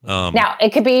 Yeah. Now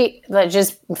it could be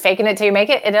just faking it till you make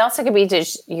it. It also could be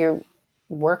just your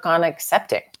work on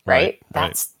accepting, right?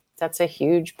 That's a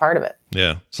huge part of it.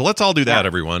 Yeah. So let's all do that,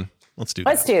 everyone. Let's do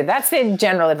that. That's the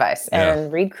general advice.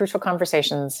 And read Crucial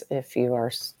Conversations if you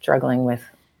are struggling with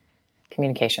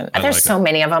communication. There's so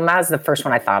many of them. That was the first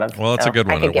one I thought of. Well, it's a good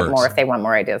one. I could get more if they want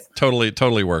more ideas.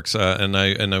 Totally works.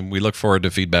 And we look forward to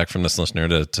feedback from this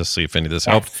listener to see if any of this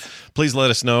helped. Please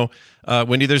let us know.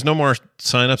 Wendy, there's no more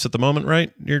signups at the moment,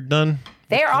 right? You're done?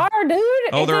 There are, dude.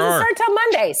 Oh, it doesn't start till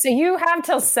Monday. So you have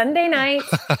till Sunday night.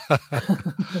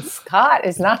 Scott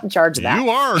is not in charge of that. You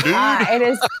are, dude. It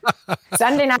is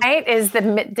Sunday night is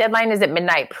the deadline is at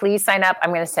midnight. Please sign up. I'm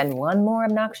going to send one more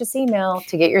obnoxious email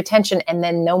to get your attention and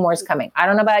then no more is coming. I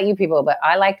don't know about you people, but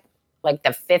I like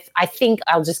the fifth. I think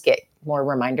I'll just get more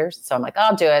reminders. So I'm like,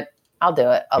 I'll do it. I'll do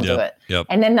it. Yep.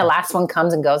 And then the last one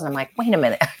comes and goes and I'm like, wait a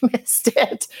minute, I missed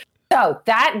it. So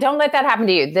don't let that happen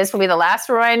to you. This will be the last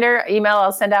reminder email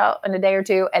I'll send out in a day or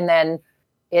two. And then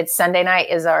it's Sunday night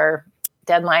is our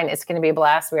deadline. It's going to be a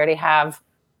blast. We already have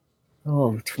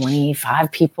 25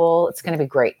 people. It's going to be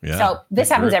great. Yeah, so this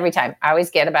happens every time. I always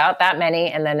get about that many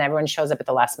and then everyone shows up at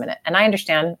the last minute. And I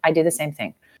understand. I do the same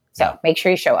thing. So make sure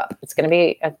you show up. It's going to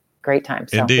be a great time.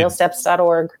 So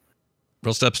realsteps.org.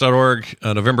 Realsteps.org.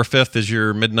 November 5th is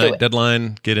your midnight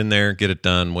deadline. Get in there. Get it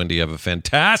done. Wendy, have a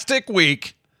fantastic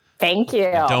week. Thank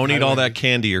you. Don't eat all that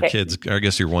candy your kids, I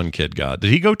guess your one kid got.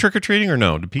 Did he go trick-or-treating or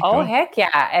no? Did Pete go? Heck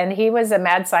yeah. And he was a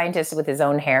mad scientist with his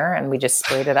own hair and we just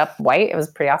sprayed it up white. It was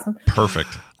pretty awesome.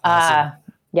 Perfect. Awesome.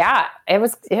 Yeah, it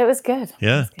was good.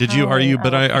 Yeah. Did you, are you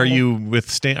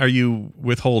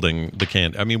withholding the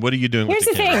candy? I mean, what are you doing Here's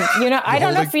with the candy? Thing. I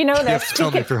don't know if you know this. Tell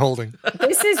me if you're holding.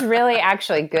 This is really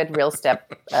actually good real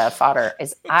step fodder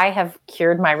is I have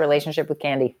cured my relationship with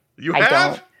candy. You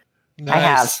have? Nice. I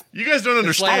have. You guys don't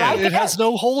understand. It has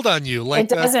no hold on you. It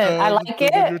doesn't. I like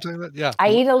it. Yeah. I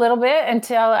eat a little bit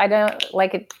until I don't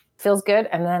like it feels good,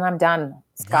 and then I'm done.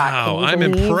 Scott, wow, I'm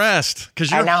impressed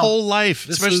because your whole life,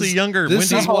 especially younger.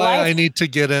 This is why I need to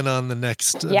get in on the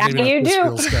next. Yeah, you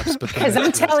do. Because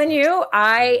I'm telling you,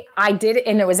 I did it,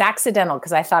 and it was accidental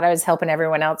because I thought I was helping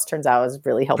everyone else. Turns out I was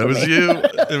really helping me.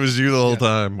 It was you the whole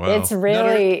time. Wow. It's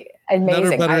really amazing.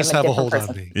 Nutter Butters have a hold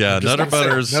on me. Yeah, Nutter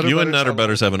Butters. You and Nutter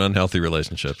Butters have an unhealthy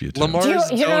relationship. You two.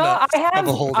 Lamar's you know,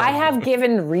 I have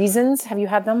given Reasons. Have you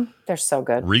had them? They're so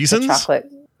good. Reasons? The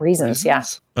chocolate Reasons. Yeah.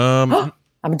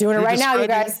 I'm doing it right now, you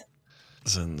guys.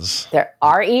 Reasons. They're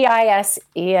REISEIN.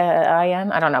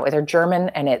 I don't know. They're German,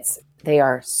 and they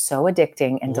are so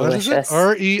addicting and delicious.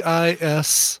 What is it?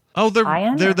 REIS. Oh,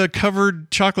 they're the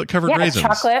chocolate covered raisins.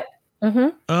 Chocolate. Mm-hmm.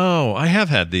 Oh, I have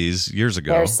had these years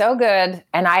ago. They're so good.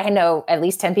 And I know at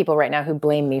least 10 people right now who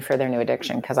blame me for their new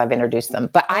addiction because I've introduced them.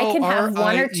 But I can have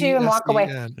one or two and walk away.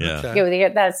 Yeah. Okay.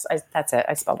 That's it.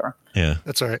 I spelled it wrong. Yeah.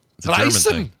 That's all right. It's a German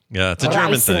thing. Yeah, it's a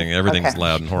German thing. Everything's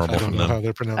loud and horrible from them. How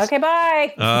they're pronounced. Okay,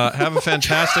 bye. Have a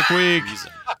fantastic week.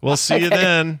 We'll see you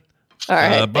then. All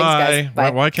right. Bye. Thanks, guys.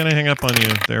 Bye. Why can't I hang up on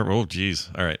you there? Oh,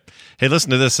 geez. All right. Hey, listen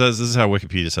to this. This is how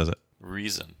Wikipedia says it.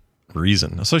 Reason.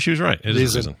 So she was right. It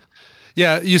is reason.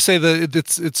 Yeah, you say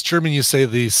it's German. You say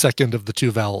the second of the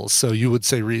two vowels, so you would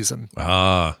say reason.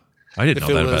 I didn't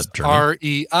know that about German.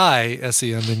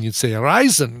 Reisen, then you'd say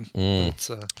Reisen.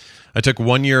 I took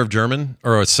 1 year of German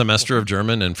or a semester of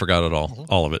German and forgot it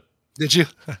all of it. Did you?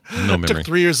 No memory. I took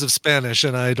 3 years of Spanish,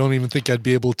 and I don't even think I'd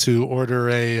be able to order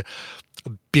a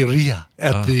birria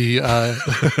at the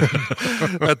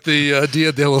at the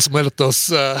Dia de los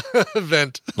Muertos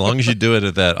event. As long as you do it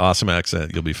at that awesome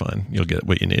accent, you'll be fine. You'll get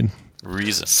what you need.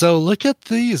 Reason. So look at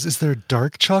these. Is there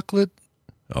dark chocolate?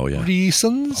 Oh yeah.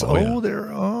 Reasons. Yeah.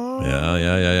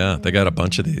 They got a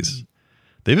bunch of these.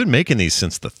 They've been making these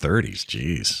since the 30s.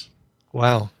 Jeez.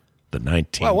 Wow. The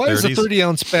 1930s. Wow, why is a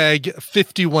 30-ounce bag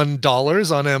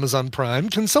 $51 on Amazon Prime?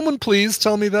 Can someone please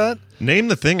tell me that? Name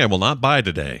the thing I will not buy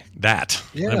today. That.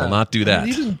 Yeah. I will not do that.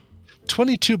 Even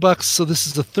 $22, so this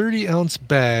is a 30-ounce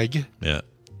bag. Yeah.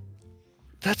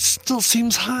 That still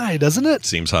seems high, doesn't it?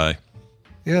 Seems high.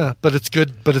 Yeah, but it's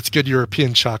good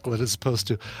European chocolate as opposed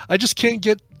to... I just can't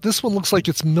get... This one looks like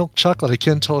it's milk chocolate. I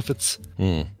can't tell if it's...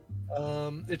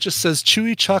 It just says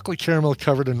chewy chocolate caramel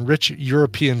covered in rich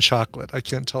European chocolate. I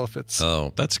can't tell if it's...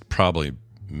 Oh, that's probably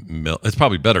milk. It's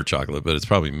probably better chocolate, but it's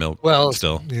probably milk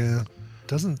still. Yeah.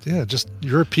 Just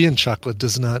European chocolate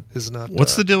is not...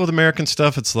 What's the deal with American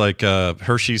stuff? It's like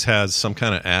Hershey's has some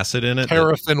kind of acid in it.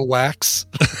 Paraffin wax.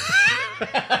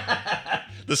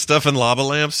 The stuff in lava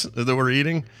lamps that we're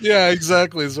eating? Yeah,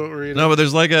 exactly is what we're eating. No, but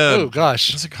there's like a... Oh,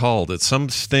 gosh. What's it called? It's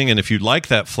something, and if you like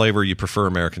that flavor, you prefer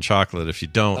American chocolate. If you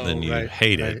don't, then you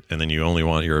hate it, and then you only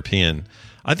want European.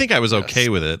 I think I was okay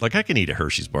with it. Like, I can eat a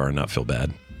Hershey's bar and not feel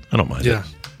bad. I don't mind it.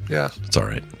 Yeah. It's all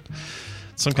right.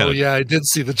 Some kind of... yeah, I did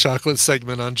see the chocolate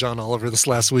segment on John Oliver this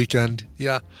last weekend.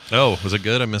 Yeah. Oh, was it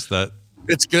good? I missed that.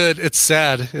 It's good. It's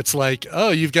sad. It's like, oh,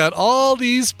 you've got all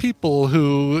these people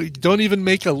who don't even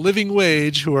make a living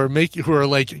wage, who are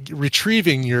like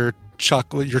retrieving your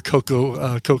chocolate, your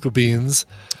cocoa beans,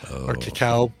 or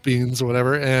cacao beans or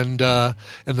whatever, and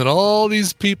then all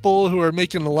these people who are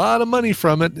making a lot of money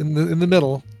from it in the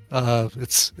middle.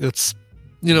 It's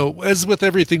as with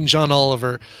everything John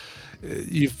Oliver,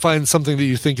 you find something that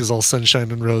you think is all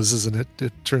sunshine and roses, and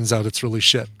it turns out it's really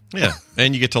shit. Yeah,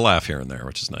 and you get to laugh here and there,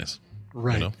 which is nice.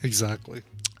 Right, exactly.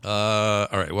 All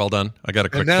right, well done. I got a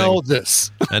quick thing.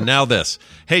 And now this.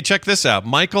 Hey, check this out.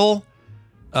 Michael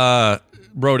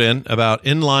wrote in about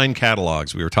inline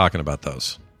catalogs. We were talking about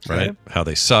those, right? How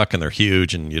they suck and they're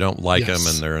huge and you don't like them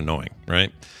and they're annoying,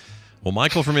 right? Well,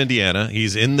 Michael from Indiana,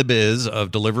 he's in the biz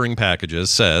of delivering packages,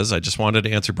 says, I just wanted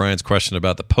to answer Brian's question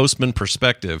about the postman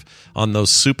perspective on those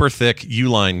super thick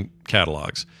Uline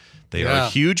catalogs. They are a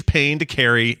huge pain to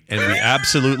carry, and we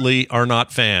absolutely are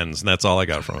not fans. And that's all I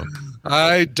got from him.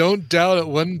 I don't doubt it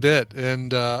one bit.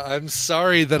 And I'm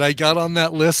sorry that I got on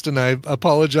that list, and I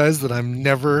apologize that I'm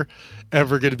never,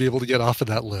 ever going to be able to get off of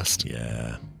that list.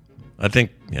 Yeah.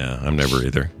 I'm never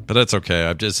either. But that's okay.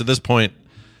 I've just, at this point,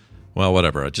 well,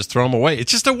 whatever. I just throw them away.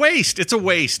 It's just a waste. It's a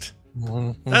waste.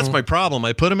 Mm-hmm. That's my problem.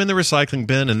 I put them in the recycling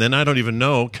bin, and then I don't even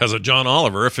know, because of John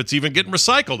Oliver, if it's even getting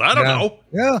recycled. I don't know.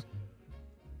 Yeah.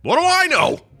 What do I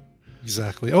know?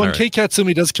 Exactly. Oh, and Kei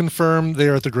Katsumi does confirm they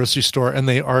are at the grocery store, and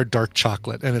they are dark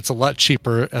chocolate, and it's a lot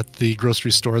cheaper at the grocery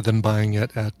store than buying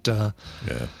it at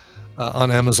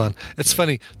on Amazon. It's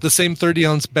funny. The same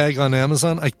 30-ounce bag on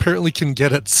Amazon, I apparently can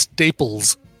get at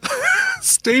Staples.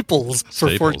 Staples for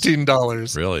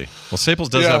 $14. Really? Well, Staples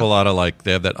does have a lot of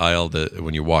they have that aisle that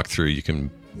when you walk through, you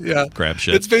can grab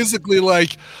shit. It's basically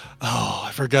like, I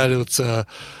forgot it's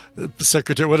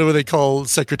secretary. What do they call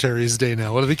Secretary's Day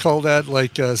now? What do they call that?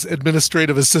 Like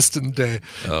Administrative Assistant Day.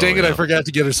 Dang it! I forgot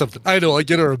to get her something. I know. I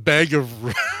get her a bag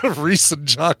of recent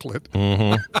chocolate.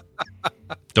 Mm-hmm.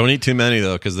 Don't eat too many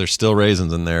though, because there's still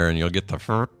raisins in there, and you'll get the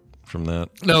from that.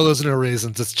 No, those are no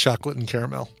raisins. It's chocolate and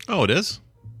caramel. Oh, it is.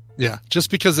 Yeah,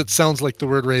 just because it sounds like the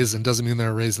word raisin doesn't mean there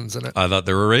are raisins in it. I thought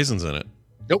there were raisins in it.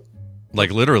 Nope.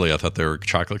 Like literally, I thought they were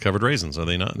chocolate-covered raisins. Are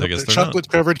they not? Nope, I guess they're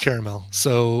chocolate-covered caramel.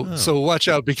 So watch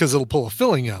out, because it'll pull a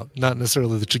filling out, not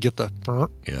necessarily that you get the...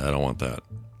 Yeah, I don't want that.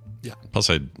 Yeah. Plus,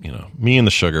 me and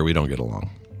the sugar, we don't get along.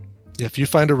 Yeah, if you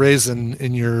find a raisin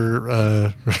in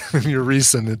your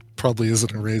raisin, it probably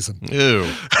isn't a raisin. Ew.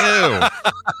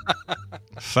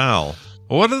 Foul.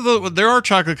 What are there are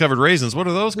chocolate covered raisins. What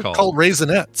are those called? Called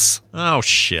Raisinets. Oh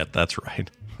shit, that's right.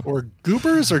 Or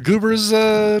Goobers? Are Goobers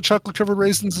chocolate covered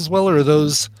raisins as well, or are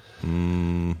those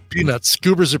peanuts?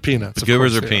 Goobers are peanuts.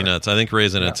 Goobers are peanuts. I think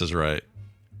Raisinets is right.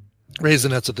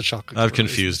 Raisinets are the chocolate. I've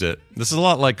confused it. This is a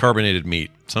lot like carbonated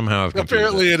meat. Somehow I've confused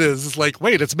Apparently it is. It's like,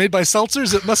 wait, it's made by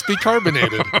seltzers? It must be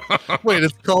carbonated. Wait,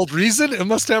 it's called Reason? It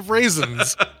must have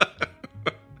raisins.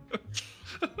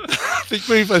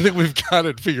 I think we've got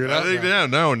it figured out.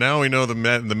 Now we know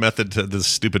the method to this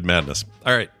stupid madness.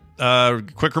 All right.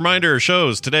 Quick reminder,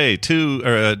 shows today, noon,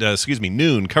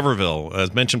 Coverville.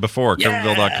 As mentioned before,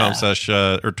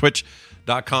 coverville.com/ or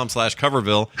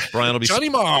twitch.com/Coverville. Brian will be Johnny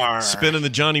Marr spinning the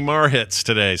Johnny Marr hits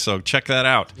today, so check that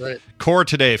out. Right. Core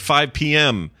today, 5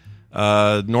 p.m.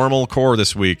 Normal core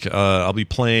this week. I'll be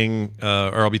playing,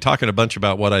 or I'll be talking a bunch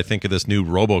about what I think of this new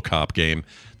RoboCop game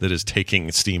that is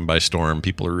taking Steam by storm.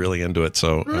 People are really into it.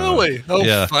 So really,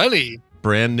 funny.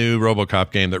 Brand new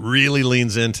RoboCop game that really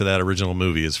leans into that original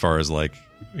movie as far as like,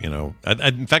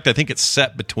 in fact, I think it's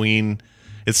set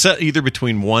either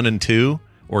between 1 and 2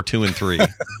 or 2 and 3.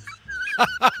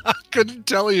 I couldn't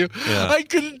tell you. Yeah. I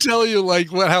couldn't tell you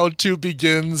like how 2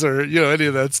 begins or any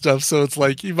of that stuff. So it's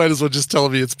like you might as well just tell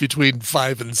me it's between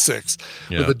 5 and 6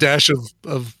 with a dash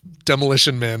of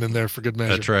Demolition Man in there for good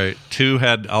measure. That's right. 2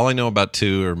 had all I know about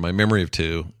 2, or my memory of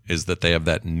 2, is that they have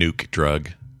that nuke drug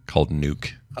called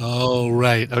Nuke. Oh,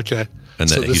 right. Okay. And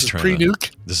so that this he's is trying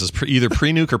pre-nuke? This is either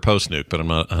pre-nuke or post-nuke, but I'm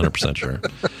not 100% sure.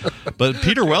 But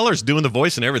Peter Weller's doing the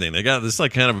voice and everything. They got this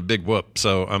like kind of a big whoop,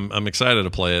 so I'm excited to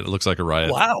play it. It looks like a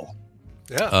riot. Wow.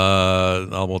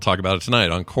 Yeah. We'll talk about it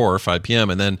tonight on Core, 5 p.m.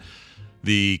 And then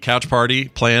the couch party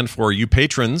planned for you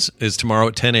patrons is tomorrow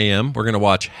at 10 a.m. We're going to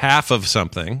watch half of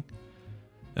something,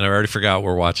 and I already forgot what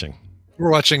we're watching.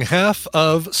 We're watching half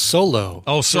of Solo.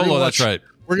 Oh, Solo, that's right.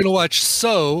 We're going to watch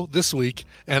So this week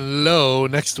and Lo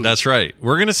next week. That's right.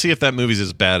 We're going to see if that movie's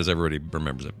as bad as everybody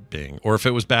remembers it being, or if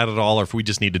it was bad at all, or if we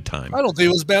just needed time. I don't think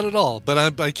it was bad at all, but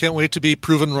I can't wait to be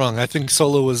proven wrong. I think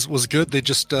Solo was good. They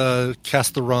just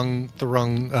cast the wrong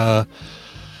guy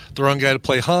to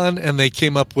play Han, and they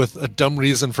came up with a dumb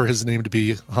reason for his name to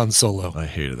be Han Solo. I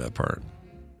hated that part.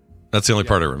 That's the only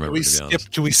part I remember, to be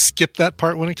honest. Can we skip that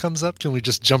part when it comes up? Can we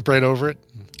just jump right over it?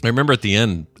 I remember at the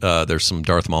end, there's some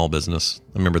Darth Maul business.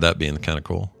 I remember that being kind of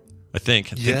cool. I think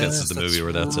this is the movie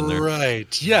where that's in there.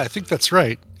 Right. Yeah, I think that's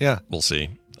right. Yeah. We'll see.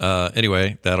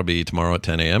 Anyway, that'll be tomorrow at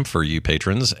 10 a.m. for you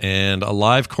patrons. And a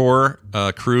live core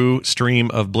crew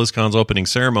stream of BlizzCon's opening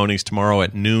ceremonies tomorrow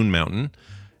at noon Mountain.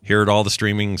 Hear it all the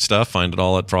streaming stuff. Find it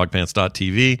all at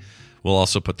frogpants.tv. We'll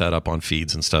also put that up on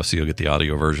feeds and stuff, so you'll get the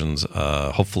audio versions.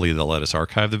 Hopefully they'll let us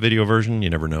archive the video version.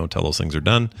 You never know until those things are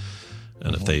done.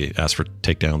 And if they ask for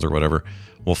takedowns or whatever,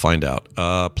 we'll find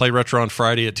out. Play Retro on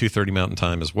Friday at 2:30 Mountain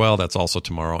Time as well. That's also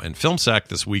tomorrow. And Film Sack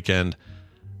this weekend.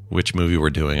 Which movie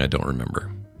we're doing, I don't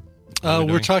remember.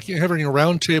 Having a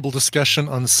roundtable discussion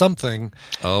on something.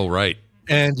 Oh, right.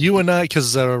 And you and I,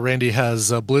 because Randy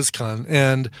has BlizzCon,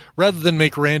 and rather than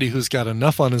make Randy, who's got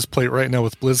enough on his plate right now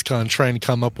with BlizzCon, try and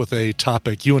come up with a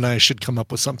topic, you and I should come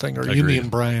up with something, or you, me,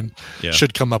 and Brian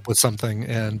should come up with something,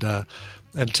 and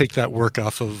take that work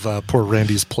off of poor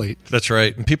Randy's plate. That's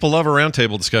right. And people love a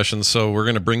roundtable discussion, so we're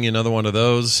going to bring you another one of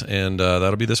those, and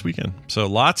that'll be this weekend. So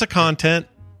lots of content.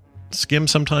 Skim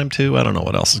sometime too. I don't know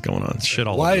what else is going on. Shit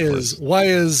all over the place. Why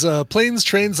is Planes,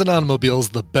 Trains, and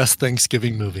Automobiles the best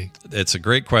Thanksgiving movie? It's a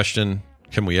great question.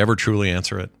 Can we ever truly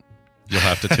answer it? You'll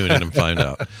have to tune in and find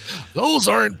out. Those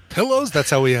aren't pillows. That's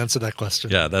how we answer that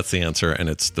question. Yeah, that's the answer, and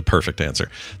it's the perfect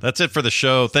answer. That's it for the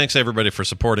show. Thanks, everybody, for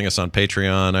supporting us on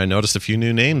Patreon. I noticed a few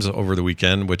new names over the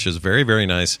weekend, which is very, very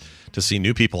nice to see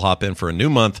new people hop in for a new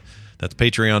month. That's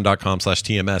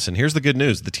patreon.com/TMS. And here's the good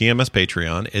news. The TMS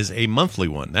Patreon is a monthly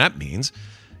one. That means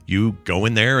you go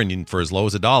in there and for as low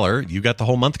as $1, you got the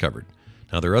whole month covered.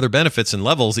 Now, there are other benefits and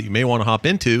levels that you may want to hop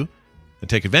into and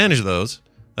take advantage of those.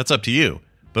 That's up to you.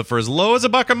 But for as low as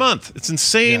 $1 a month, it's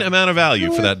insane amount of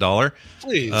value for that $1.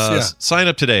 Please, sign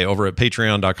up today over at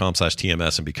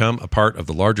patreon.com/TMS and become a part of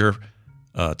the larger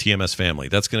TMS family.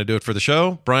 That's going to do it for the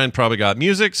show. Brian probably got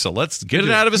music, so let's get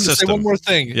it out of his system. Say one more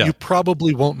thing. Yeah. You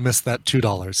probably won't miss that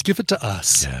 $2. Give it to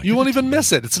us. Yeah, you won't even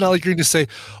miss it. It's not like you're going to say,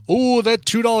 "Oh, that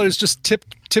 $2 just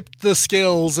tipped the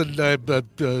scales and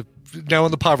now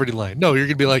on the poverty line." No, you're going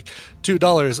to be like,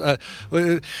 $2.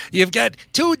 You've got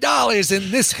 $2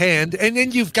 in this hand, and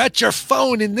then you've got your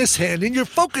phone in this hand, and you're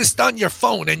focused on your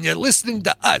phone, and you're listening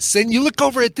to us, and you look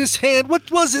over at this hand.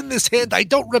 What was in this hand? I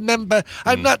don't remember.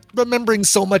 I'm not remembering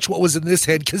so much what was in this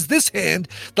hand, because this hand,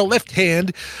 the left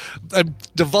hand, I'm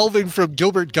devolving from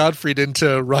Gilbert Gottfried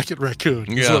into Rocket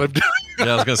Raccoon. Is what I'm doing.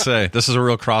 Yeah, I was gonna say this is a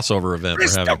real crossover event we're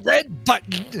having. The red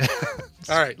button.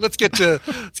 All right, let's get to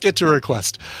a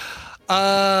request.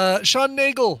 Sean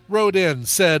Nagel wrote in,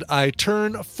 said, I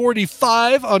turn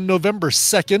 45 on November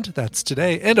 2nd. That's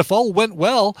today. And if all went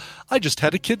well, I just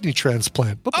had a kidney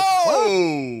transplant.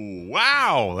 Oh,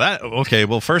 wow. Okay,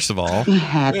 well, first of all,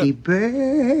 happy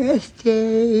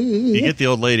birthday. You get the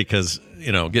old lady because,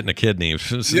 getting a kidney is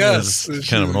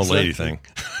kind of an old lady thing.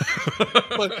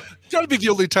 But it's got to be the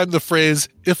only time the phrase,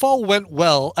 if all went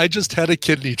well, I just had a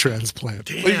kidney transplant.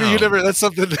 That's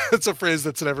a phrase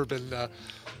that's never been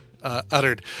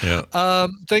uttered. Yeah.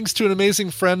 Thanks to an amazing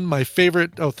friend,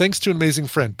 thanks to an amazing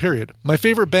friend, period. My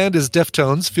favorite band is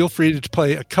Deftones. Feel free to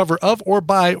play a cover of or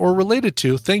by or related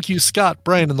to. Thank you, Scott,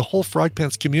 Brian, and the whole Frog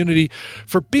Pants community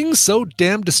for being so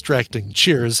damn distracting.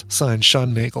 Cheers. Signed,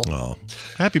 Sean Nagel. Oh,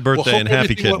 happy birthday and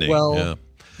happy kidney.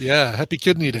 Yeah, happy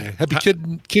kidney day. Happy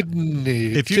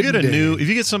kidney. If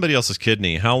you get somebody else's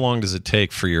kidney, how long does it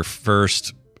take for your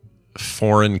first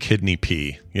foreign kidney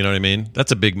pee? You know what I mean?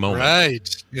 That's a big moment.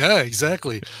 Right. Yeah,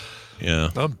 exactly.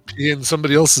 Yeah. I'm peeing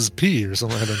somebody else's pee or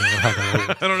something. I don't know how that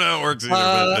works. I don't know how it works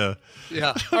either, but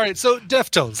yeah. All right. So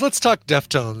Deftones. Let's talk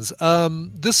Deftones.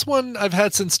 This one I've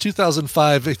had since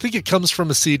 2005. I think it comes from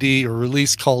a CD or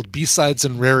release called B-Sides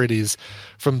and Rarities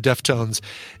from Deftones.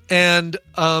 And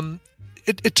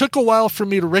it took a while for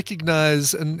me to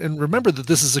recognize and remember that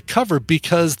this is a cover,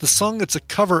 because the song it's a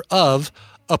cover of,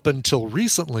 up until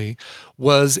recently,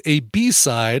 was a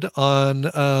B-side on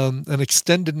an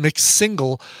extended mix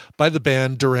single by the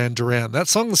band Duran Duran. That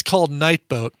song is called Night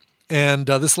Boat. And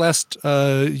this last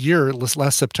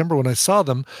September when I saw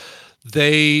them,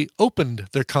 they opened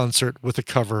their concert with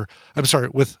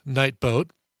with Night Boat,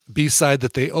 B-side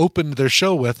that they opened their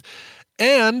show with.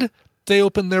 And they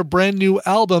opened their brand new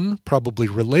album, probably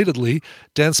relatedly,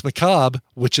 Dance Macabre,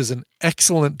 which is an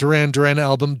excellent Duran Duran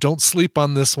album. Don't sleep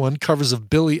on this one. Covers of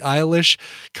Billie Eilish,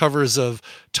 covers of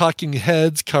Talking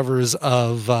Heads, covers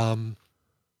of, who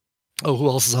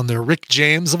else is on there? Rick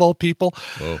James, of all people.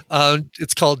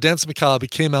 It's called Dance Macabre.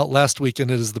 It came out last week, and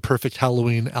it is the perfect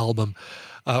Halloween album.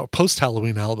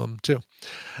 Post-Halloween album, too.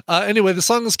 Anyway, the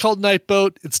song is called Night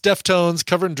Boat. It's Deftones,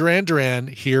 covering Duran Duran.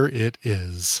 Here it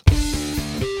is.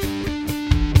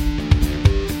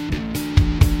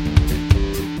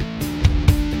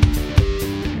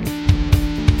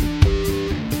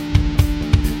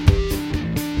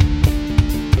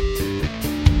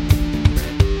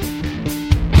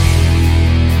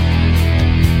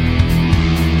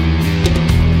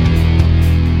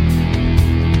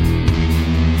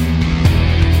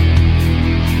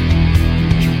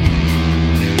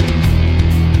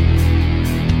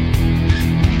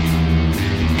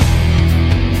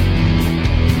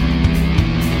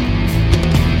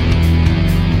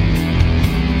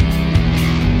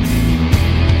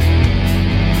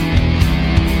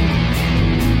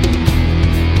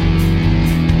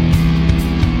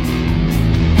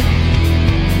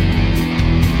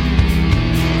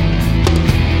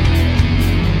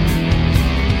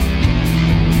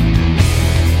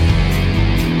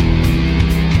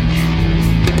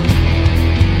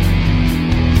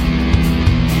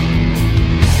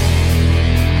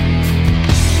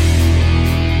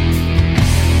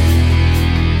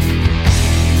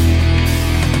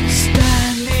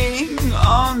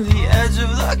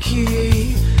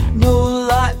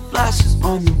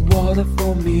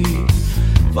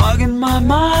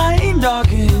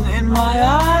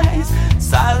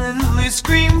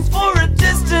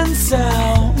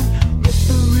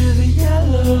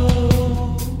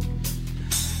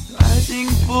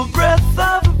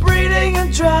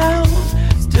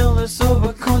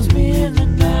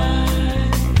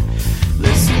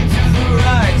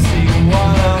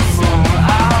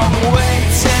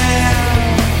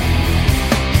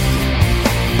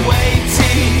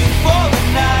 Waiting for the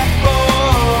night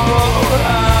boat.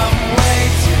 I'm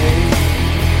waiting.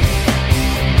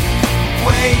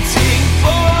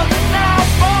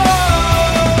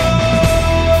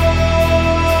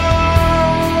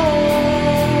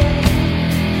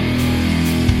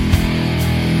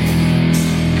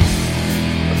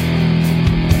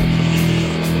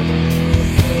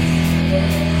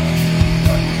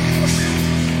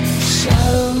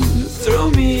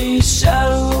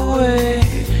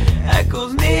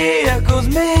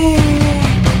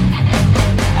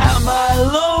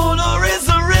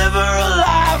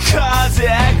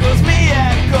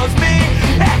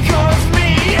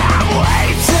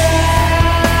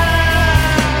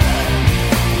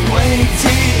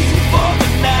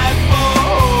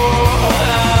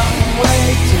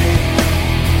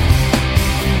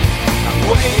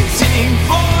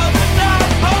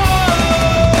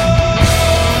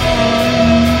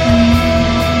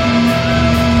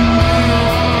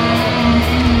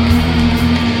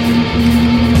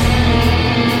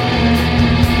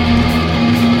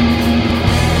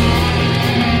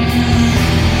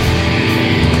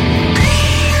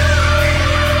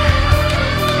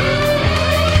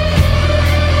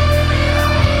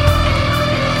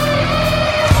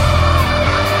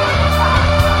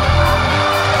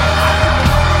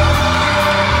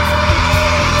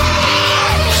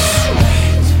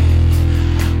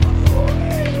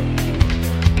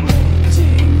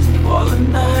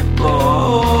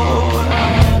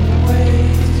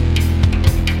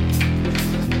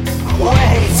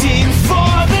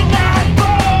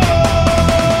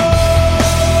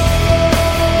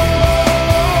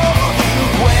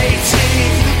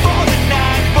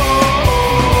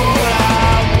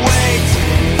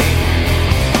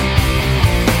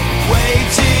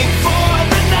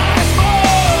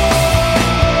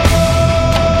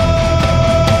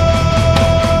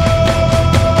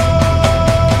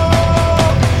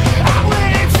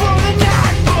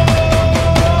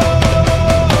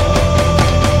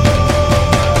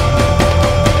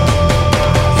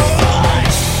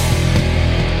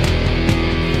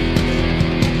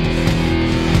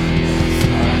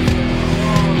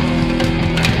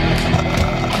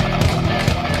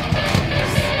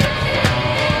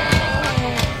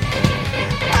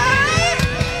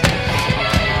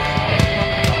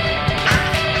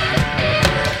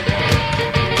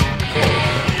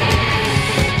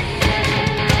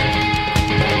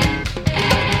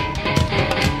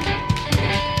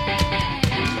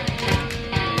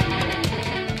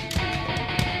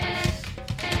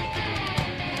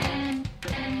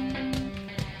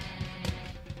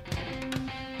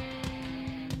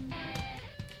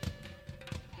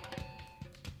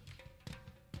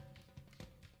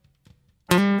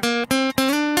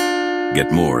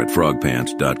 Get more at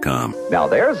frogpants.com. Now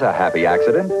there's a happy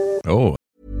accident. Oh.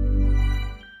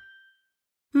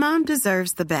 Mom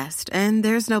deserves the best, and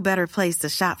there's no better place to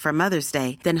shop for Mother's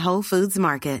Day than Whole Foods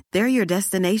Market. They're your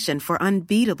destination for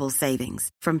unbeatable savings,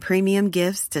 from premium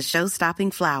gifts to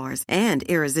show-stopping flowers and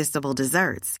irresistible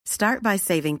desserts. Start by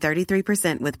saving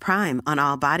 33% with Prime on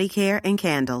all body care and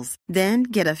candles. Then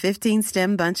get a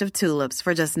 15-stem bunch of tulips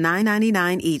for just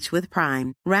 $9.99 each with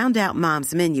Prime. Round out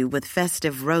Mom's menu with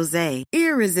festive rosé,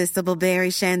 irresistible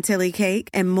berry chantilly cake,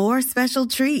 and more special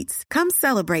treats. Come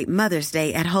celebrate Mother's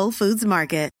Day at Whole Foods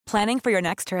Market. Planning for your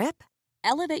next trip?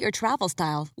 Elevate your travel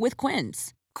style with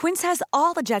Quince. Quince has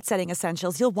all the jet-setting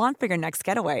essentials you'll want for your next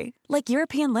getaway, like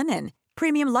European linen,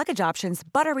 premium luggage options,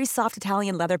 buttery soft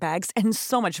Italian leather bags, and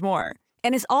so much more.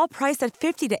 And is all priced at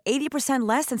 50 to 80%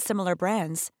 less than similar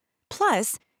brands.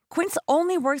 Plus, Quince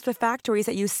only works with factories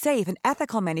that use safe and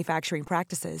ethical manufacturing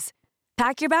practices.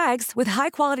 Pack your bags with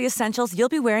high-quality essentials you'll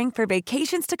be wearing for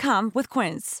vacations to come with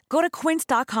Quince. Go to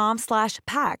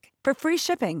quince.com/pack for free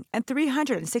shipping and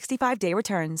 365-day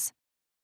returns.